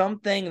 like,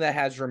 something that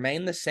has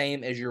remained the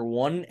same as your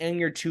one and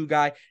your two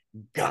guy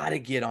gotta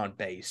get on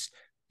base.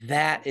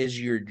 That is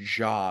your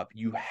job.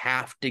 You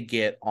have to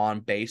get on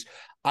base.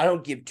 I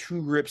don't give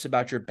two rips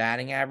about your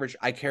batting average.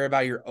 I care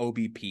about your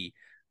OBP.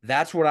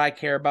 That's what I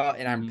care about,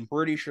 and I'm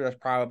pretty sure that's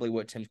probably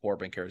what Tim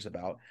Corbin cares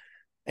about.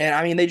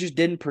 And they just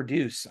didn't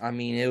produce.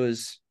 It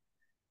was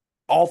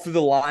all through the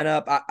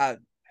lineup.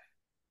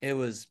 It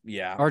was,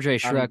 yeah.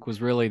 RJ Schreck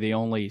was really the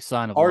only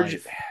sign of RJ,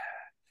 life.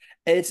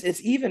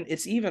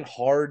 It's even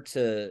hard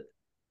to.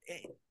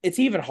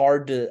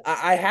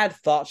 I had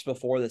thoughts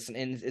before this,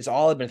 and it's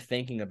all I've been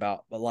thinking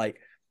about. But like,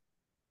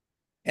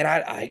 and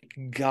I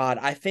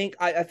think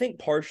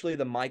partially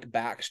the Mike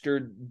Baxter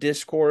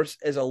discourse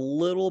is a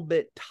little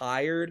bit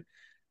tired,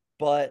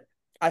 but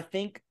I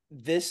think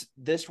this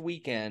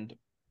weekend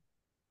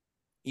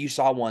you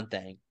saw one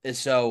thing is,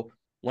 so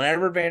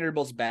whenever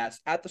Vanderbilt's bats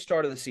at the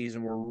start of the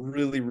season were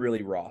really,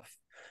 really rough,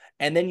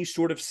 and then you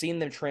sort of seen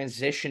them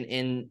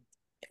transition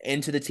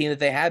into the team that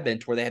they had been,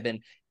 to where they have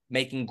been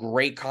making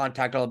great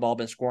contact on the ball,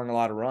 been scoring a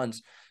lot of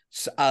runs.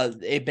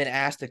 They've been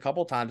asked a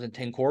couple times, and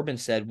Tim Corbin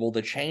said, well,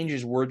 the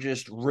changes were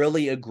just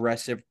really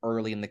aggressive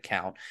early in the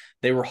count.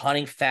 They were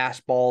hunting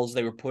fastballs.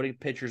 They were putting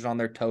pitchers on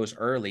their toes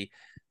early.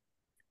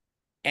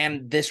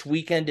 And this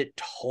weekend, it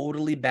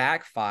totally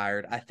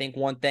backfired. I think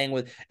one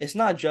thing it's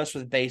not just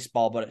with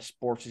baseball, but at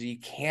sports, is you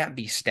can't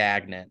be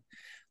stagnant.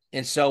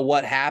 And so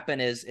what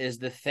happened is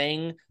the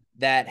thing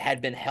that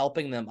had been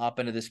helping them up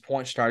into this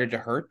point started to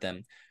hurt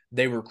them.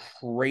 They were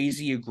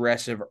crazy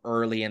aggressive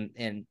early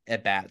in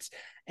at bats,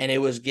 and it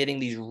was getting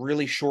these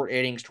really short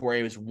innings to where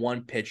it was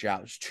one pitch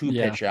outs, two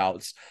pitch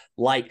outs,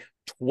 like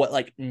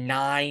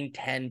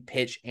 9-10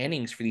 pitch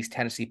innings for these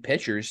Tennessee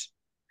pitchers,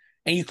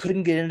 and you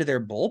couldn't get into their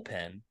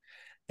bullpen.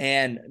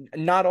 And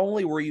not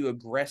only were you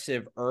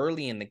aggressive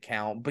early in the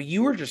count, but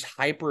you were just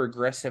hyper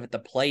aggressive at the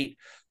plate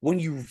when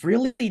you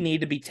really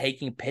need to be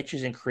taking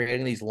pitches and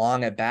creating these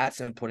long at bats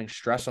and putting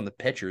stress on the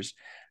pitchers.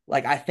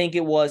 Like, I think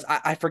it was,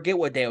 I forget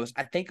what day it was.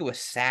 I think it was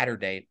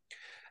Saturday.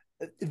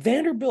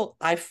 Vanderbilt,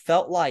 I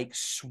felt like,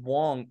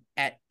 swung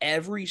at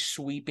every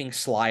sweeping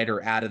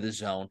slider out of the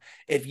zone.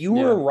 If you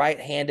were a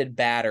right-handed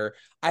batter,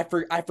 I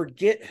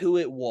forget who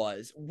it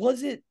was.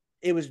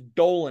 It was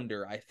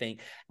Dolander, I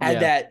think,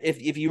 that,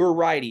 if you were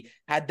righty,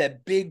 had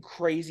that big,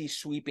 crazy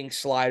sweeping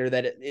slider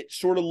that it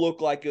sort of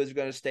looked like it was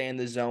going to stay in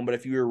the zone, but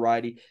if you were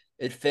righty,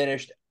 it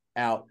finished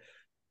out.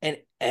 And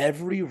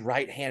every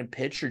right-hand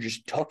pitcher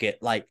just took it.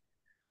 Like,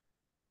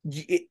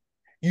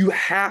 you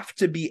have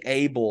to be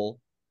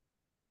able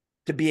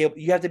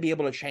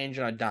to change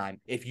on a dime.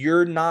 If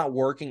you're not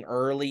working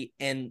early,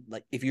 and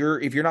like, if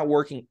you're not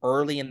working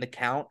early in the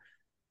count,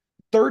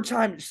 third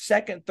time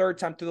through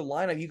the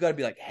lineup, you got to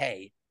be like,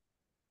 hey,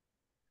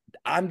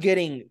 I'm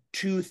getting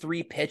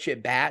 2-3 pitch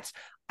at bats.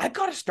 I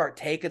got to start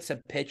taking some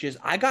pitches.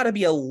 I got to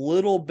be a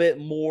little bit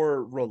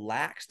more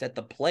relaxed at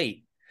the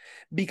plate,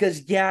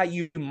 because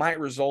you might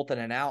result in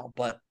an out,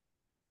 but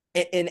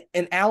an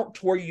out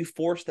to where you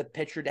force the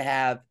pitcher to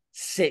have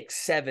 6,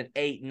 7,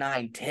 8,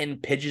 9, 10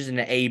 pitches in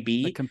an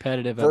AB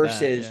competitive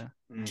versus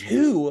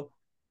 2,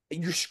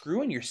 you're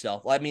screwing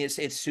yourself.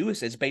 It's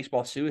suicide. It's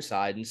baseball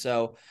suicide. And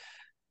so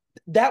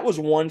that was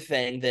one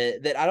thing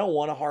that I don't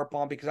want to harp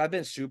on, because I've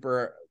been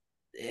super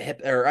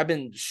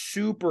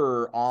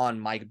on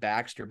Mike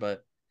Baxter,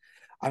 but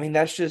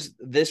that's just,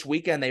 this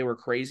weekend they were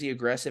crazy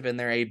aggressive in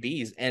their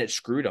ABs, and it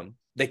screwed them.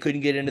 They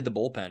couldn't get into the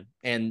bullpen,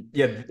 and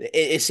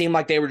it seemed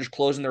like they were just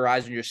closing their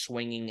eyes and just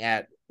swinging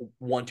at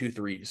 1, 2,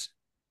 3s.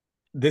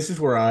 This is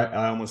where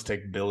I almost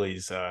take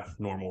Billy's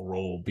normal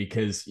role,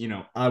 because,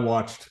 I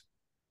watched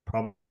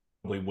probably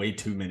way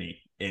too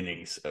many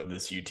innings of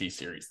this UT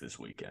series this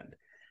weekend.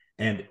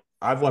 And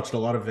I've watched a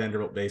lot of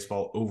Vanderbilt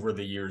baseball over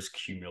the years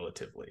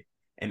cumulatively.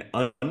 And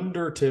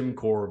under Tim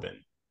Corbin,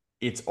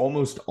 it's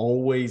almost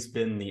always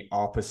been the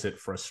opposite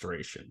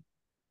frustration.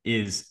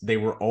 Is they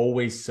were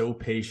always so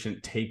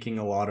patient, taking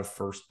a lot of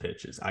first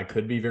pitches. I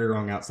could be very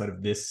wrong outside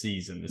of this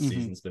season. This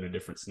season's been a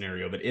different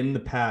scenario, but in the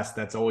past,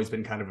 that's always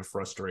been kind of a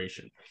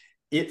frustration.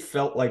 It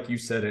felt like, you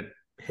said it,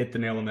 hit the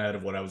nail on the head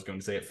of what I was going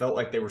to say. It felt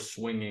like they were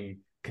swinging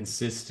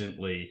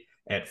consistently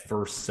at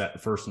first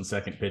and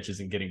second pitches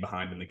and getting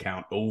behind in the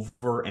count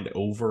over and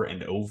over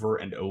and over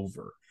and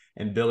over.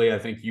 And Billy, I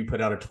think you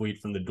put out a tweet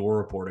from the Door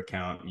Report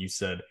account. You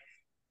said,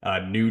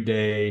 new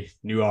day,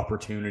 new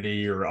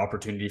opportunity, or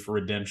opportunity for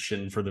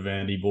redemption for the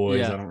Vandy boys.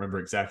 Yeah. I don't remember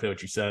exactly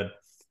what you said,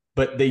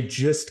 but they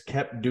just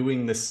kept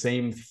doing the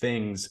same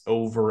things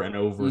over and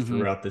over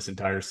throughout this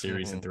entire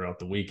series and throughout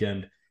the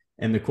weekend.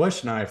 And the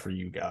question I have for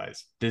you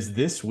guys, does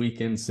this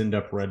weekend send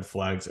up red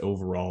flags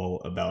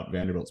overall about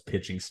Vanderbilt's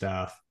pitching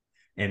staff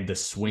and the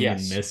swing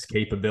and miss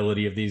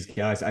capability of these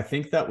guys? I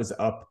think that was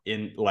up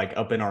in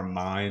our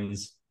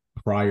minds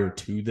prior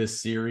to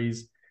this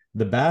series.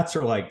 The bats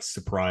are like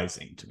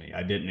surprising to me.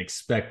 I didn't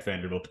expect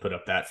Vanderbilt to put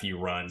up that few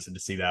runs and to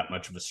see that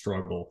much of a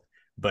struggle.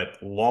 But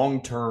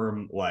long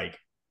term, like,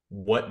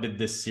 what did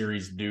this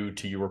series do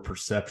to your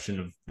perception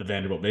of the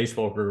Vanderbilt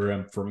baseball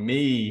program? For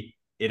me,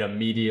 it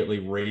immediately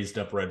raised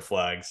up red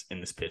flags in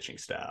this pitching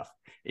staff.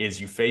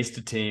 Is you faced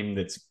a team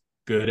that's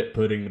good at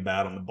putting the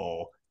bat on the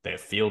ball. They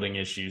have fielding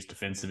issues,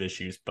 defensive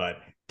issues, but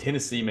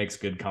Tennessee makes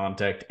good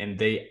contact, and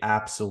they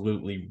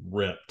absolutely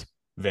ripped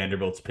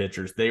Vanderbilt's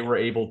pitchers. They were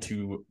able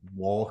to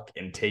walk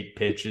and take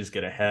pitches,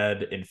 get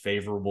ahead in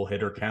favorable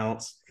hitter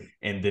counts,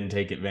 and then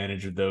take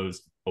advantage of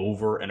those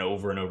over and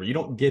over and over. You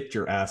don't get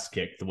your ass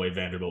kicked the way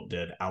Vanderbilt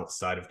did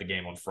outside of the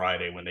game on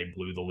Friday when they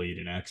blew the lead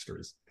in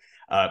extras.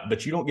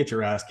 But you don't get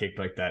your ass kicked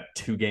like that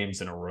 2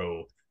 games in a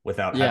row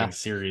without having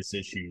serious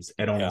issues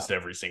at almost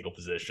every single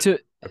position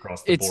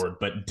across the board.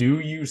 But do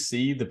you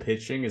see the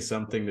pitching as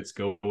something that's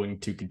going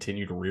to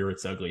continue to rear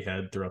its ugly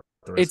head throughout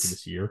the rest of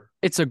this year?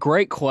 It's a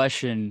great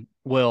question,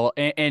 Will.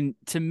 And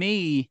to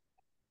me,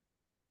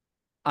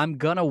 I'm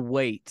going to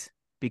wait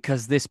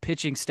because this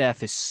pitching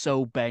staff is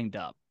so banged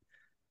up,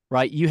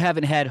 right? You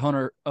haven't had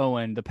Hunter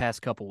Owen the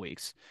past couple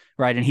weeks,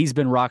 right? And he's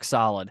been rock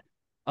solid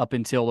up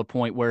until the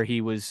point where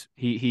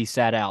he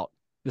sat out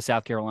the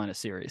South Carolina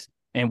series.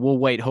 And we'll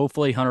wait.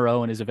 Hopefully Hunter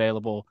Owen is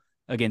available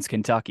against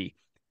Kentucky.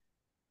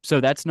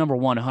 So that's number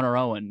one, Hunter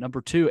Owen.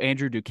 Number 2,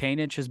 Andrew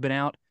Dukanich has been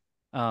out.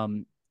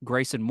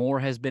 Grayson Moore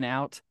has been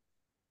out.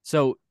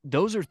 So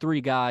those are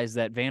 3 guys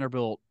that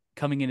Vanderbilt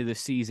coming into the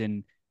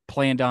season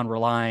planned on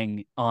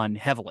relying on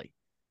heavily,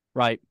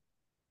 right?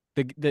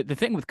 The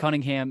thing with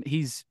Cunningham,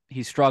 he's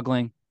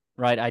struggling,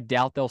 right? I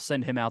doubt they'll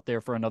send him out there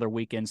for another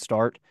weekend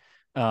start.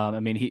 I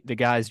mean, the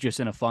guy's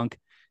just in a funk.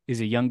 He's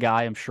a young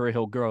guy. I'm sure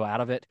he'll grow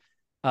out of it.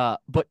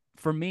 But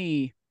for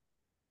me,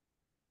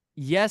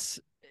 yes,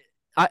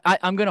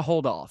 I'm going to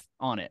hold off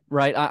on it,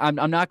 right?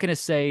 I'm not going to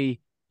say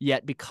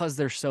yet because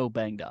they're so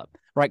banged up,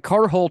 right?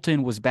 Carter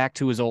Holton was back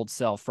to his old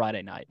self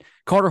Friday night.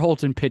 Carter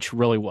Holton pitched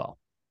really well.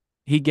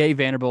 He gave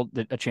Vanderbilt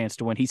a chance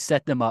to win. He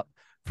set them up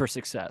for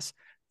success.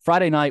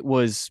 Friday night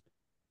was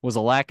a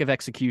lack of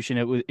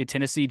execution.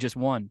 Tennessee just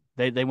won.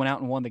 They went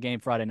out and won the game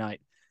Friday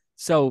night.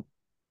 So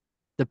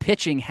the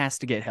pitching has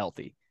to get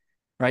healthy,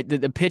 right?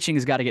 The pitching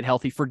has got to get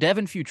healthy. For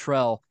Devin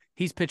Futrell,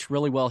 he's pitched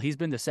really well. He's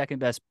been the second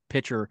best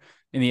pitcher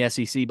in the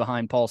SEC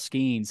behind Paul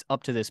Skeens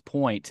up to this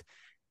point.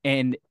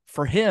 And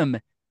for him,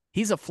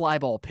 he's a fly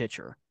ball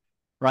pitcher,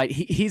 right?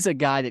 He's a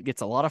guy that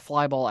gets a lot of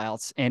fly ball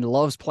outs and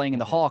loves playing in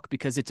the Hawk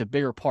because it's a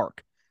bigger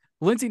park.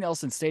 Lindsey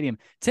Nelson Stadium,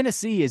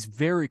 Tennessee is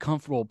very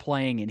comfortable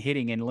playing and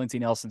hitting in Lindsey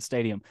Nelson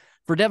Stadium.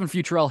 For Devin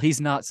Futrell,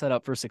 he's not set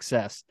up for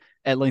success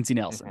at Lindsey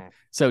Nelson.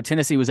 So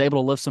Tennessee was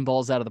able to lift some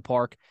balls out of the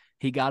park.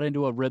 He got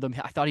into a rhythm.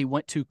 I thought he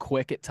went too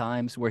quick at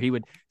times where he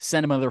would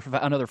send him another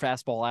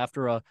fastball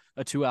after a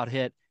 2-out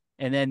hit.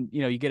 And then,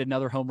 you get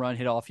another home run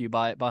hit off you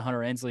by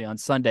Hunter Ensley on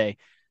Sunday.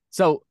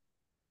 So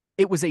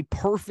it was a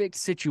perfect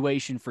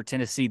situation for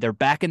Tennessee. They're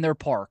back in their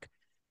park.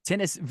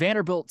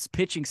 Vanderbilt's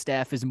pitching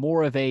staff is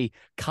more of a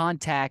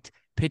contact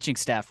pitching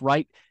staff,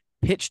 right?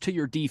 Pitch to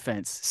your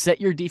defense,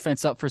 set your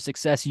defense up for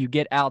success. You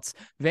get outs.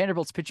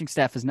 Vanderbilt's pitching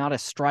staff is not a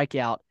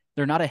strikeout.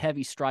 They're not a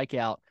heavy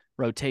strikeout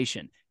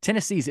rotation.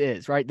 Tennessee's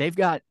is, right? They've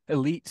got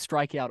elite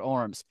strikeout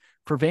arms.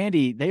 For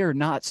Vandy, they are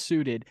not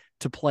suited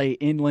to play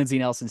in Lindsey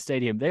Nelson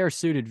Stadium. They are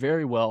suited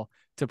very well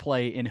to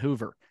play in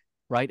Hoover,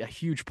 right? A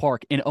huge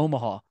park. In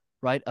Omaha,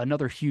 right?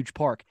 Another huge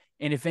park.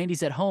 And if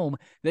Vandy's at home,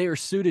 they are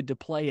suited to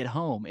play at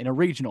home in a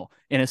regional,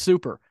 in a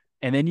super.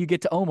 And then you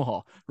get to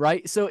Omaha,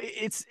 right? So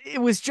it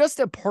was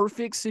just a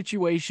perfect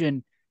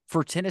situation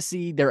for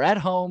Tennessee. They're at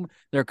home.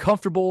 They're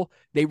comfortable.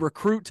 They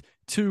recruit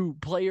to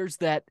players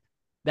that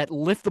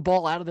lift the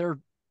ball out of their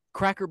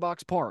Cracker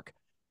Box Park,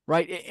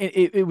 right?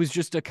 It was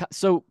just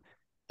so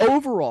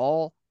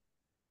overall,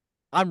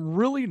 I'm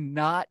really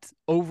not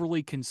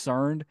overly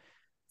concerned.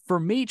 For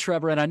me,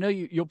 Trevor, and I know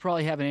you'll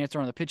probably have an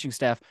answer on the pitching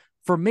staff.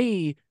 For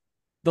me,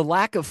 the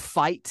lack of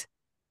fight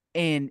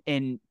and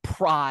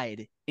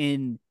pride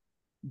in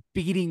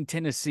beating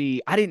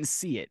Tennessee, I didn't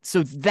see it.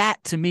 So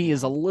that to me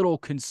is a little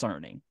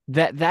concerning.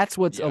 That's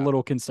what's a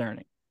little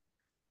concerning.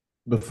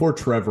 Before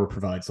Trevor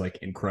provides like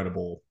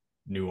incredible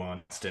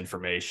nuanced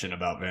information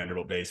about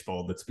Vanderbilt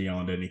baseball that's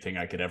beyond anything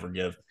I could ever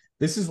give.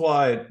 This is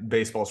why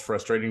baseball is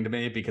frustrating to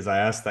me, because I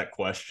asked that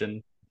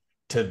question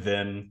to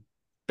then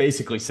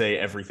basically say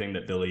everything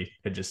that Billy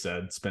had just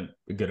said. Spent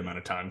a good amount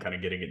of time kind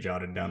of getting it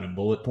jotted down in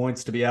bullet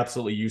points to be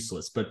absolutely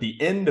useless. But the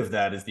end of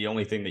that is the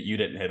only thing that you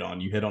didn't hit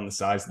on. You hit on the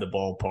size of the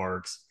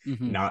ballparks,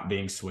 not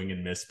being swing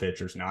and miss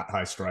pitchers, not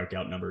high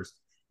strikeout numbers.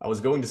 I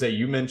was going to say,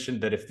 you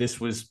mentioned that if this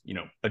was,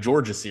 a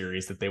Georgia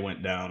series that they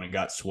went down and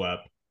got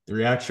swept, the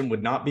reaction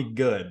would not be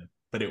good,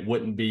 but it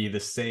wouldn't be the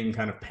same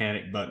kind of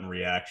panic button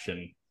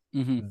reaction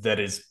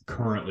that is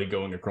currently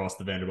going across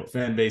the Vanderbilt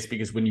fan base.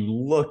 Because when you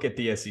look at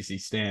the SEC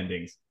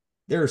standings,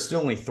 there are still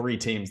only 3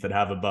 teams that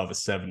have above a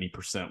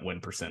 70% win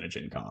percentage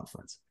in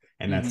conference.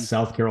 And that's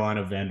South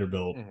Carolina,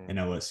 Vanderbilt, and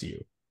LSU.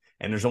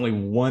 And there's only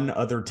one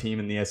other team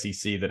in the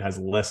SEC that has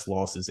less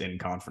losses in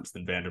conference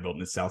than Vanderbilt,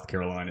 and it's South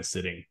Carolina,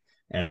 sitting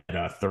at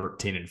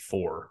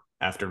 13-4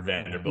 after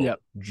Vanderbilt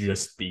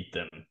just beat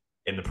them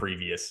in the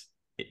previous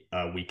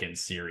weekend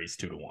series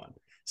 2-1.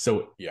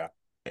 So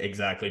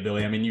exactly,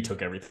 Billy. I mean, you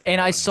took everything.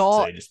 And I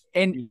saw,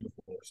 and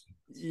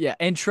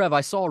Trev,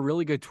 I saw a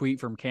really good tweet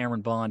from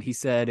Cameron Bond. He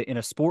said, in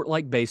a sport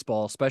like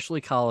baseball,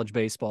 especially college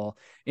baseball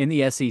in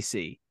the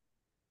SEC,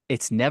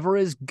 it's never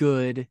as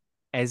good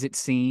as it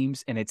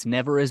seems, and it's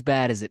never as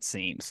bad as it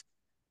seems.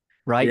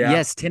 Right? Yeah.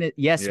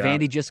 Yes,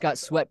 Vandy just got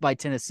swept by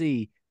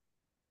Tennessee,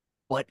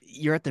 but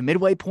you're at the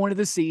midway point of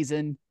the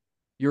season.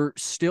 You're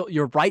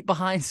right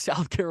behind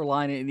South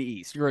Carolina in the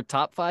East. You're a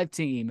top 5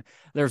 team.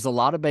 There's a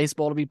lot of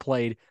baseball to be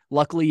played.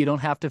 Luckily, you don't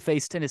have to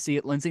face Tennessee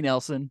at Lindsey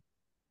Nelson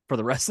for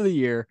the rest of the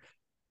year.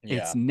 Yeah.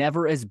 It's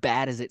never as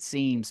bad as it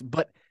seems.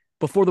 But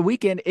before the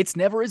weekend, it's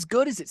never as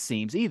good as it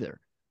seems either.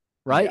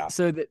 Right? Yeah.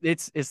 So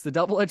it's the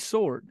double-edged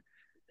sword.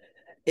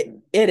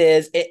 It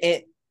is.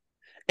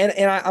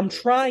 And I'm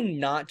trying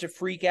not to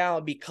freak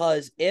out,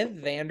 because if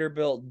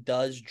Vanderbilt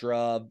does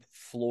drub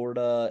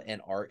Florida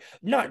and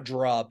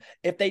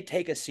if they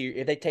take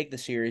the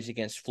series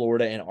against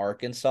Florida and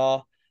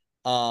Arkansas,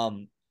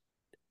 then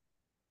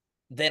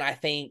I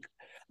think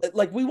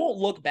we won't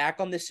look back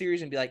on this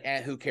series and be like,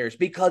 who cares?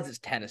 Because it's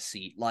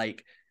Tennessee.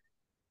 Like,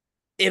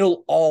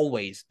 it'll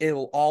always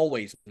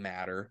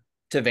matter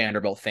to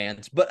Vanderbilt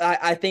fans. But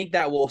I think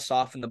that will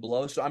soften the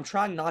blow. So I'm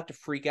trying not to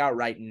freak out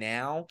right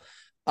now.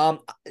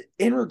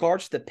 In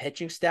regards to the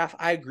pitching staff,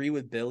 I agree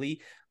with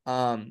Billy.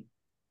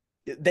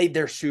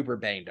 They're super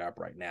banged up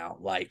right now,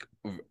 like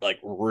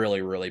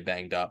really, really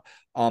banged up.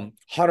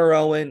 Hunter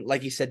Owen,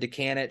 like you said,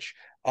 Dekanich,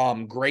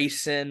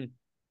 Grayson.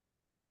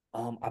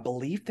 I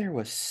believe there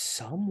was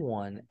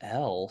someone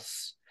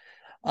else.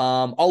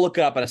 I'll look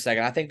it up in a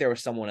second. I think there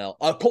was someone else.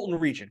 Colton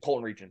Region.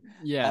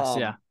 Yes,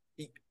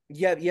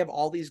 Yeah, you have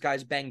all these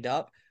guys banged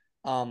up.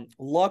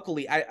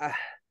 Luckily,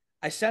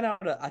 I sent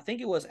out I think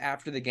it was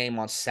after the game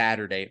on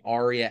Saturday,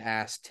 Aria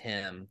asked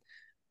him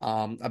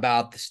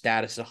about the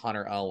status of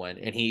Hunter Owen,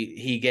 and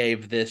he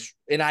gave this,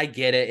 and I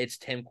get it, it's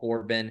Tim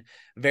Corbin,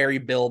 very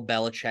Bill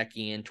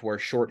Belichickian, to where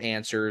short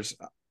answers,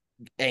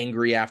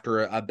 angry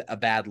after a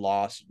bad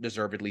loss,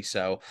 deservedly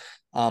so,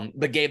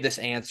 but gave this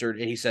answer,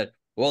 and he said,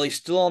 well, he's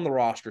still on the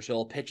roster, so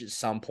he'll pitch at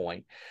some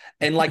point.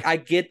 And I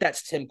get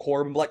that's Tim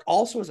Corbin, but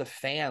also as a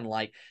fan,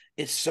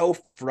 it's so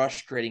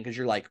frustrating, because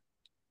you're like,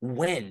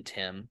 when,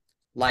 Tim?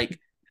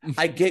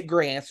 I get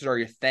great answers are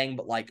your thing,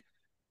 but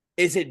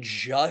is it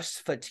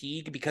just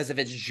fatigue? Because if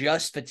it's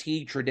just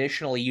fatigue,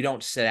 traditionally you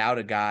don't sit out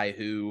a guy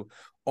who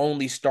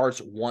only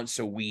starts once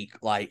a week.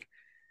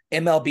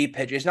 MLB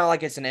pitch, it's not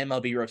like it's an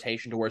MLB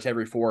rotation to where it's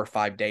every 4 or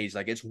 5 days.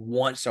 It's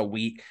once a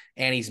week,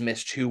 and he's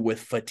missed 2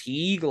 with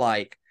fatigue.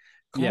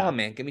 Come on,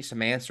 man, give me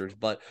some answers.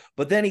 But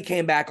then he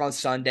came back on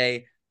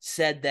Sunday,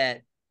 said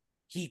that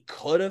he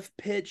could have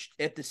pitched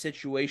if the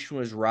situation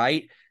was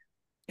right,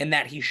 and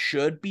that he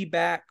should be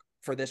back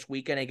for this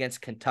weekend against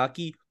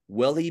Kentucky.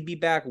 Will he be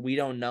back? We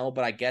don't know,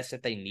 but I guess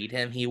if they need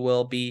him, he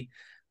will be.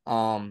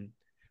 So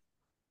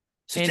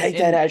take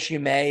that as you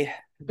may.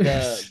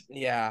 But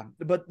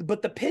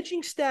the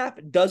pitching staff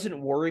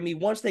doesn't worry me.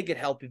 Once they get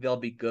healthy, they'll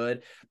be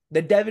good.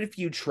 The Devin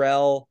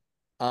Futrell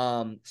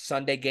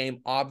Sunday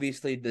game,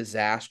 obviously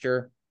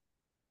disaster.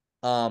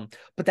 But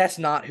that's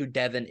not who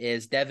Devin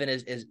is. Devin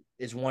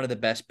is one of the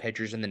best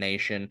pitchers in the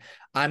nation.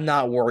 I'm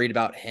not worried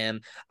about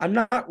him. I'm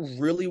not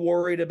really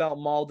worried about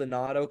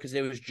Maldonado, because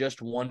it was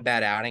just one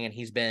bad outing and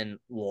he's been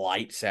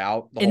lights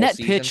out the whole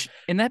season.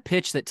 In that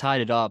pitch that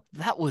tied it up,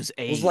 that was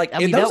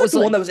that was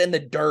the one that was in the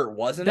dirt,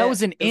 wasn't it? That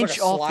was an inch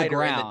off the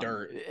ground. In the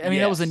dirt.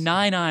 That was a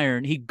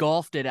 9-iron. He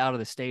golfed it out of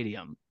the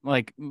stadium.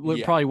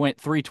 Probably went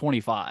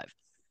 325.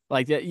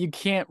 That, you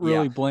can't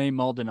really blame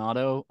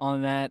Maldonado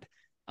on that.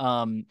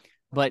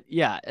 But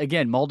yeah,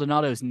 again,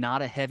 Maldonado is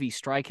not a heavy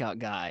strikeout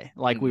guy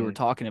we were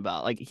talking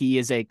about. He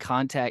is a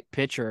contact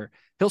pitcher.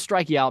 He'll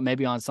strike you out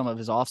maybe on some of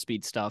his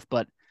off-speed stuff,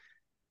 but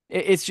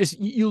it's just,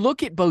 you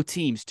look at both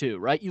teams too,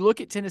 right? You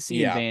look at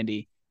Tennessee and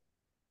Vandy.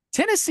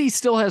 Tennessee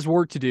still has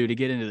work to do to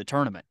get into the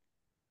tournament,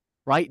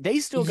 right? They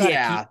still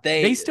got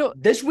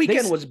this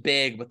weekend was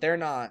big, but they're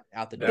not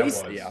out the door.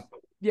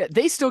 Yeah,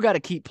 they still got to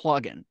keep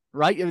plugging,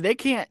 right? They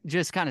can't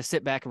just kind of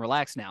sit back and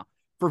relax now.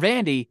 For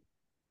Vandy,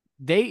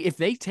 if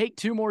they take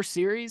 2 more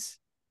series,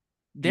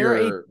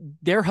 they're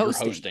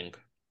hosting,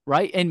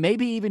 right? And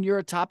maybe even you're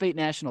a top 8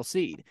 national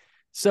seed.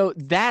 So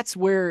that's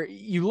where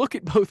you look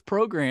at both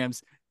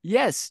programs.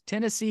 Yes,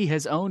 Tennessee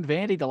has owned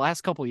Vandy the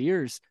last couple of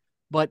years,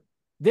 but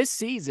this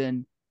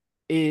season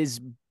is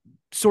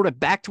sort of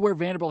back to where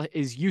Vanderbilt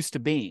is used to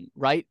being,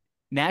 right?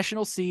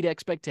 National seed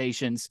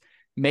expectations,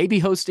 maybe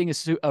hosting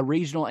a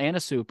regional and a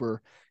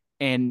super,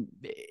 and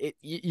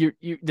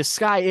the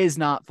sky is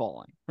not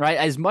falling, right?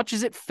 As much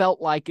as it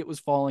felt like it was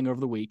falling over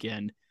the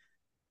weekend,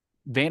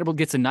 Vanderbilt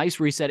gets a nice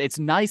reset. It's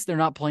nice they're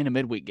not playing a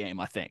midweek game,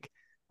 I think,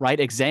 right?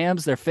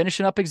 Exams, they're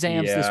finishing up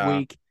exams this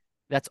week.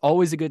 That's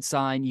always a good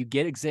sign. You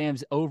get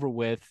exams over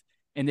with,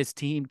 and this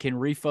team can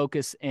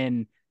refocus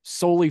and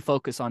solely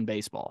focus on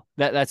baseball.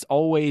 That's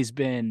always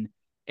been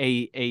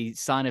a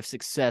sign of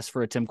success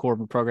for a Tim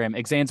Corbin program.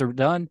 Exams are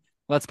done.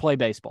 Let's play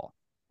baseball.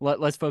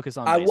 Let's focus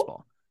on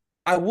baseball.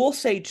 I will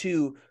say,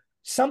 too,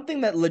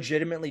 something that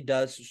legitimately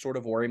does sort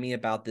of worry me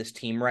about this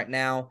team right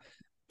now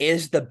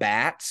is the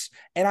bats.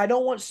 And I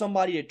don't want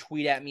somebody to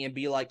tweet at me and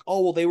be like,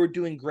 oh, well, they were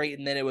doing great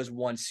and then it was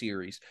one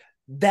series.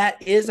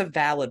 That is a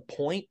valid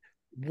point.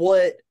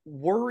 What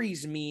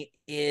worries me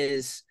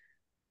is,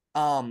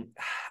 how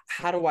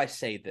do I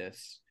say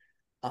this?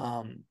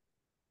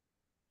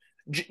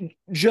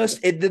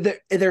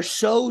 They're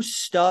so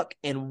stuck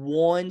in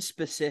one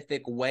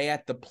specific way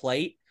at the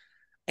plate.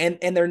 And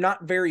they're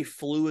not very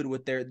fluid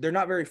with their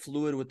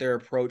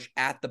approach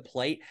at the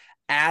plate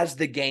as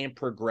the game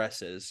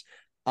progresses.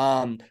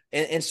 And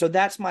so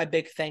that's my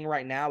big thing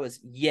right now is,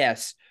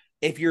 yes,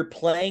 if you're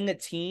playing a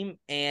team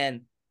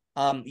and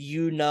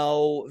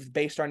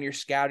based on your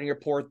scouting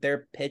report,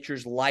 their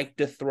pitchers like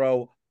to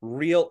throw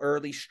real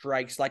early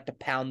strikes, like to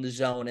pound the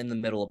zone in the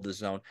middle of the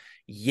zone.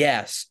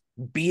 Yes,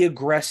 be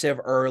aggressive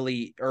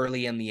early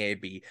in the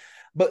AB.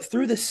 But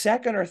through the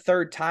second or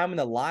third time in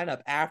the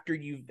lineup, after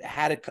you've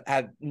had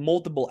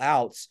multiple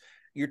outs,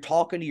 you're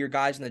talking to your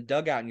guys in the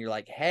dugout and you're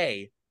like,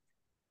 hey,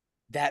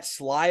 that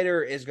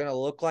slider is going to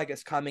look like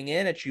it's coming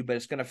in at you, but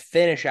it's going to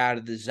finish out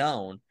of the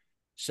zone.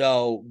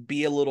 So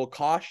be a little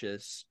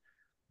cautious.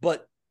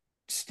 But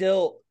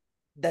still,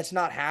 that's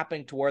not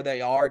happening to where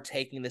they are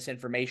taking this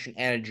information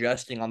and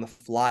adjusting on the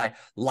fly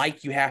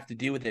like you have to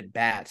do with at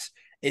bats.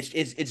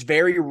 It's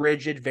very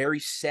rigid, very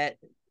set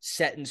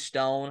in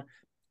stone.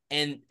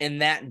 And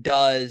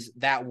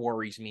that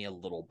worries me a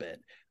little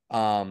bit.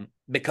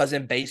 Because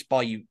in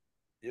baseball,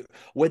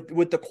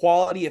 with the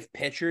quality of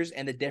pitchers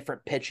and the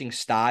different pitching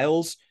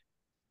styles,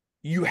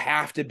 you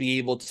have to be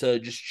able to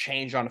just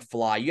change on a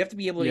fly. You have to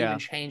be able to even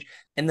change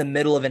in the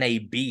middle of an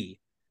AB,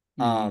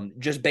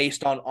 just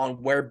based on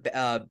where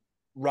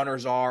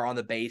runners are on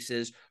the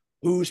bases,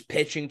 who's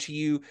pitching to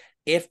you.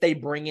 If they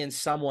bring in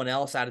someone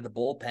else out of the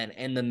bullpen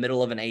in the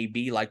middle of an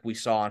AB like we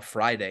saw on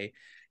Friday,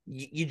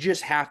 you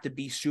just have to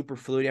be super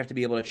fluid. You have to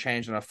be able to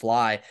change on a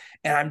fly.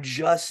 And I'm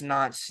just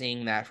not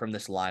seeing that from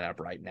this lineup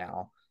right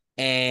now.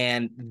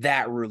 And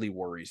that really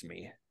worries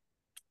me.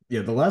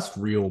 Yeah, the last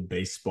real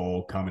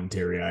baseball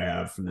commentary I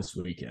have from this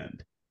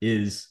weekend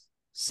is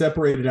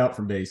separated out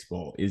from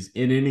baseball, is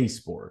in any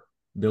sport.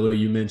 Billy,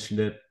 you mentioned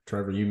it.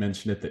 Trevor, you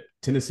mentioned it, that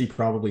Tennessee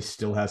probably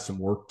still has some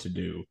work to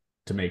do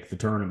to make the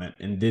tournament.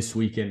 And this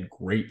weekend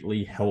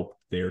greatly helped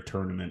their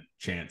tournament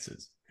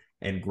chances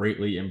and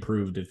greatly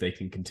improved, if they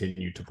can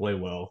continue to play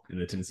well in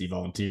the Tennessee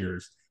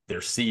Volunteers,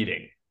 their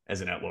seeding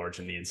as an at-large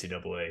in the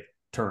NCAA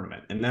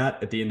tournament. And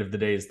that, at the end of the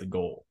day, is the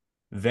goal.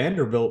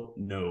 Vanderbilt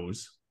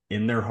knows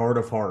in their heart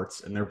of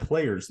hearts, and their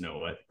players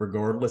know it,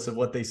 regardless of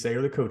what they say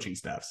or the coaching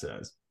staff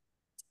says,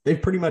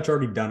 they've pretty much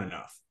already done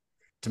enough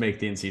to make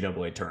the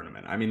NCAA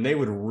tournament. I mean, they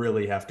would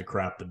really have to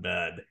crap the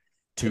bed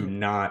to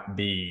not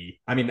be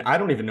 – I mean, I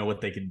don't even know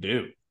what they could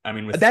do. I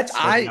mean,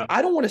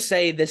 I don't want to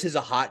say this is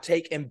a hot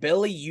take, and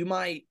Billy, you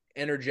might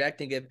interject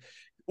and give –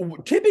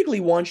 typically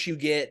once you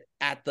get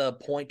at the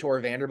point to where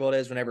Vanderbilt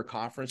is whenever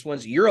conference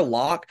wins, you're a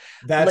lock.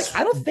 I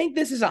don't think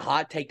this is a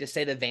hot take to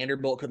say that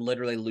Vanderbilt could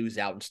literally lose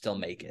out and still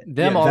make it.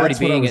 Them already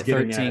being at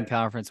 13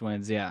 conference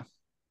wins,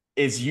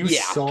 you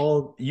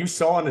saw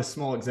in a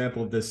small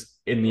example of this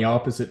in the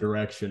opposite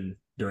direction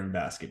during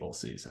basketball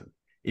season.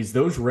 Is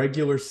those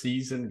regular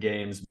season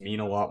games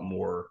mean a lot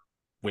more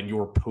when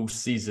your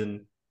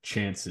postseason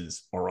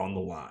chances are on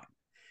the line.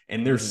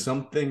 And there's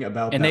something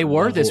about and they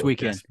were this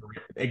weekend.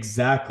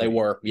 Exactly. They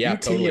were. Yeah.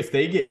 UT,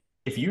 totally.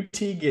 If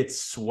UT gets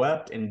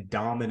swept and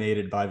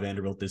dominated by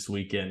Vanderbilt this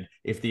weekend,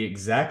 if the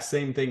exact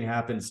same thing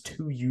happens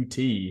to UT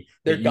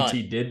that UT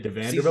did to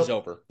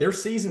Vanderbilt, their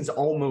season's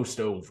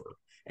almost over.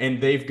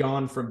 And they've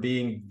gone from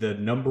being the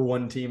number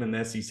one team in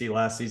the SEC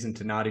last season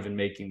to not even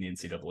making the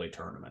NCAA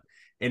tournament.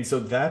 And so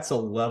that's a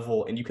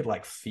level, and you could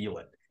feel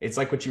it. It's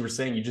like what you were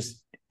saying.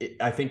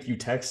 I think you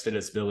texted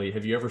us, Billy,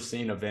 have you ever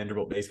seen a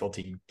Vanderbilt baseball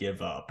team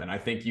give up? And I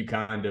think you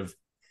kind of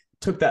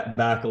took that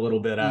back a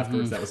little bit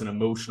afterwards. That was an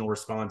emotional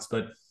response,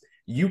 but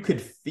you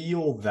could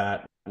feel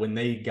that when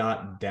they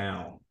got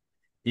down,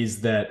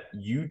 is that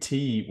UT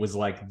was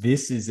like,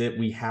 this is it.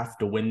 We have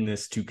to win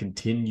this to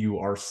continue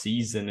our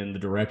season in the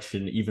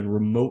direction, even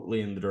remotely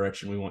in the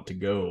direction we want to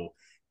go.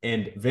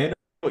 And Vanderbilt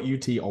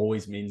UT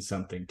always means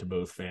something to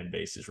both fan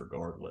bases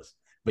regardless.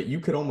 But you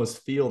could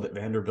almost feel that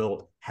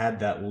Vanderbilt had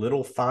that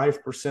little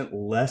 5%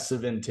 less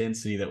of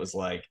intensity that was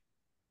like,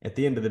 at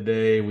the end of the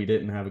day, we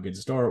didn't have a good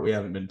start. We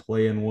haven't been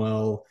playing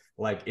well.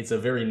 Like, it's a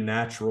very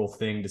natural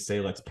thing to say,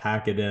 let's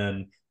pack it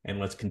in and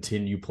let's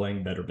continue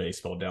playing better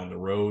baseball down the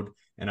road.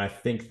 And I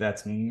think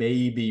that's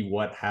maybe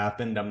what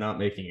happened. I'm not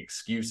making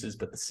excuses,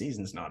 but the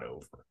season's not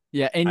over.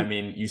 Yeah, and I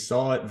mean, you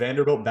saw it.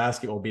 Vanderbilt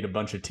basketball beat a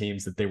bunch of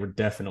teams that they were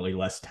definitely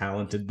less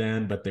talented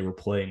than, but they were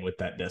playing with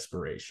that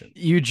desperation.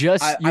 you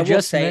just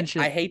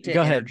mentioned. I hate to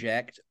Go ahead.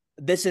 interject.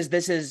 This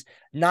is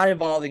not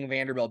involving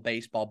Vanderbilt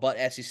baseball, but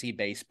SEC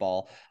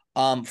baseball.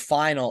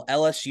 Final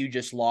LSU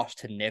just lost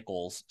to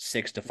Nichols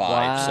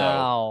 6-5.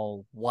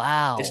 So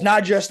Wow. it's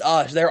not just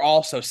us; they're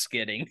also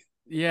skidding.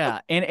 Yeah,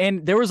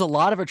 and there was a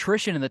lot of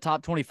attrition in the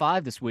top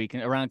 25 this week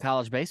around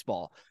college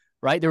baseball,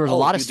 right? There was a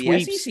lot of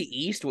sweeps. The SEC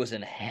East was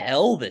in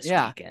hell this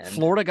weekend.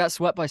 Florida got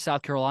swept by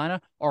South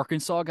Carolina.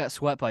 Arkansas got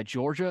swept by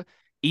Georgia.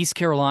 East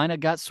Carolina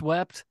got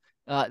swept.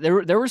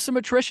 There was some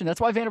attrition.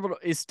 That's why Vanderbilt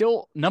is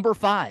still number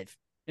 5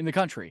 in the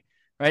country,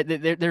 right?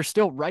 They're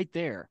still right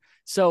there.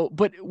 So,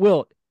 but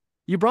Will,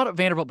 you brought up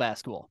Vanderbilt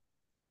basketball.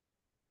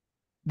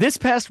 This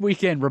past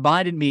weekend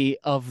reminded me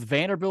of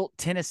Vanderbilt,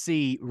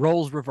 Tennessee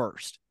roles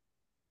reversed.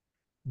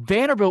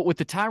 Vanderbilt with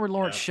the Tyrin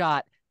Lawrence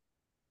shot,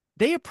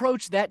 they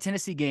approached that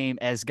Tennessee game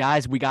as,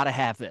 guys, we got to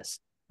have this.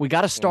 We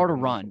got to start a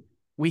run.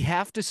 We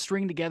have to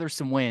string together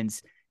some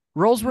wins.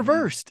 Roles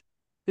reversed.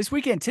 This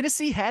weekend,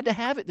 Tennessee had to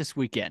have it this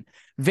weekend.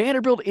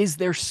 Vanderbilt is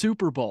their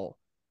Super Bowl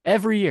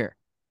every year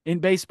in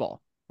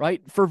baseball,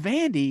 right? For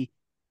Vandy,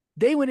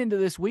 they went into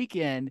this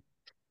weekend,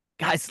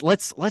 guys,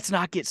 let's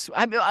not get –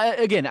 I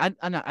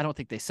don't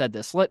think they said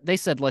this. They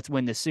said let's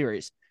win this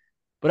series.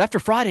 But after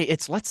Friday,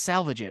 it's let's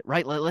salvage it,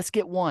 right? Let's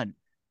get one.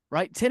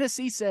 Right?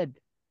 Tennessee said,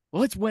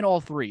 well, let's win all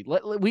 3.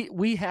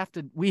 We have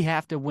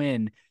to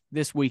win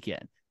this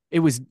weekend. It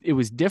was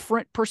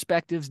different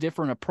perspectives,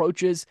 different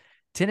approaches.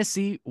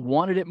 Tennessee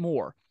wanted it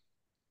more.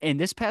 And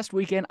this past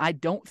weekend, I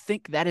don't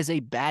think that is a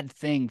bad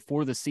thing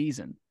for the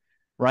season,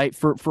 right?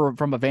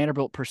 From a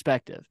Vanderbilt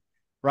perspective,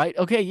 right?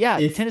 Okay,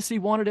 yeah, Tennessee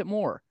wanted it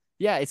more.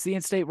 Yeah, it's the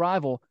in-state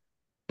rival.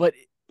 But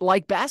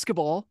like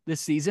basketball this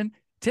season,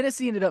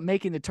 Tennessee ended up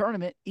making the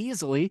tournament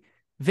easily.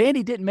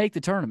 Vandy didn't make the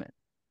tournament.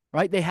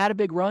 Right? They had a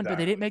big run, but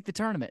they didn't make the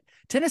tournament.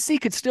 Tennessee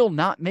could still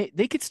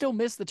they could still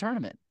miss the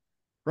tournament.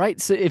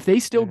 Right? So if they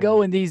still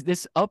go in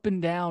this up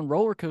and down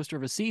roller coaster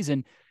of a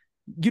season,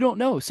 you don't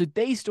know. So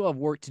they still have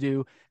work to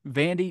do.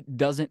 Vandy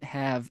doesn't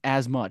have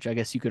as much, I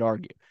guess you could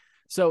argue.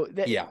 So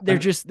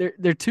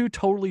they're 2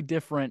 totally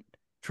different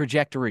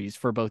trajectories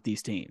for both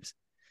these teams.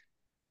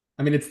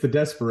 I mean, it's the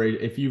desperate.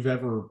 If you've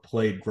ever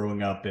played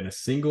growing up in a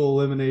single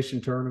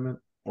elimination tournament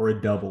or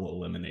a double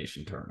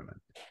elimination tournament.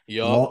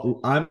 Yup.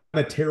 I'm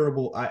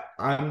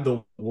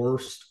the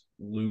worst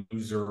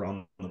loser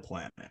on the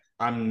planet.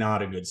 I'm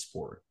not a good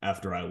sport.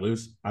 After I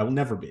lose, I will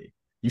never be.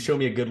 You show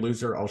me a good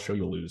loser, I'll show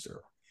you a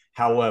loser.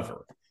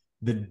 However,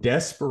 the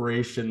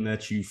desperation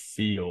that you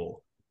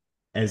feel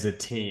as a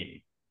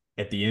team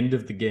at the end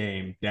of the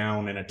game,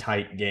 down in a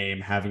tight game,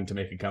 having to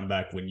make a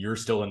comeback when you're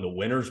still in the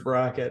winner's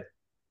bracket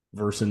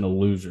versus in the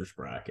loser's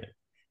bracket.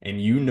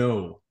 And you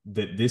know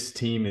that this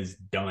team is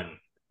done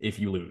if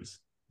you lose.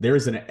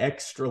 There's an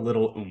extra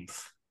little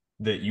oomph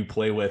that you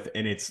play with,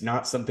 and it's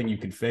not something you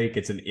can fake.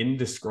 It's an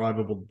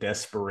indescribable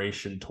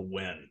desperation to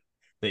win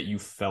that you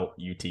felt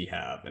UT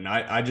have. And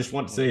I just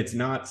want to say it's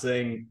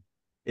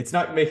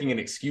not making an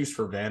excuse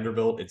for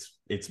Vanderbilt.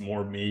 It's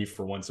more me,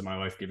 for once in my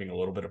life, giving a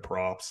little bit of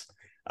props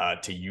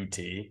to UT.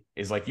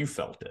 Is like, you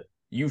felt it.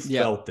 You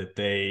felt that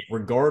they,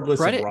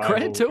 regardless of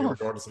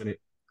rivalry,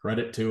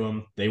 credit to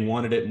them. They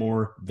wanted it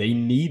more. They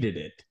needed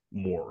it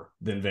more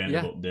than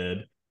Vanderbilt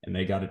did. And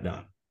they got it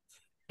done.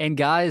 And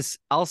guys,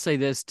 I'll say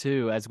this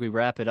too as we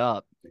wrap it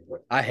up.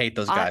 I hate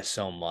those guys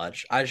so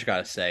much. I just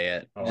gotta say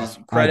it.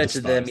 Just credit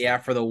to them,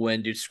 for the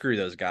win, dude. Screw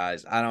those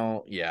guys. I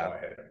hope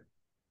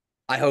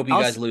you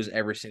guys lose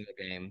every single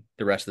game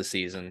the rest of the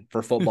season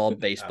for football,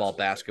 baseball,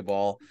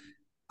 basketball.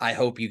 I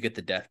hope you get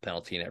the death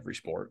penalty in every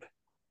sport.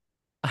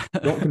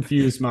 Don't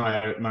confuse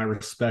my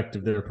respect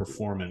of their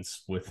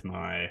performance with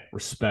my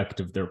respect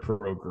of their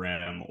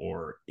program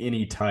or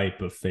any type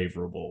of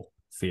favorable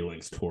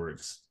feelings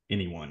towards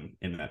anyone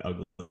in that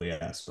ugly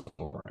ass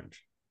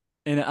orange.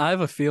 And I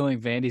have a feeling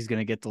Vandy's going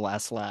to get the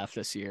last laugh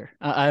this year.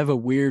 I have a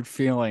weird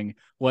feeling,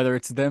 whether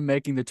it's them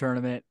making the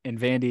tournament and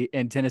Vandy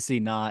and Tennessee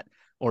not,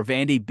 or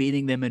Vandy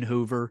beating them in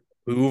Hoover.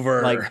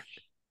 Like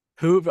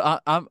Hoover,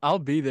 I'll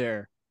be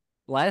there.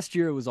 Last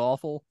year it was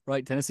awful,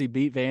 right? Tennessee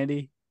beat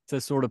Vandy to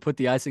sort of put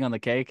the icing on the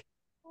cake.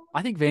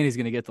 I think Vandy's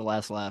going to get the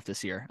last laugh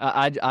this year.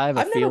 I have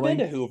a feeling. I've never been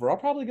to Hoover. I'll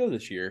probably go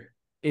this year.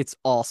 It's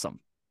awesome.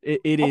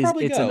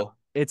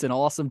 It's an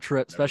awesome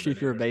trip, especially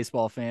if you're a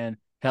baseball fan.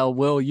 Hell,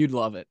 Will, you'd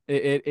love it.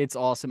 It's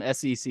awesome.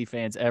 SEC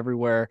fans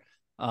everywhere.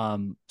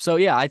 So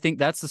yeah, I think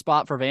that's the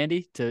spot for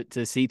Vandy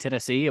to see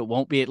Tennessee. It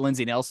won't be at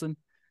Lindsey Nelson,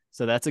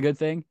 so that's a good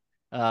thing.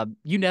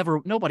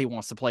 Nobody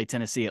wants to play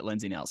Tennessee at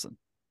Lindsey Nelson.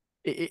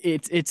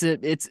 It's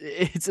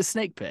a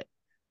snake pit.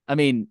 I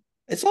mean,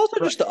 It's also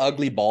just the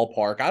ugly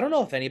ballpark. I don't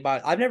know if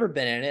anybody, I've never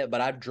been in it, but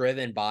I've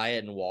driven by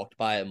it and walked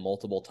by it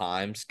multiple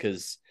times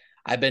because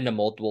I've been to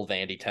multiple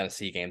Vandy,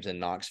 Tennessee games in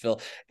Knoxville.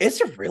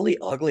 It's a really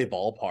ugly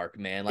ballpark,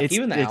 man. Like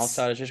even the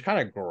outside is just kind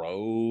of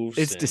gross.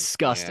 It's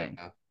disgusting.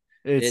 Yeah.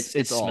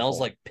 It smells awful.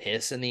 like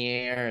piss in the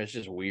air. It's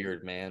just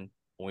weird, man.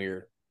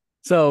 Weird.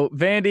 So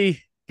Vandy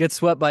gets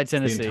swept by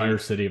Tennessee. The entire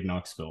city of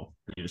Knoxville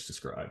you just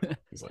described.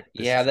 He's like,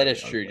 yeah, that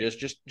is true.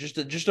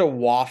 Just a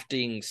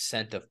wafting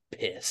scent of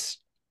piss.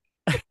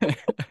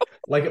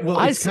 Like, well,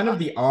 it's kind of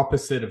the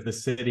opposite of the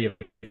city of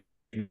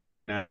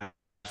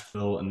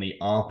Nashville, and the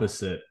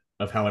opposite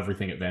of how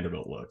everything at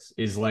Vanderbilt looks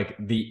is like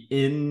the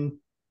in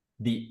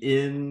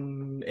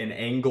and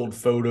angled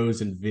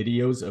photos and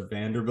videos of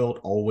Vanderbilt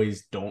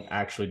always don't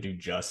actually do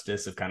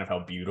justice of kind of how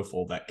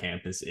beautiful that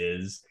campus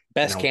is.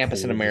 Best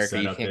campus in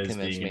America. You can't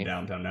convince me. In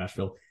downtown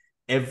Nashville,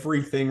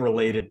 everything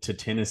related to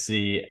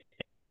Tennessee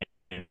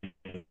and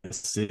the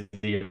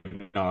city of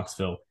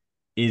Knoxville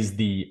is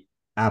the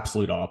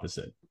absolute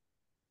opposite.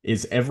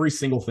 Is every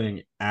single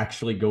thing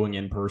actually going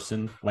in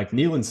person? Like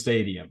Neyland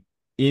Stadium,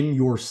 in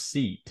your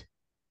seat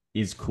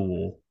is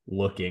cool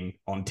looking.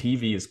 On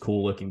TV is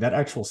cool looking. That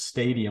actual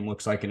stadium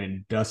looks like an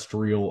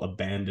industrial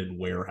abandoned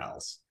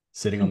warehouse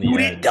sitting on the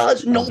edge. It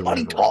does.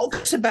 Nobody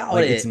talks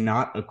about it. It's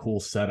not a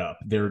cool setup.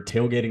 Their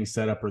tailgating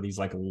setup are these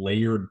like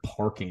layered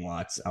parking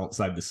lots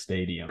outside the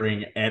stadium.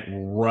 Staring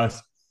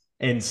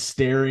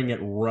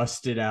at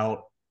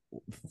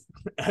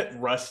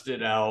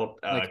rusted out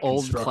like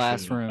old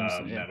classrooms.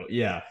 Metal.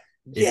 Yeah.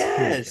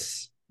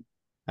 Yes.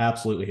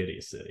 Absolutely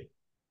hideous city.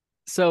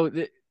 So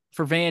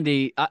for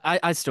Vandy,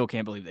 I still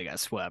can't believe they got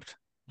swept.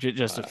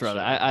 Just to throw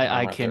that,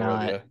 I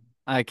cannot.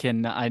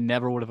 I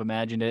never would have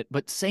imagined it.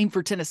 But same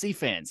for Tennessee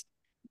fans.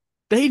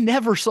 They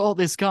never saw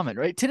this coming,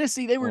 right?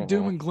 Tennessee, they were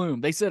doom and gloom.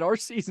 They said our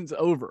season's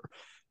over,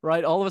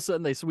 right? All of a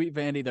sudden they sweep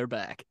Vandy.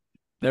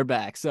 They're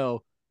back.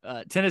 So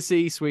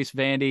Tennessee sweeps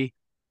Vandy.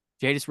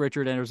 Jadis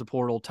Richard enters the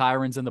portal.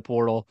 Tyron's in the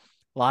portal.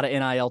 A lot of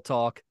NIL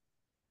talk.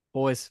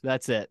 Boys,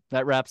 that's it.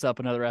 That wraps up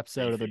another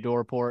episode of the Door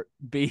Report.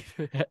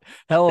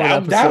 Hell of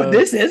an episode.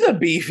 This is a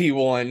beefy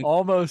one.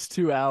 Almost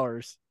 2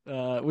 hours.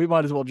 We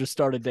might as well just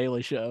start a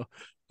daily show.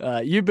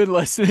 You've been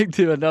listening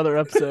to another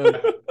episode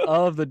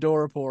of the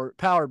Door Report,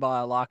 powered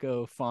by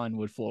Alaco Fun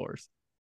Wood Floors.